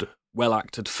competent, good,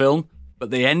 well-acted film. But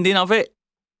the ending of it,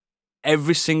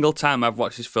 every single time I've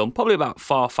watched this film, probably about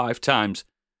 4 or 5 times,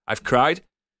 I've cried.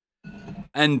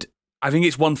 And I think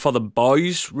it's one for the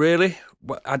boys, really.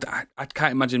 I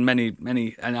can't imagine many,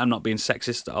 and I'm not being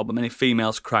sexist at all, but many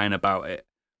females crying about it.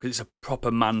 Because it's a proper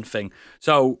man thing.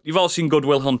 So, you've all seen Good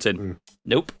Will Hunting?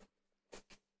 Nope.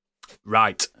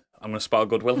 Right. I'm going to spoil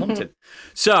Good Will Hunting.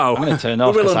 So I'm going to turn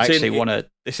off because I actually want to.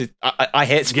 I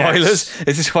hate spoilers. Yes.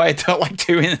 This is why I don't like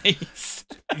doing these.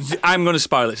 I'm going to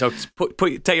spoil it. So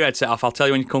take your headset off. I'll tell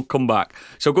you when you come back.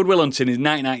 So Good Will Hunting is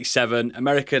 1997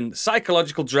 American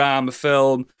psychological drama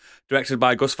film directed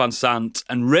by Gus Van Sant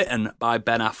and written by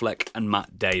Ben Affleck and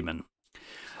Matt Damon.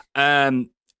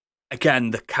 Again,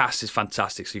 the cast is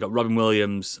fantastic. So you've got Robin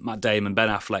Williams, Matt Damon, Ben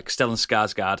Affleck, Stellan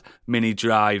Skarsgård, Minnie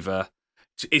Driver.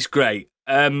 It's great.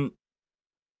 The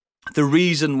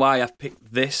reason why I've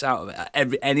picked this out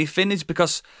of anything is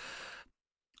because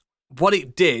what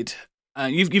it did.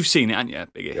 You've seen it, haven't you,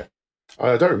 Biggie? Yeah.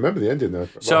 I don't remember the ending though.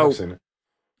 So I've seen it.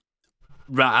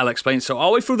 Right, I'll explain. So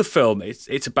all the way through the film,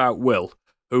 it's about Will,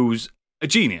 who's a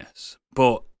genius,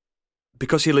 but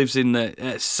because he lives in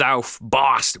the South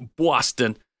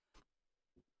Boston,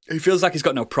 he feels like he's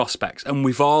got no prospects. And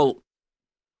we've all,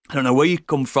 I don't know where you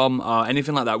come from or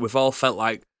anything like that, we've all felt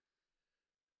like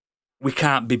we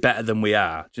can't be better than we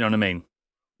are. Do you know what I mean?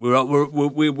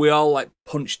 We're all like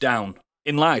punched down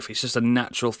in life. It's just a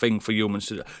natural thing for humans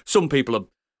to do. Some people are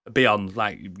beyond,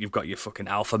 like you've got your fucking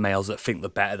alpha males that think they're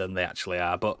better than they actually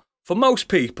are. But for most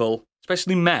people,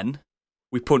 especially men,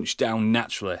 we punch down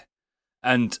naturally.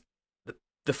 And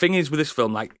the thing is with this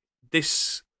film, like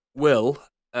this Will,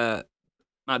 Matt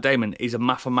Damon, is a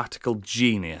mathematical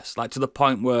genius, like to the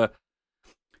point where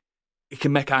he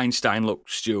can make Einstein look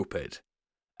stupid.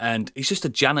 And he's just a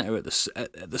janitor at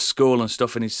the school and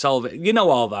stuff, and he's solving, you know,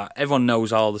 all that. Everyone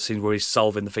knows all the scenes where he's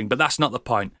solving the thing, but that's not the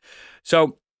point.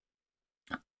 So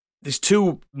there's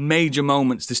 2 major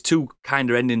moments, there's 2 kind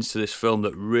of endings to this film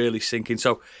that really sink in.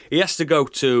 So he has to go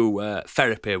to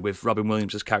therapy with Robin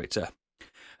Williams' character,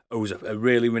 who's a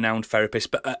really renowned therapist,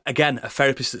 but again, a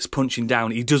therapist that's punching down.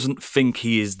 He doesn't think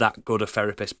he is that good a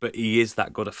therapist, but he is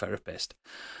that good a therapist.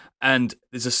 And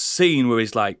there's a scene where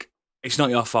he's like, it's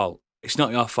not your fault. It's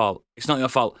not your fault. It's not your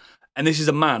fault. And this is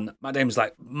a man, Matt Damon's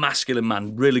like masculine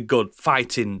man, really good,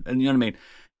 fighting, and you know what I mean?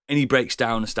 And he breaks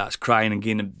down and starts crying and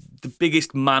giving him the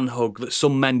biggest man hug that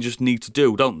some men just need to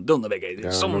do, don't they, Biggie?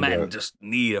 Yeah, some men just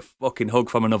need a fucking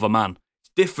hug from another man. It's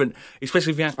different,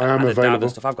 especially if you have a dad and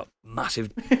stuff. I've got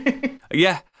massive...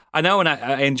 Yeah, I know, and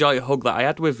I enjoy a hug that I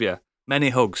had with you. Many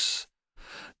hugs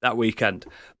that weekend.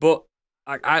 But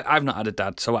I've not had a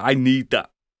dad, so I need that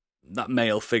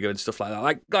male figure and stuff like that.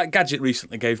 Like Gadget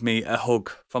recently gave me a hug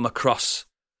from across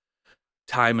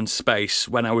time and space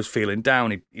when I was feeling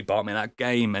down. He bought me that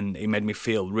game and he made me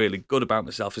feel really good about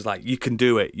myself. He's like, you can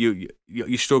do it.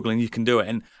 You're struggling, you can do it.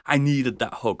 And I needed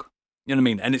that hug. You know what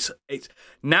I mean? And it's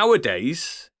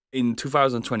nowadays in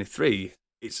 2023,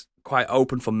 it's quite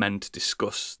open for men to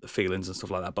discuss the feelings and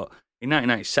stuff like that. But in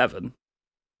 1997,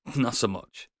 not so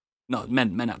much. No,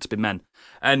 men had to be men.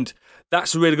 And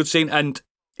that's a really good scene. And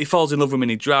he falls in love with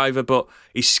Minnie Driver, but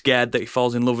he's scared that he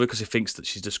falls in love with her because he thinks that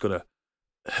she's just going to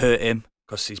hurt him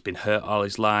because he's been hurt all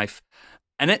his life.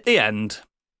 And at the end,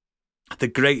 the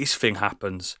greatest thing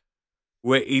happens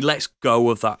where he lets go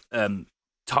of that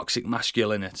toxic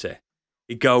masculinity.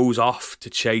 He goes off to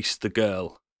chase the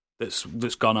girl that's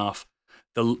gone off,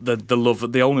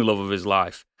 the only love of his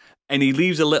life. And he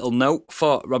leaves a little note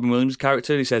for Robin Williams'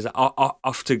 character. He says,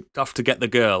 off to get the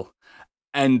girl.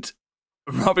 And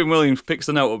Robin Williams picks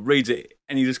the note up, reads it,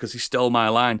 and he just goes, he stole my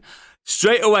line.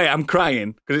 Straight away, I'm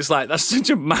crying, because it's like, that's such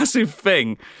a massive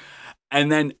thing.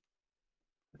 And then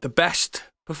the best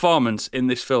performance in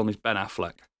this film is Ben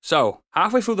Affleck. So,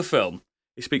 halfway through the film,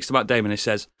 he speaks to Matt Damon, and he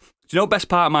says, do you know the best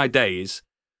part of my day is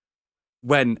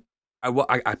when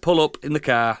I pull up in the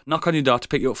car, knock on your door to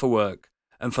pick you up for work,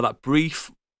 and for that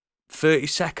brief 30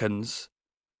 seconds,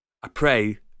 I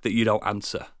pray that you don't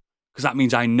answer. Because that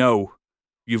means I know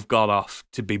you've gone off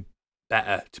to be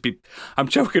better, I'm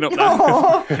choking up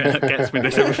now. That gets me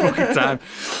this every fucking time.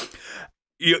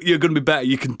 you're going to be better.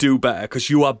 You can do better because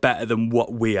you are better than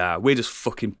what we are. We're just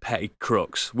fucking petty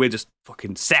crooks. We're just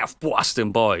fucking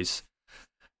South-Boston boys.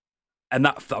 And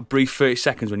that brief 30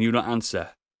 seconds when you don't answer,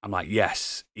 I'm like,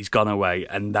 yes, he's gone away.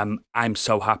 And I'm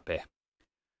so happy.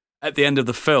 At the end of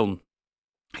the film,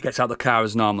 he gets out the car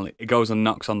as normal. He goes and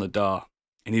knocks on the door.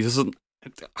 And he doesn't...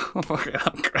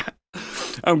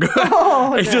 I'm going.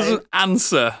 Oh, he no. doesn't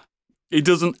answer. He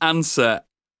doesn't answer.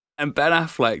 And Ben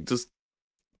Affleck just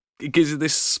he gives you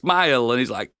this smile and he's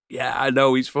like, yeah, I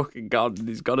know he's fucking gone.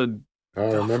 He's gone and I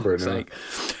remember it now. sake.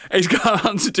 He's gone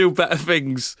on to do better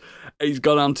things. He's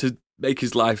gone on to make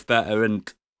his life better.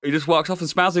 And he just walks off and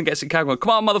smiles and gets in car going,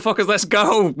 come on, motherfuckers, let's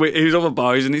go with his other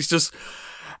boys. And it's just,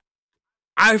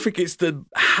 I think it's the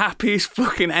happiest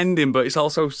fucking ending, but it's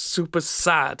also super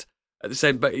sad at the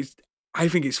same. But I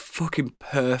think it's fucking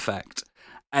perfect,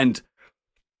 and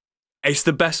it's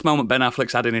the best moment Ben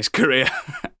Affleck's had in his career.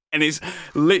 And it's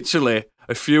literally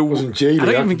a few. Wasn't Geely, I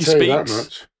don't even think he tell you that speaks.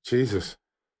 much. Jesus.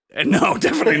 No,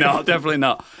 definitely not. Definitely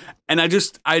not. And I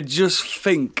just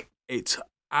think it's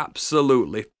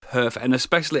absolutely perfect, and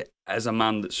especially as a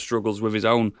man that struggles with his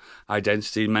own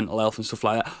identity, mental health, and stuff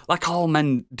like that, like all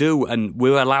men do, and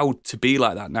we're allowed to be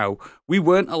like that now. We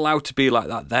weren't allowed to be like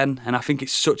that then, and I think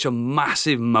it's such a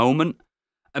massive moment,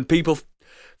 and people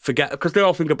forget because they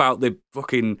all think about the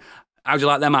fucking how do you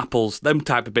like them apples, them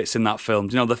type of bits in that film,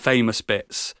 you know, the famous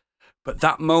bits. But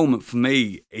that moment for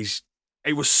me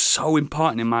it was so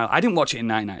important in my life. I didn't watch it in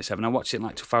 1997. I watched it in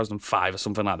like 2005 or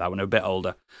something like that when I was a bit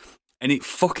older. And it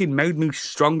fucking made me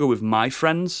stronger with my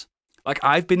friends. Like,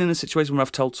 I've been in a situation where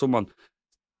I've told someone,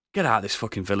 get out of this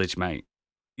fucking village, mate.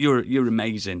 You're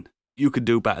amazing. You could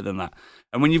do better than that.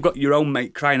 And when you've got your own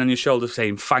mate crying on your shoulder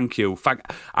saying, thank you,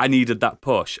 I needed that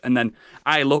push. And then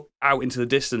I look out into the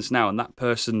distance now and that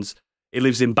he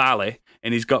lives in Bali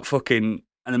and he's got fucking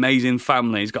an amazing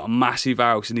family. He's got a massive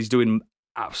house and he's doing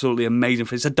absolutely amazing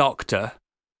things. He's a doctor.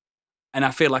 And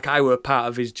I feel like I were a part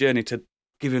of his journey to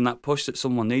give him that push that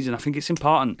someone needs. And I think it's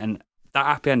important. And that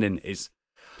happy ending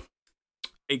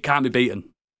it can't be beaten.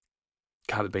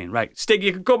 Can't be beaten. Right. Stig,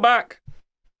 you can come back.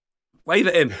 Wave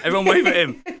at him. Everyone wave at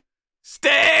him.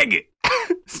 Stig!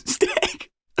 Stig!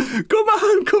 Come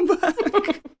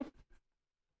back.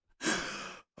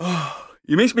 Oh,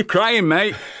 you missed me crying,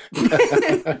 mate.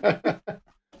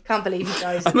 Can't believe he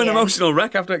dies. I'm an emotional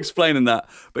wreck after explaining that.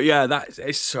 But yeah,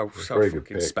 it's so fucking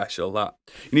pick. special. That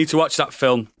you need to watch that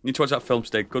film. You need to watch that film,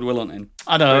 Stig. Good Will Hunting.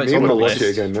 I know. It's I'm on the gonna watch list. it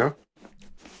again now.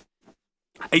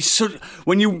 It's so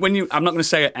when you I'm not going to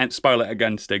say it and spoil it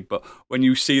again, Stig. But when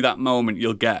you see that moment,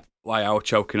 you'll get why I was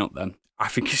choking up. Then I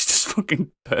think it's just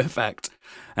fucking perfect.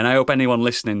 And I hope anyone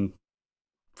listening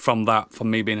from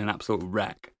me being an absolute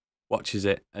wreck, watches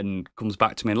it and comes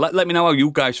back to me and let me know how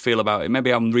you guys feel about it.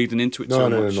 Maybe I'm reading into it No, so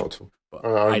no, much. not at all. But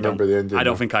I remember the ending. I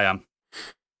don't now. think I am.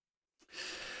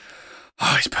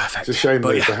 Oh, it's perfect. It's a shame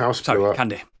But that the house blew sorry, up.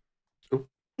 Candy. Oh.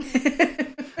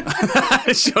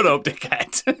 Shut up,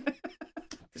 dickhead.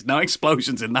 There's no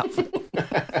explosions in that film.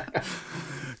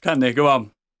 Candy, go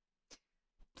on.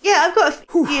 Yeah, I've got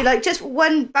a few, like just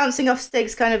one bouncing off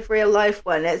Stig's kind of real life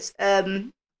one. It's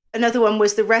another one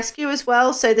was The Rescue as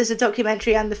well. So there's a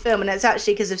documentary and the film, and it's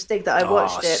actually because of Stig that I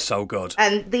watched it. So good.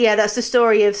 And that's the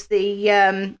story of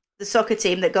the soccer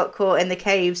team that got caught in the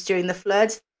caves during the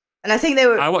flood. And I think they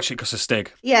were. I watched it because of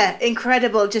Stig. Yeah,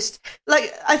 incredible. Just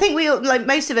like I think we all, like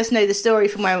most of us know the story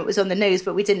from where it was on the news,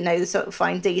 but we didn't know the sort of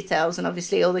fine details. And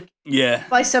obviously,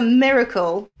 by some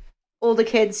miracle, all the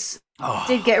kids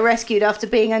did get rescued after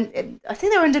being. I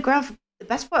think they were underground for the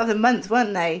best part of the month,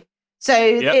 weren't they?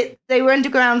 So they were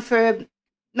underground for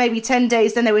maybe 10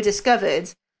 days. Then they were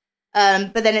discovered,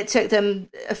 but then it took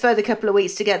them a further couple of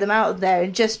weeks to get them out of there.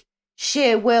 And just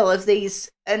sheer will of these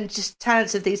and just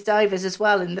talents of these divers as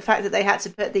well, and the fact that they had to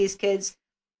put these kids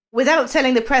without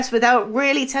telling the press, without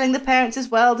really telling the parents as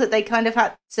well, that they kind of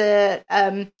had to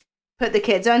put the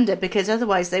kids under, because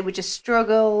otherwise they would just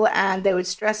struggle and they would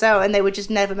stress out and they would just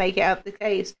never make it out of the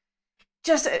caves.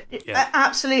 Just an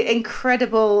absolute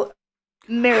incredible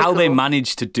miracle. How they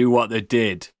managed to do what they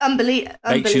did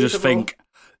makes you just think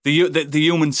the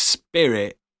human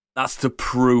spirit. That's the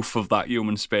proof of that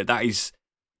human spirit. That is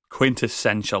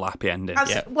quintessential happy ending.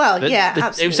 Absolutely.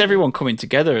 It was everyone coming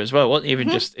together as well. It wasn't even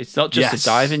just. It's not just the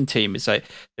diving team. It's like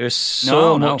there's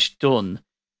so much done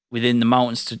within the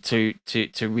mountains to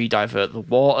re-divert the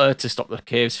water, to stop the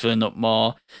caves filling up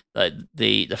more. Like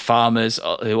the farmers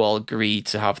who all agreed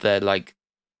to have their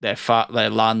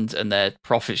land and their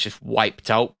profits just wiped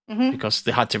out because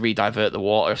they had to re-divert the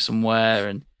water somewhere.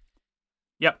 And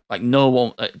like no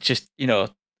one,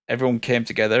 everyone came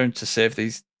together and to save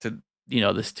this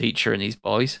teacher and these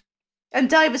boys. And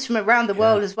divers from around the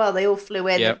world as well. They all flew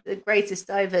in, the greatest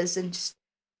divers, and just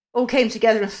all came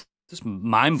together. Just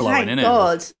mind blowing, isn't it? Thank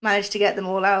God, managed to get them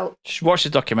all out. Just watch the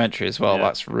documentary as well.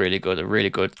 That's really good. Really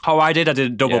good. Oh, I did a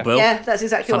double bill. Yeah, that's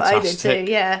exactly what I did too.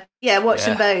 Yeah, watch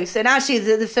them both. And actually,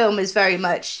 the film is very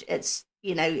much, it's,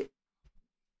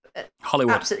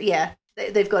 Hollywood. Absolutely, yeah.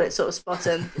 They've got it sort of spot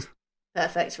on. It's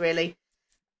perfect, really.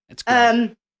 It's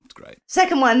great. It's great.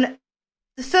 Second one,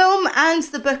 the film and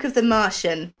the book of The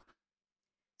Martian.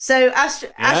 So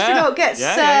astronaut gets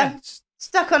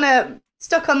stuck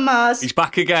on Mars. He's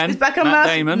back again. He's back on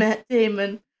Mars. Matt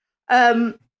Damon.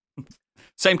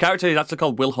 Same character. He's actually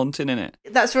called Will Hunting in it.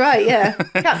 That's right. Yeah,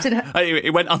 Captain. He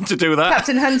went on to do that.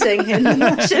 Captain Hunting in The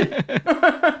Martian.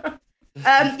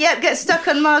 Gets stuck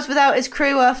on Mars without his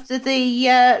crew after the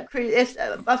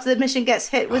after the mission gets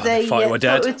hit with thought we're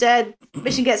dead.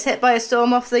 Mission gets hit by a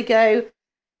storm. Off they go.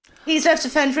 He's left to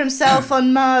fend for himself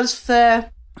on Mars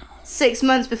for 6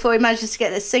 months before he manages to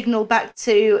get the signal back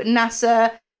to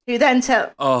NASA, who then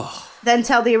tell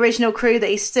the original crew that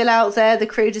he's still out there. The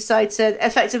crew decide to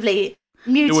effectively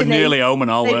mutiny. They were nearly home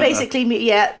and all. They basically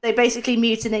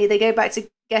mutiny. They go back to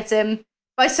get him.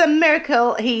 By some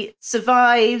miracle, he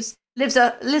survives. Lives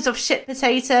off shit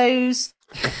potatoes.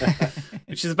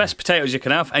 Which is the best potatoes you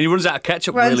can have. And he runs out of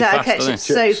ketchup really fast. Runs out of ketchup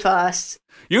so fast.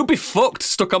 You'd be fucked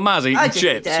stuck on Mars eating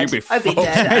chips. You'd be fucked. I'd be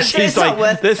dead. She's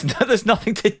like, there's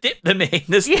nothing to dip them in.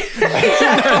 There's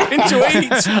nothing to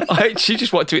eat. She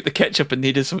just wanted to eat the ketchup and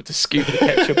needed something to scoop the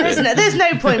ketchup in. There's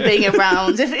no point being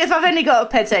around. If I've only got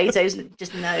potatoes,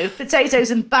 just no. Potatoes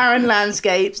and barren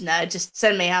landscapes, no, just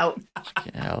send me out.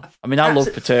 Yeah. I mean, I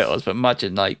love potatoes, but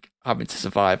imagine having to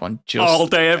survive on just all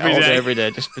day, every day,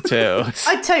 just potatoes.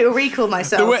 I'd total recall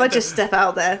myself. I'd just step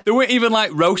out there. There weren't even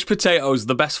roast potatoes,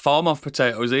 the best form of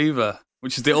potatoes either,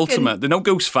 which is the ultimate. There's no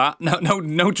goose fat,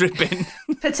 no dripping.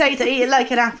 Potato, eat it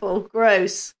like an apple.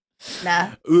 Gross.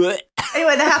 Nah. Anyway,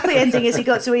 the happy ending is he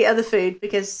got to eat other food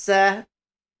because they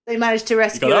managed to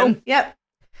rescue him. Yep.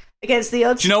 Against the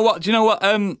odds. Do you know what?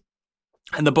 In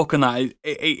the book and that,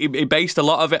 it based a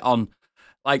lot of it on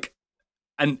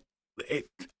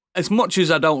as much as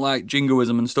I don't like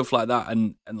jingoism and stuff like that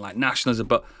and nationalism,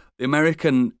 but the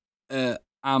American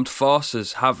armed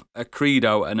forces have a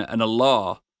credo and a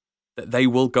law that they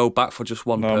will go back for just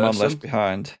one person. No man left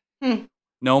behind.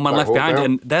 No man left behind.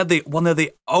 And they're one of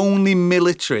the only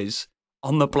militaries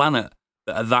on the planet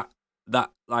that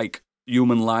are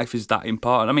human life is that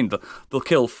important. I mean, they'll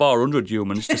kill 400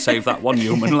 humans to save that one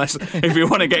human, if you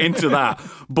want to get into that.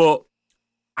 But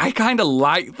I kind of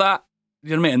like that. You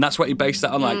know what I mean? And that's what he based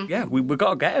that on. We've got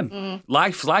to get him.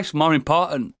 Life's more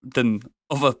important than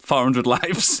other 400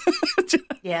 lives.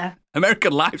 Yeah.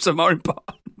 American lives are more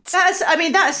important.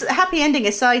 That's happy ending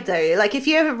aside though. If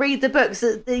you ever read the books,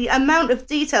 the amount of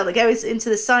detail that goes into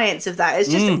the science of that is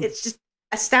just it's just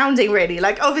astounding, really.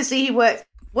 Obviously he worked.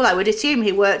 Well, I would assume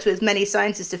he worked with many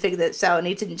scientists to figure this out, and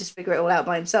he didn't just figure it all out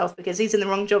by himself because he's in the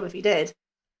wrong job if he did.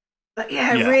 But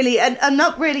really, and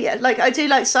not really. I do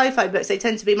like sci-fi books; they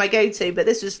tend to be my go-to. But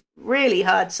this was really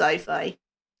hard sci-fi,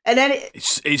 and then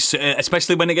it's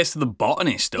especially when it gets to the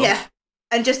botany stuff. Yeah,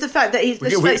 and just the fact that he's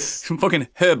some fucking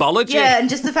herbology. Yeah, and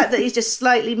just the fact that he's just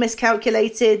slightly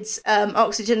miscalculated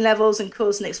oxygen levels and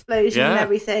caused an explosion and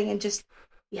everything, and just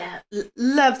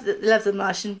love the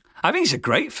Martian. I think it's a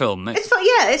great film. It's fun.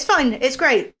 Yeah, it's fun. It's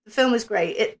great. The film is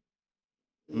great. It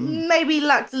maybe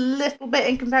lacked a little bit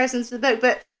in comparison to the book,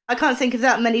 but I can't think of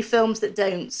that many films that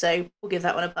don't, so we'll give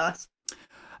that one a pass.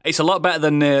 It's a lot better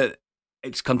than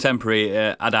its contemporary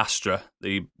Ad Astra,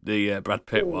 the Brad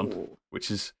Pitt one,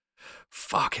 which is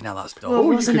fucking hell, that's dope.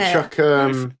 You could chuck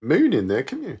Moon in there,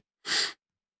 couldn't you?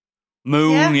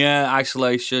 Moon,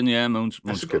 Isolation, Moon's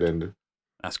that's a good ending.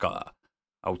 That's got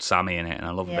old Sammy in it, and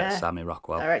I love a bit of Sammy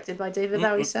Rockwell. Directed by David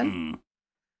Bowie's son.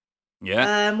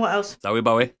 Yeah. What else? Zoe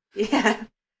Bowie. Yeah.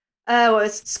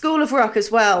 School of Rock as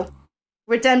well.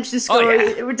 Redemption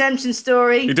story. Redemption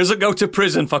story. He doesn't go to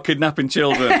prison for kidnapping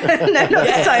children. No, not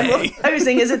this time.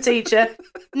 Posing as a teacher.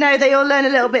 No, they all learn a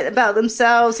little bit about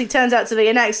themselves. He turns out to be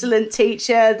an excellent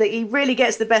teacher. That he really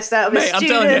gets the best out of his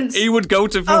students. I'm telling you, he would go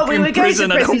to fucking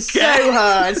prison. I don't care. So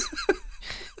hard.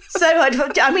 So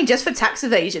hard. I mean, just for tax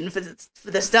evasion for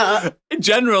the start. In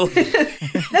general.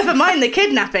 Never mind the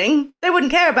kidnapping. They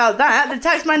wouldn't care about that. The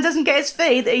taxman doesn't get his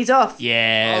fee. That he's off.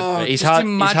 Yeah, he's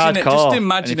hardcore. Just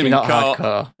imagine him in court.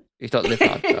 Hardcore. He's not live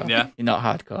hardcore. You're not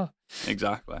hardcore.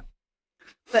 Exactly.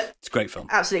 But it's a great film.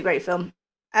 Absolutely great film.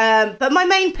 But my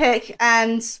main pick,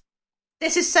 and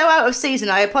this is so out of season,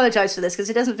 I apologise for this because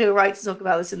it doesn't feel right to talk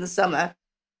about this in the summer.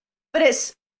 But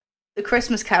it's The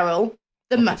Christmas Carol.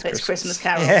 The Muppets Christmas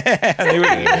Carol.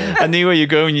 Yeah, I knew where you're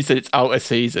going when you said it's out of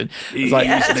season. It's like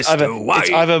it's either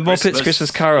Muppets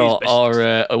Christmas Carol or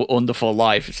A Wonderful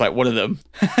Life. It's like one of them.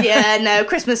 Yeah, no,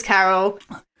 Christmas Carol.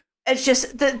 It's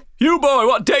just the You boy,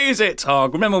 what day is it? Oh,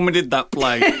 remember when we did that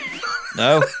play?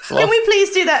 No. Can we please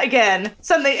do that again?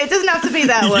 Something. It doesn't have to be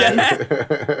that one.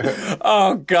 Yeah.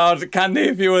 Oh God, Candy,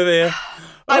 if you were there.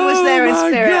 I was there in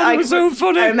spirit. God, it was so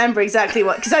funny. I remember exactly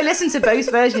what, because I listened to both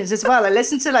versions as well. I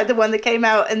listened to like the one that came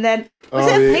out, and then was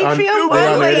it a Patreon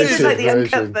one where you did like the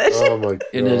uncut version? Oh my God.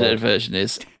 The unedited version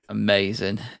is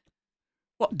amazing.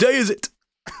 What day is it?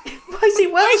 Why is he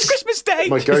Welsh? It's Christmas Day.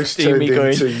 My ghost See turned me into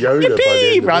going, Yoda by the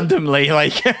end of it. randomly,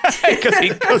 like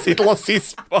because he'd lost his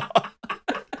spot.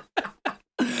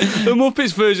 The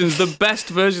Muppets version is the best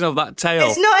version of that tale.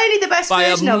 It's not only the best By a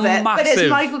version of it, but it's massive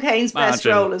Michael Caine's best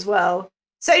margin. role as well.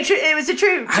 So it was a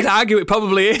true I'd argue it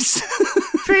probably is.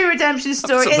 true redemption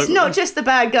story. It's Absolutely. not just the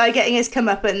bad guy getting his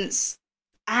comeuppance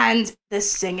and the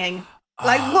singing.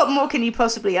 Like, what more can you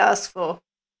possibly ask for?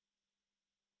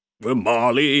 We're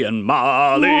Marley and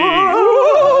Marley.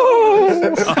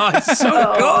 Oh, it's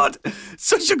so good.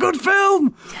 Such a good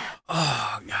film.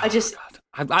 Oh, God.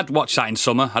 I'd watch that in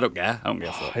summer. I don't care. I don't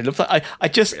care for it. I love that. I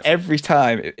just every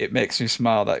time it makes me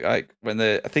smile. That like when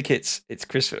I think it's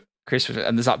Christmas,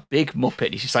 and there's that big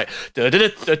Muppet. He's just like da da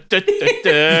da da da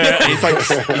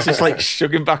da. He's just like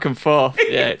shugging back and forth.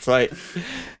 Yeah, it's like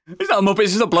It's not a Muppet.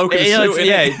 It's just a bloke in a suit.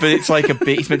 Isn't it? but it's like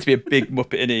he's meant to be a big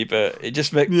Muppet, isn't he? But it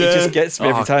just it just gets me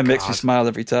every time. Makes me smile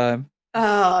every time.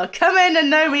 Oh, come in and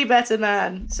know me better,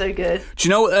 man. So good. Do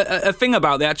you know a thing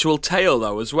about the actual tale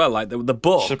though as well? Like the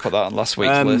book. Should have put that on last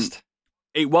week's list.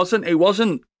 It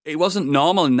wasn't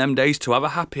normal in them days to have a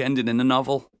happy ending in a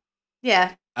novel,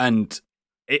 Yeah. and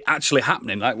it actually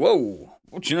happening. Like, whoa,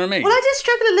 do you know what I mean? Well, I did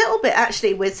struggle a little bit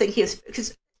actually with thinking of,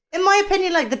 because in my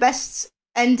opinion, like the best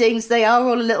endings, they are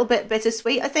all a little bit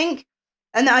bittersweet, I think.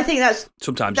 And I think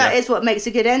Sometimes that is what makes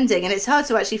a good ending. And it's hard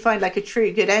to actually find like a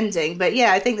true good ending. But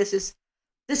yeah, I think this is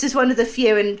one of the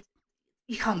few, and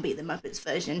you can't beat the Muppets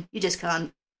version. You just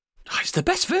can't. Oh, it's the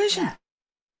best version.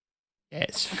 Yeah,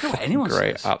 it's I don't know what anyone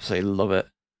great. says. Absolutely love it.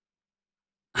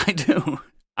 I do.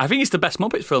 I think it's the best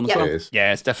Muppets film as Yeah. well. It is.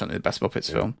 Yeah, it's definitely the best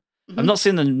Muppets film. Mhm. I've not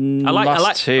seen the I like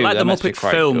last two. the They're meant to be Muppet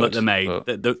quite film good, that they made.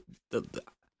 but-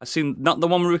 I've seen not the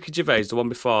one with Ricky Gervais, the one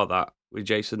before that with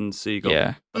Jason Segel.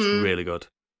 Yeah. That's really good.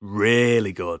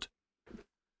 Really good.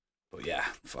 But yeah,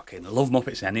 fucking I love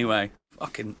Muppets anyway.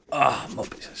 Fucking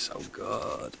Muppets are so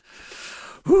good.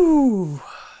 Woo.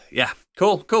 Yeah.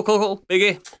 Cool.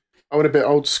 Biggie. I went a bit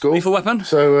old school. Lethal Weapon.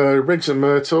 So Riggs and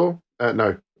Myrtle.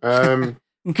 No.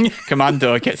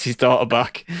 Commando gets his daughter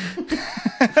back.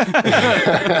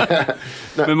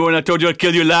 Remember when I told you I'd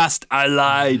kill you last? I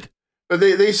lied. But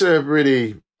these are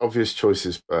really obvious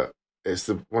choices, but it's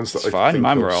the ones that It's I fine. think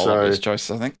Mine of. were all So, obvious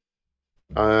choices, I think.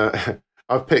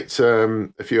 I've picked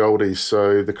a few oldies.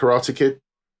 So the Karate Kid,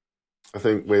 I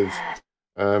think, with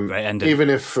Great ending. even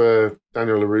if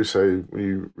Daniel LaRusso, when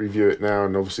you review it now,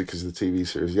 and obviously because of the TV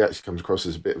series, he actually comes across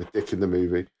as a bit of a dick in the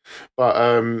movie. But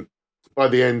by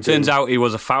the end, Turns out he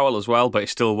was a foul as well, but he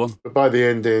still won. But by the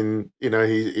ending, you know,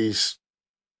 he's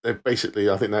basically,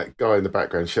 I think that guy in the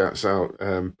background shouts out,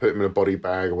 put him in a body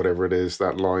bag or whatever it is,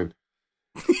 that line.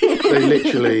 They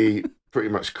literally pretty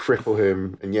much cripple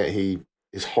him, and yet he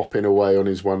is hopping away on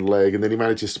his one leg, and then he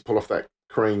manages to pull off that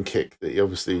crane kick that he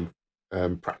obviously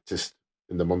practiced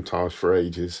in the montage for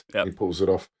ages. Yep. He pulls it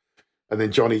off. And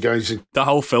then Johnny goes and The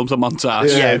whole film's a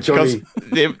montage. Yeah, Johnny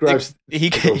grabs-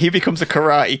 he becomes a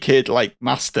Karate Kid like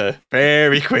master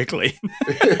very quickly.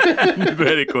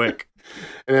 Very quick.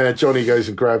 and Johnny goes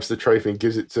and grabs the trophy and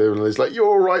gives it to him, and he's like, "You're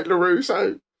all right,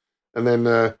 LaRusso." And then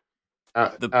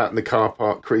out in the car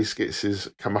park, Kreese gets his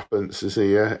comeuppance as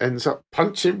he ends up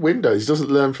punching windows. He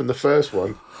doesn't learn from the first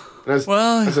one. And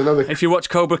has another. If you watch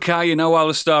Cobra Kai, you know how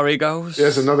the story goes. He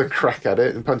has another crack at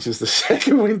it and punches the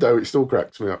second window, which still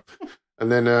cracks me up.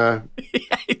 And then Yeah,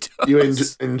 it does. you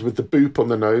end with the boop on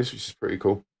the nose, which is pretty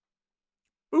cool.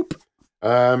 Boop.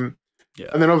 Yeah.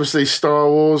 And then obviously Star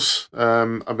Wars.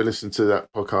 I've been listening to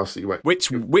that podcast that you won't. Which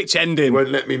You ending? won't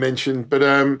let me mention, but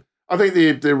I think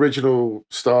the original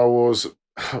Star Wars,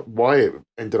 why it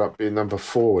ended up being number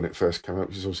 4 when it first came out,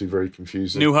 which is obviously very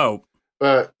confusing. New Hope.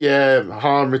 But yeah,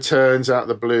 Han returns out of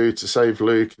the blue to save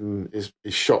Luke, and his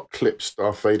shot clips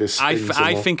Darth Vader.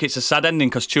 I think it's a sad ending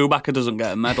because Chewbacca doesn't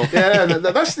get a medal. Yeah,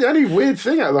 that's the only weird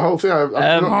thing out of the whole thing. I'm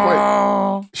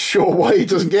not quite sure why he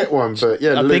doesn't get one, but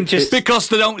yeah, I Luke think just Because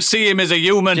they don't see him as a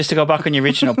human. just to go back on your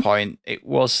original point, it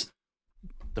was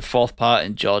the 4th part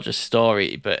in George's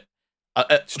story, but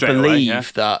I Straight away, believe yeah.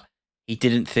 that he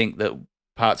didn't think that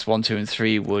parts 1, 2, and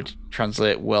 3 would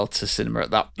translate well to cinema at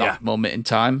that moment in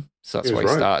time. So that's why he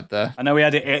started there. I know he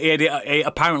had it.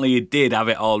 Apparently, he did have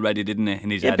it already, didn't he? In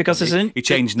his head, because he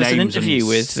changed names. There's an interview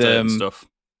with stuff.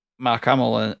 Mark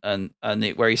Hamill and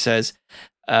where he says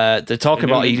they're talking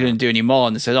about he didn't do any more,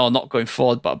 and they said, "Oh, not going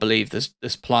forward, but I believe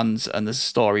there's plans and there's a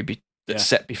story that's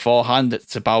set beforehand.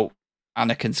 It's about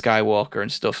Anakin Skywalker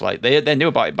and stuff like they knew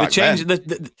about it back then.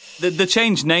 They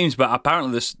changed names, but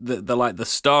apparently the like the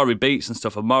story beats and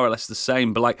stuff are more or less the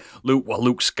same. But like Luke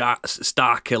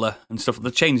Starkiller and stuff,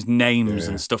 they changed names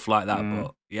and stuff like that.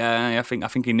 But I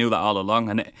think he knew that all along.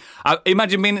 And I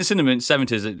imagine being at cinema in the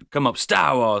 70s, it come up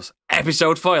Star Wars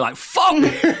Episode 4, you're like fuck,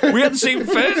 we hadn't seen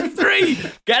first 3,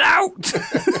 get out.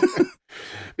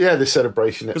 Yeah, the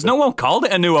celebration because no one called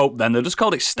it A New Hope then; they just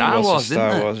called it Star Wars, didn't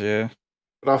they? Star Wars, yeah.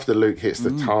 But after Luke hits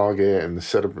the target and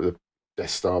the Death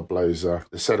Star blows up,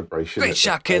 the celebration. Great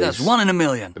shot, kid. That's 1 in a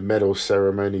million. The medal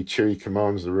ceremony. Chewie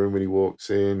commands the room when he walks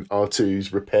in.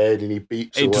 R2's repaired and he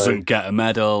beeps away. He doesn't get a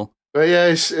medal. But yeah,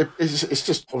 it's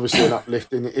just obviously an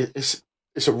uplifting. It's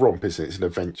a romp, isn't it? It's an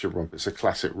adventure romp. It's a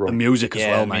classic romp. The music as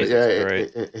well, mate. Yeah,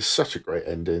 it's such a great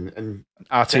ending. And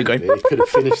R2 going. It could have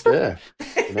finished there.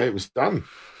 It was done.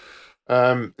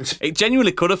 It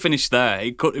genuinely could have finished there.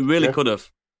 It really could have.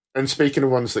 And speaking of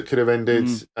ones that could have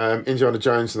ended, Indiana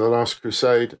Jones and the Last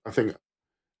Crusade, I think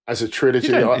as a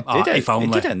trilogy, it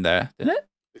did end there, didn't it?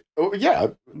 Oh, yeah.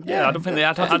 I don't think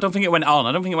I don't think it went on.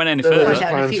 I don't think it went any further.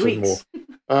 A few weeks.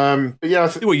 But yeah,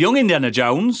 they were young Indiana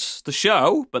Jones, the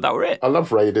show, but that were it. I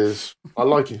love Raiders. I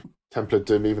like Temple of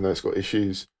Doom, even though it's got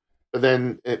issues. But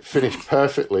then it finished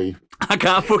perfectly. I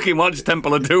can't fucking watch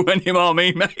Temple of Doom anymore,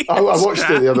 mate. I watched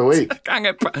it the other week. I can't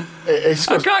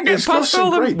get past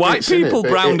all the white people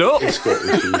browned up. It's got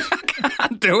issues. I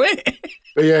can't do it.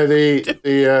 But yeah,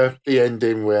 the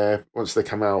ending where once they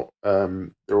come out,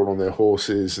 they're all on their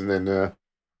horses, and then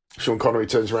Sean Connery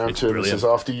turns around to him and says,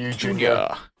 "After you,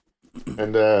 Junior."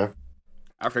 And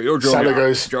after you, Junior. Sally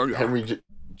goes, Junior. "Henry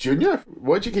Junior?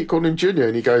 Why'd you keep calling him Junior?"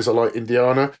 And he goes, "I like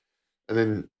Indiana." And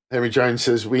then Henry Jones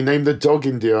says, "We named the dog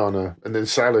Indiana." And then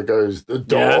Sailor goes, "The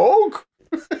dog?"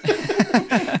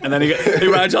 And then he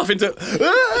rides off into...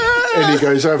 And he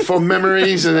goes, "Fond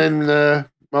memories." And then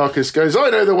Marcus goes, "I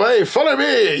know the way, follow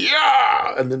me."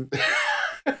 Yeah. And then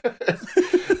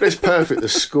it's perfect. The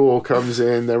score comes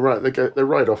in. They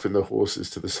ride off in the horses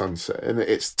to the sunset. And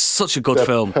it's such a good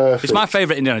film. Perfect. It's my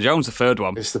favourite Indiana Jones, the third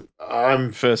one.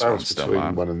 I'm first one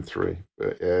between 1 and 3.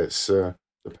 But yeah, it's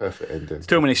the perfect ending.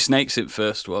 Too many snakes in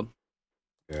first one.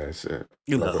 Yeah, it's it.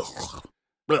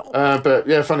 But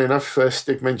yeah, funny enough,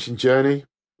 Stig mentioned Journey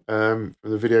from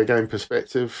the video game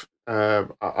perspective.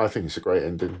 I think it's a great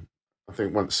ending. I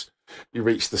think once you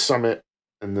reach the summit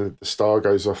and the star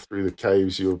goes off through the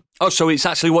caves, so it's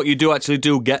actually what you do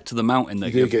get to the mountain.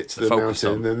 You do get to the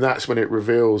mountain, and then that's when it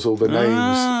reveals all the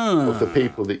names of the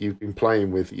people that you've been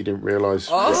playing with that you didn't realise.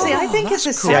 See, I think it's a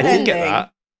cool. sad I did ending. get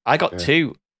that. I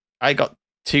got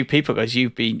two people because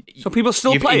you've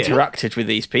interacted with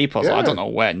these people. So I don't know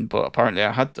when, but apparently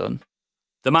I had done.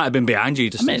 They might have been behind you.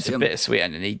 Just it's a bittersweet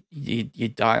ending. You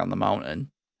die on the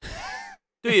mountain.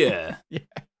 Do you?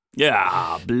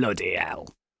 Yeah, bloody hell.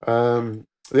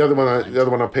 The other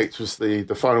one I picked was the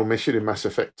final mission in Mass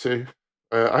Effect 2.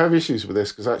 I have issues with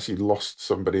this because I actually lost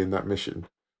somebody in that mission.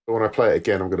 But when I play it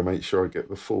again, I'm going to make sure I get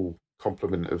the full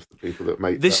complement of the people that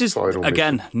make this that is final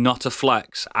again mission. Not a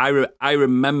flex. I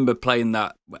remember playing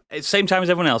that at the same time as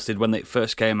everyone else did when it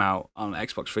first came out on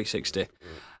Xbox 360,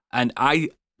 and I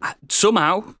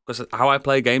somehow, because how I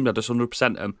play games, I just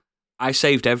 100% them. I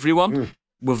saved everyone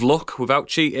with luck, without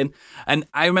cheating, and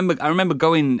I remember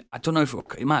going. I don't know if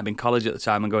it might have been college at the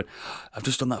time, and going, "I've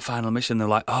just done that final mission." They're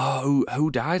like, "Oh, who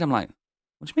died?" I'm like,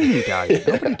 "What do you mean who died?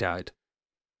 Nobody died."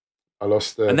 I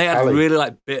lost and they had Ally. really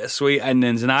like bittersweet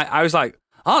endings, and I was like,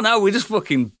 "Oh no, we just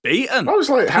fucking beat them." I was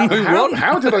like, "How did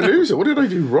I lose it? What did I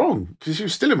do wrong?" Because you were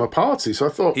still in my party, so I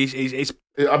thought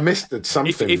I missed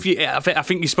something. I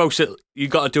think you're supposed to. You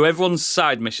got to do everyone's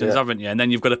side missions, haven't you? And then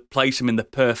you've got to place them in the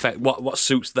perfect what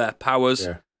suits their powers.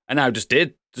 Yeah. And I just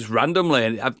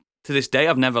randomly, and to this day,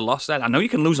 I've never lost that. I know you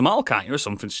can lose them all, can't you, or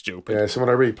something stupid. Yeah, so when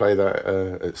I replay that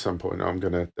at some point, I'm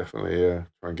going to definitely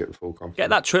try and get the full compliment.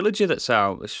 Get that trilogy that's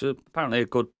out. It's apparently a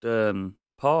good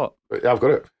part. But yeah, I've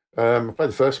got it. I played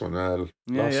the first one last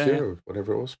year or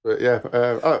whatever it was. But yeah.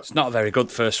 It's not a very good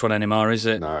first one anymore, is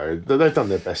it? No, they've done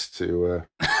their best to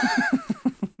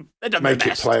make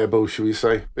it playable, shall we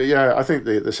say. But yeah, I think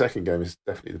the second game is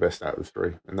definitely the best out of the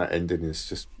 3. And that ending is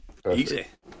just perfect.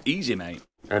 Easy, mate.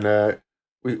 And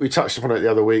we touched upon it the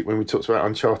other week when we talked about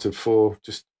Uncharted 4,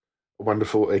 just a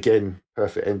wonderful, again,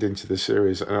 perfect ending to the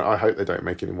series. And I hope they don't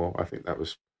make any more. I think that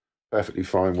was perfectly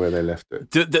fine where they left it.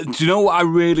 Do you know what I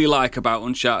really like about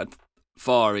Uncharted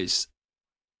 4 is,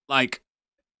 like,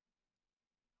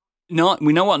 we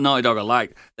know what Naughty Dog are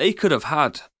like. They could have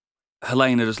had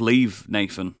Helena just leave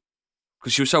Nathan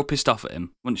because she was so pissed off at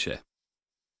him, wasn't she?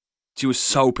 She was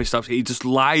so pissed off. He just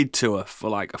lied to her for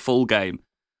like a full game.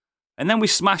 And then we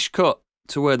smash cut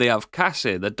to where they have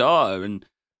Cassie, the daughter, and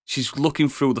she's looking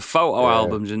through the photo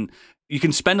albums, and you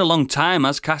can spend a long time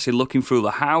as Cassie looking through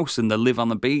the house, and they live on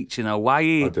the beach in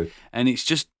Hawaii, and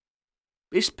it's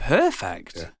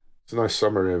perfect. Yeah. It's a nice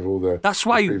summary of all the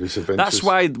previous adventures. That's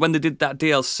why when they did that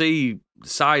DLC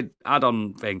side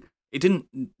add-on thing,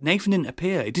 Nathan didn't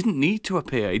appear. He didn't need to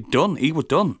appear. He was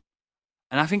done.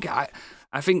 And I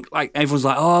think like everyone's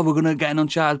like, oh, we're gonna get an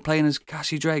Uncharted playing as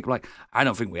Cassie Drake. Like, I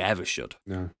don't think we ever should.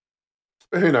 No.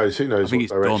 But who knows? Who knows what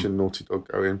direction Naughty Dog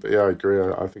go in? But yeah, I agree.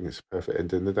 I think it's a perfect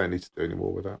ending. They don't need to do any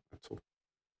more with that at all.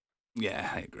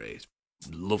 Yeah, I agree. It's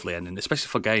a lovely ending, especially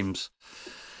for games.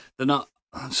 They're not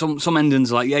some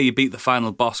endings are like, yeah, you beat the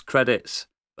final boss credits,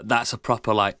 but that's a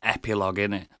proper like epilogue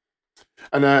in it.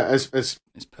 And as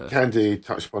Candy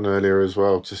touched upon earlier as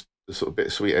well, just the sort of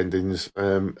bittersweet endings.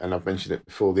 And I've mentioned it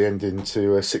before. The ending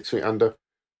to 6 Feet Under.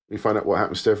 You find out what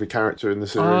happens to every character in the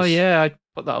series. Oh yeah, I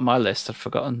put that on my list. I'd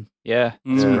forgotten. Yeah,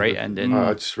 it's a great ending.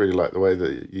 I just really like the way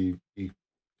that you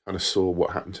kind of saw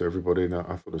what happened to everybody, and I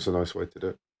thought it was a nice way to do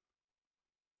it.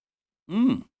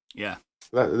 Yeah.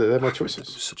 They're my choices.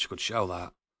 It was such a good show,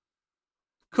 that.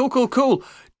 Cool.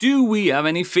 Do we have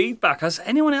any feedback? Has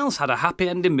anyone else had a happy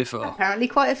ending before? Apparently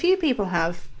quite a few people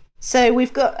have. So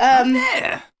we've got...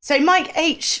 So Mike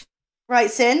H.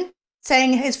 writes in,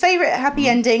 saying his favourite happy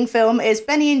ending film is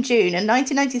Benny and June, a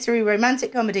 1993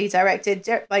 romantic comedy directed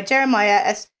by Jeremiah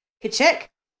S. Kachek,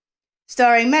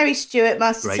 starring Mary Stuart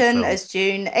Masterton as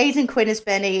June, Aidan Quinn as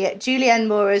Benny, Julianne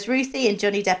Moore as Ruthie, and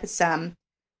Johnny Depp as Sam.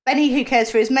 Benny, who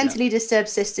cares for his mentally disturbed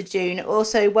sister June,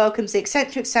 also welcomes the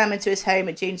eccentric Sam into his home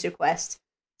at June's request.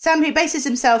 Sam, who bases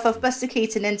himself off Buster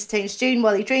Keaton, entertains June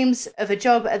while he dreams of a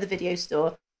job at the video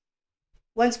store.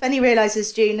 Once Benny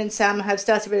realises June and Sam have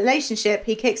started a relationship,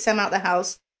 he kicks Sam out the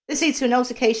house. This leads to an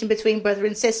altercation between brother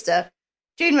and sister.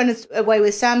 June runs away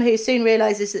with Sam, who soon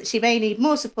realises that she may need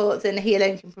more support than he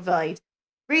alone can provide.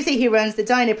 Ruthie, who runs the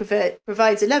diner,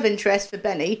 provides a love interest for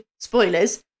Benny.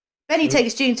 Spoilers. Benny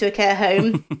takes June to a care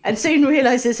home and soon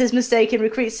realises his mistake and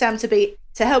recruits Sam to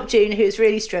help June, who is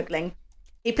really struggling.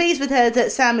 He pleads with her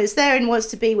that Sam is there and wants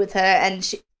to be with her, and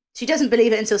she doesn't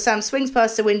believe it until Sam swings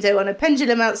past the window on a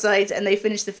pendulum outside, and they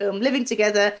finish the film living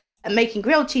together and making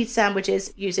grilled cheese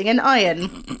sandwiches using an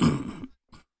iron.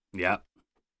 Yeah.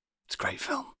 It's a great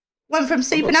film. One from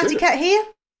Super Natty Cat here.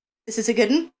 This is a good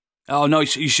one. Oh, no,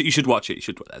 you should watch it. You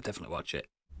should definitely watch it.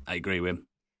 I agree with him.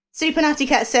 Super Natty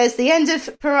Cat says, the end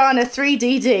of Piranha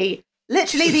 3DD.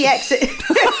 Literally the exit...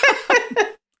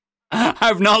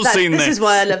 I've not seen this. This is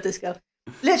why I love this girl.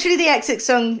 Literally the exit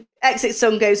song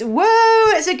goes,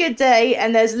 whoa, it's a good day,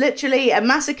 and there's literally a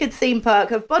massacred theme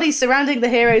park of bodies surrounding the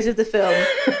heroes of the film.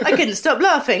 I couldn't stop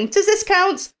laughing. Does this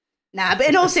count? Nah, but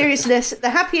in all seriousness,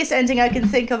 the happiest ending I can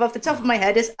think of off the top of my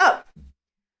head is Up.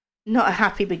 Not a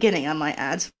happy beginning, I might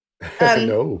add.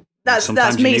 No. That's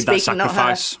me speaking, not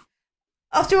her.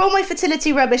 After all my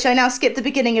fertility rubbish, I now skip the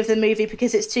beginning of the movie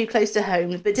because it's too close to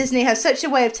home, but Disney has such a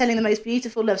way of telling the most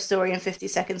beautiful love story in 50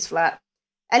 seconds flat.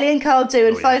 Ellie and Carl do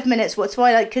in 5 minutes what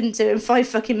Twilight couldn't do in 5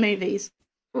 fucking movies.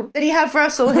 Then you have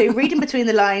Russell, who, reading between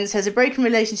the lines, has a broken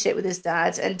relationship with his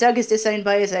dad, and Doug is disowned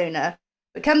by his owner.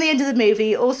 But come the end of the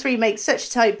movie, all three make such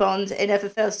a tight bond, it never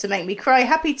fails to make me cry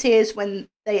happy tears when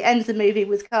they end the movie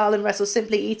with Carl and Russell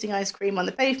simply eating ice cream on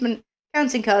the pavement,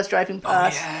 counting cars driving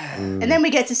past. Oh, yeah. And then we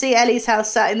get to see Ellie's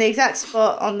house sat in the exact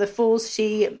spot on the falls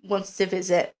she wanted to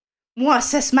visit. Moi,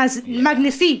 c'est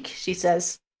magnifique, she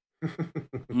says.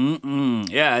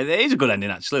 Yeah, it is a good ending,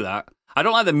 actually, that. I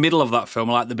don't like the middle of that film.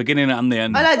 I like the beginning and the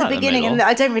end. I like the beginning, and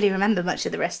I don't really remember much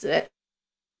of the rest of it.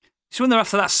 It's when they're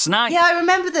after that snipe. Yeah, I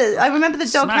remember the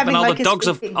dog having all like the dogs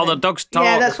all the dogs talk.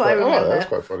 Yeah, that's what I remember. Oh, that's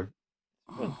quite funny.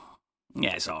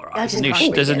 Yeah, it's all right.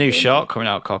 There's a new short coming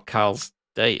out called Carl's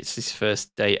Date. It's his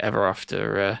first date ever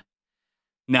after.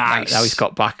 Nice. Now he's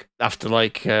got back after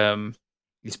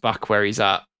he's back where he's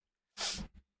at.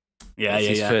 Yeah,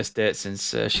 it's his first date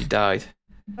since she died.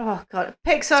 Oh god,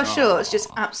 Pixar shorts just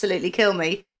absolutely kill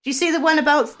me. Do you see the one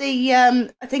about the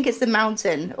I think it's the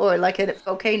mountain or like a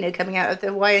volcano coming out of the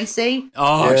Hawaiian Sea?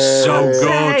 Oh, it's so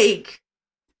good.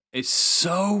 It's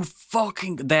so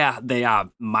fucking. They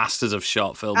are masters of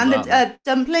short films. And the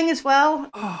dumpling as well.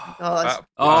 Oh god.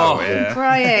 I'm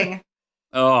crying.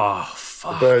 Oh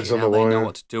fuck. The Birds on the Wire. They know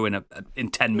what to do in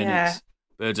 10 minutes.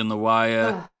 Birds on the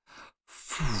Wire.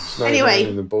 Snowman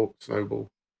in the snowball.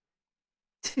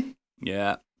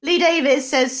 Yeah. Lee Davis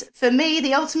says, for me,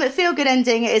 the ultimate feel-good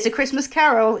ending is A Christmas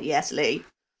Carol. Yes, Lee.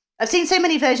 I've seen so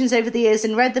many versions over the years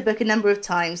and read the book a number of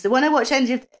times. The one I watch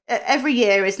every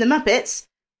year is The Muppets,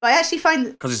 but I actually find...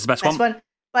 Because it's the best one.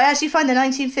 But I actually find the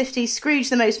 1950s Scrooge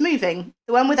the most moving.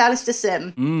 The one with Alistair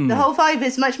Sim. The whole vibe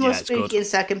is much more spooky and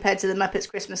sad compared to The Muppets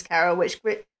Christmas Carol, which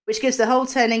gives the whole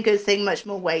turning good thing much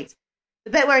more weight.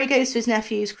 The bit where he goes to his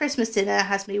nephew's Christmas dinner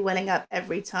has me welling up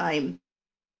every time.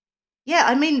 Yeah,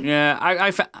 I mean... Yeah,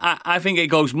 I think it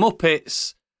goes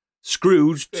Muppets,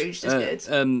 Scrooged. Scrooged is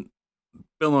good.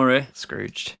 Bill Murray.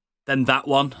 Scrooged. Then that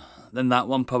one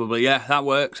probably. Yeah, that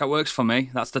works. That works for me.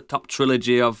 That's the top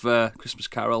trilogy of Christmas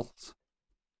carols.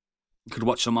 You could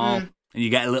watch them all, and you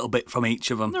get a little bit from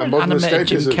each of them. An animated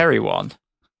Jim Carrey one.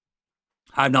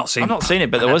 I've not seen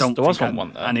it, but there was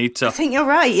one. I need to. I think you're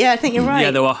right. Yeah, I think you're right.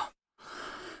 Yeah, there were.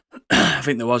 I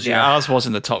think there was. Yeah, ours was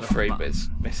in the top 3, but it's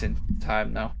missing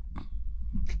time now.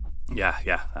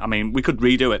 Yeah. I mean, we could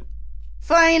redo it.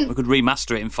 Fine. We could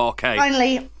remaster it in 4K.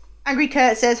 Finally, Angry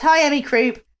Kurt says, "Hi, Emmy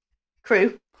crew.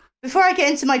 Before I get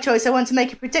into my choice, I want to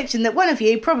make a prediction that one of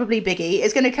you, probably Biggie,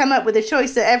 is going to come up with a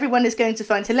choice that everyone is going to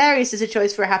find hilarious as a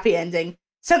choice for a happy ending.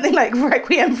 Something like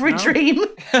Requiem for a Dream."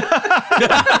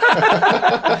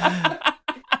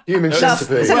 Human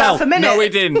centipede. Well, no, we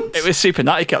didn't. It was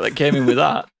Supernatica that came in with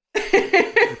that.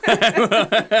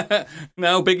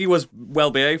 No, Biggie was well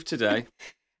behaved today.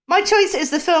 My choice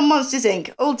is the film Monsters,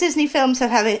 Inc. All Disney films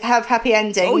have happy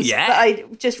endings. Oh, yeah. But I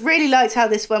just really liked how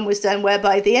this one was done,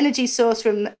 whereby the energy source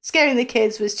from scaring the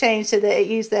kids was changed so that it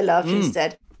used their laughter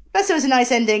instead. Plus, it was a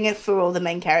nice ending for all the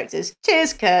main characters.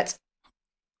 Cheers, Kurt.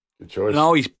 Good choice.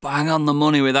 No, he's bang on the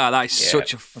money with that. That is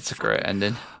That's a great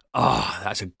ending. Oh,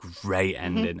 that's a great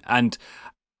ending. And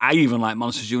I even like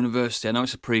Monsters University. I know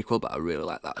it's a prequel, but I really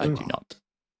like that. I do not.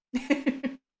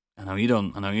 I know you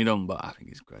don't, but I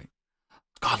think it's great.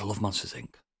 God, I love Monsters,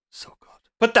 Inc. So good.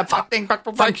 Put that fucking back.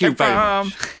 Thank you very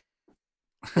much.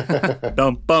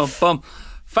 Bum.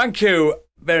 Thank you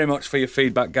very much for your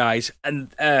feedback, guys.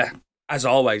 And as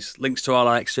always, links to all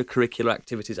our extracurricular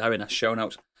activities are in our show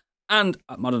notes and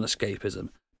at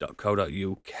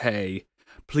modernescapism.co.uk.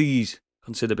 Please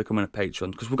consider becoming a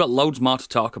patron because we've got loads more to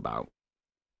talk about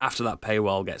after that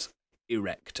paywall gets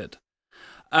erected.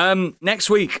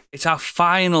 Next week, it's our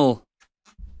final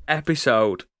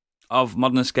episode of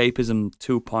Modern Escapism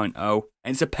 2.0,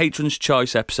 and it's a Patron's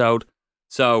Choice episode.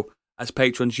 So, as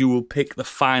patrons, you will pick the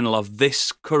final of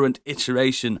this current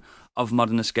iteration of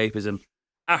Modern Escapism.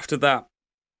 After that,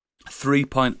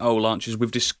 3.0 launches.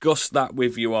 We've discussed that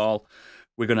with you all.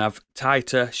 We're going to have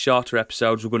tighter, shorter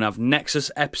episodes. We're going to have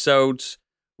Nexus episodes.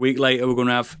 A week later, we're going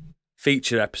to have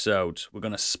feature episodes. We're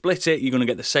going to split it. You're going to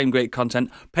get the same great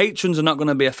content. Patrons are not going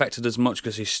to be affected as much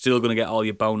because you're still going to get all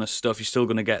your bonus stuff. You're still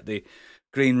going to get the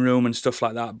green room and stuff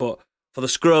like that. But for the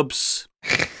scrubs,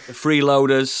 the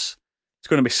freeloaders, it's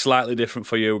going to be slightly different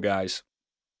for you guys.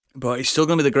 But it's still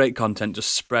going to be the great content,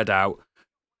 just spread out.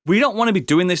 We don't want to be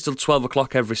doing this till 12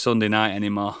 o'clock every Sunday night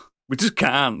anymore. We just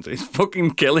can't. It's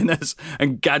fucking killing us.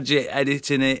 And Gadget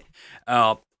editing it,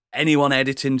 anyone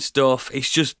editing stuff.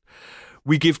 It's just,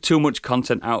 we give too much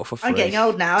content out for free. I'm getting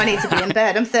old now. I need to be in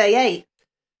bed. I'm 38.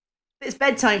 It's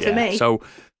bedtime for me. So, I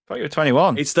thought you were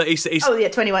 21. It's oh, yeah,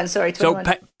 21. Sorry, 21.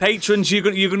 So, patrons, you're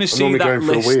going to see that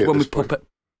list when we put it.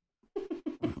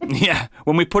 Yeah,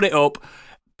 when we put it up,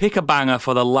 pick a banger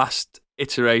for the last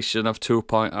iteration of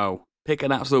 2.0. Pick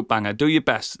an absolute banger. Do your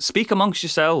best. Speak amongst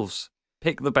yourselves.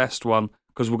 Pick the best one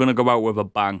because we're going to go out with a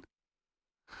bang.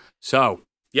 So,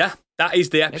 yeah, that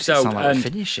is the episode. Sound like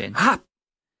finishing.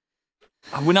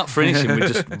 We're not finishing. We're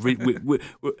just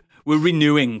we're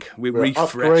renewing. We're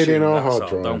refreshing. Upgrading our hard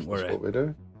drive. Don't worry. That's what we're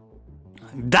doing.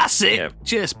 That's it. Yep.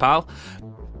 Cheers, pal.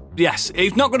 Yes,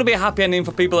 it's not going to be a happy ending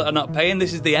for people that are not paying.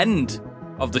 This is the end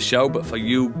of the show, but for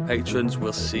you patrons,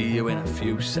 we'll see you in a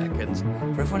few seconds.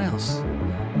 For everyone else,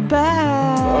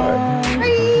 bye.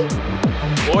 Bye.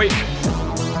 Boy.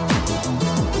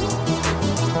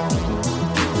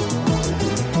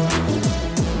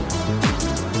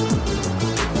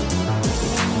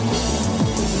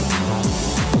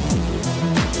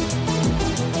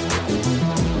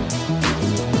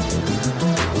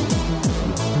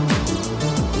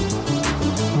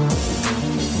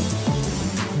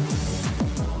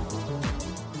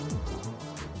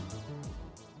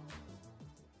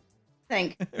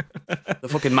 Think. The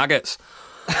fucking maggots.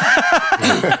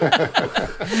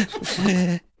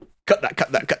 Cut that.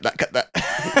 Cut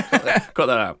that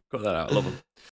out. I love them.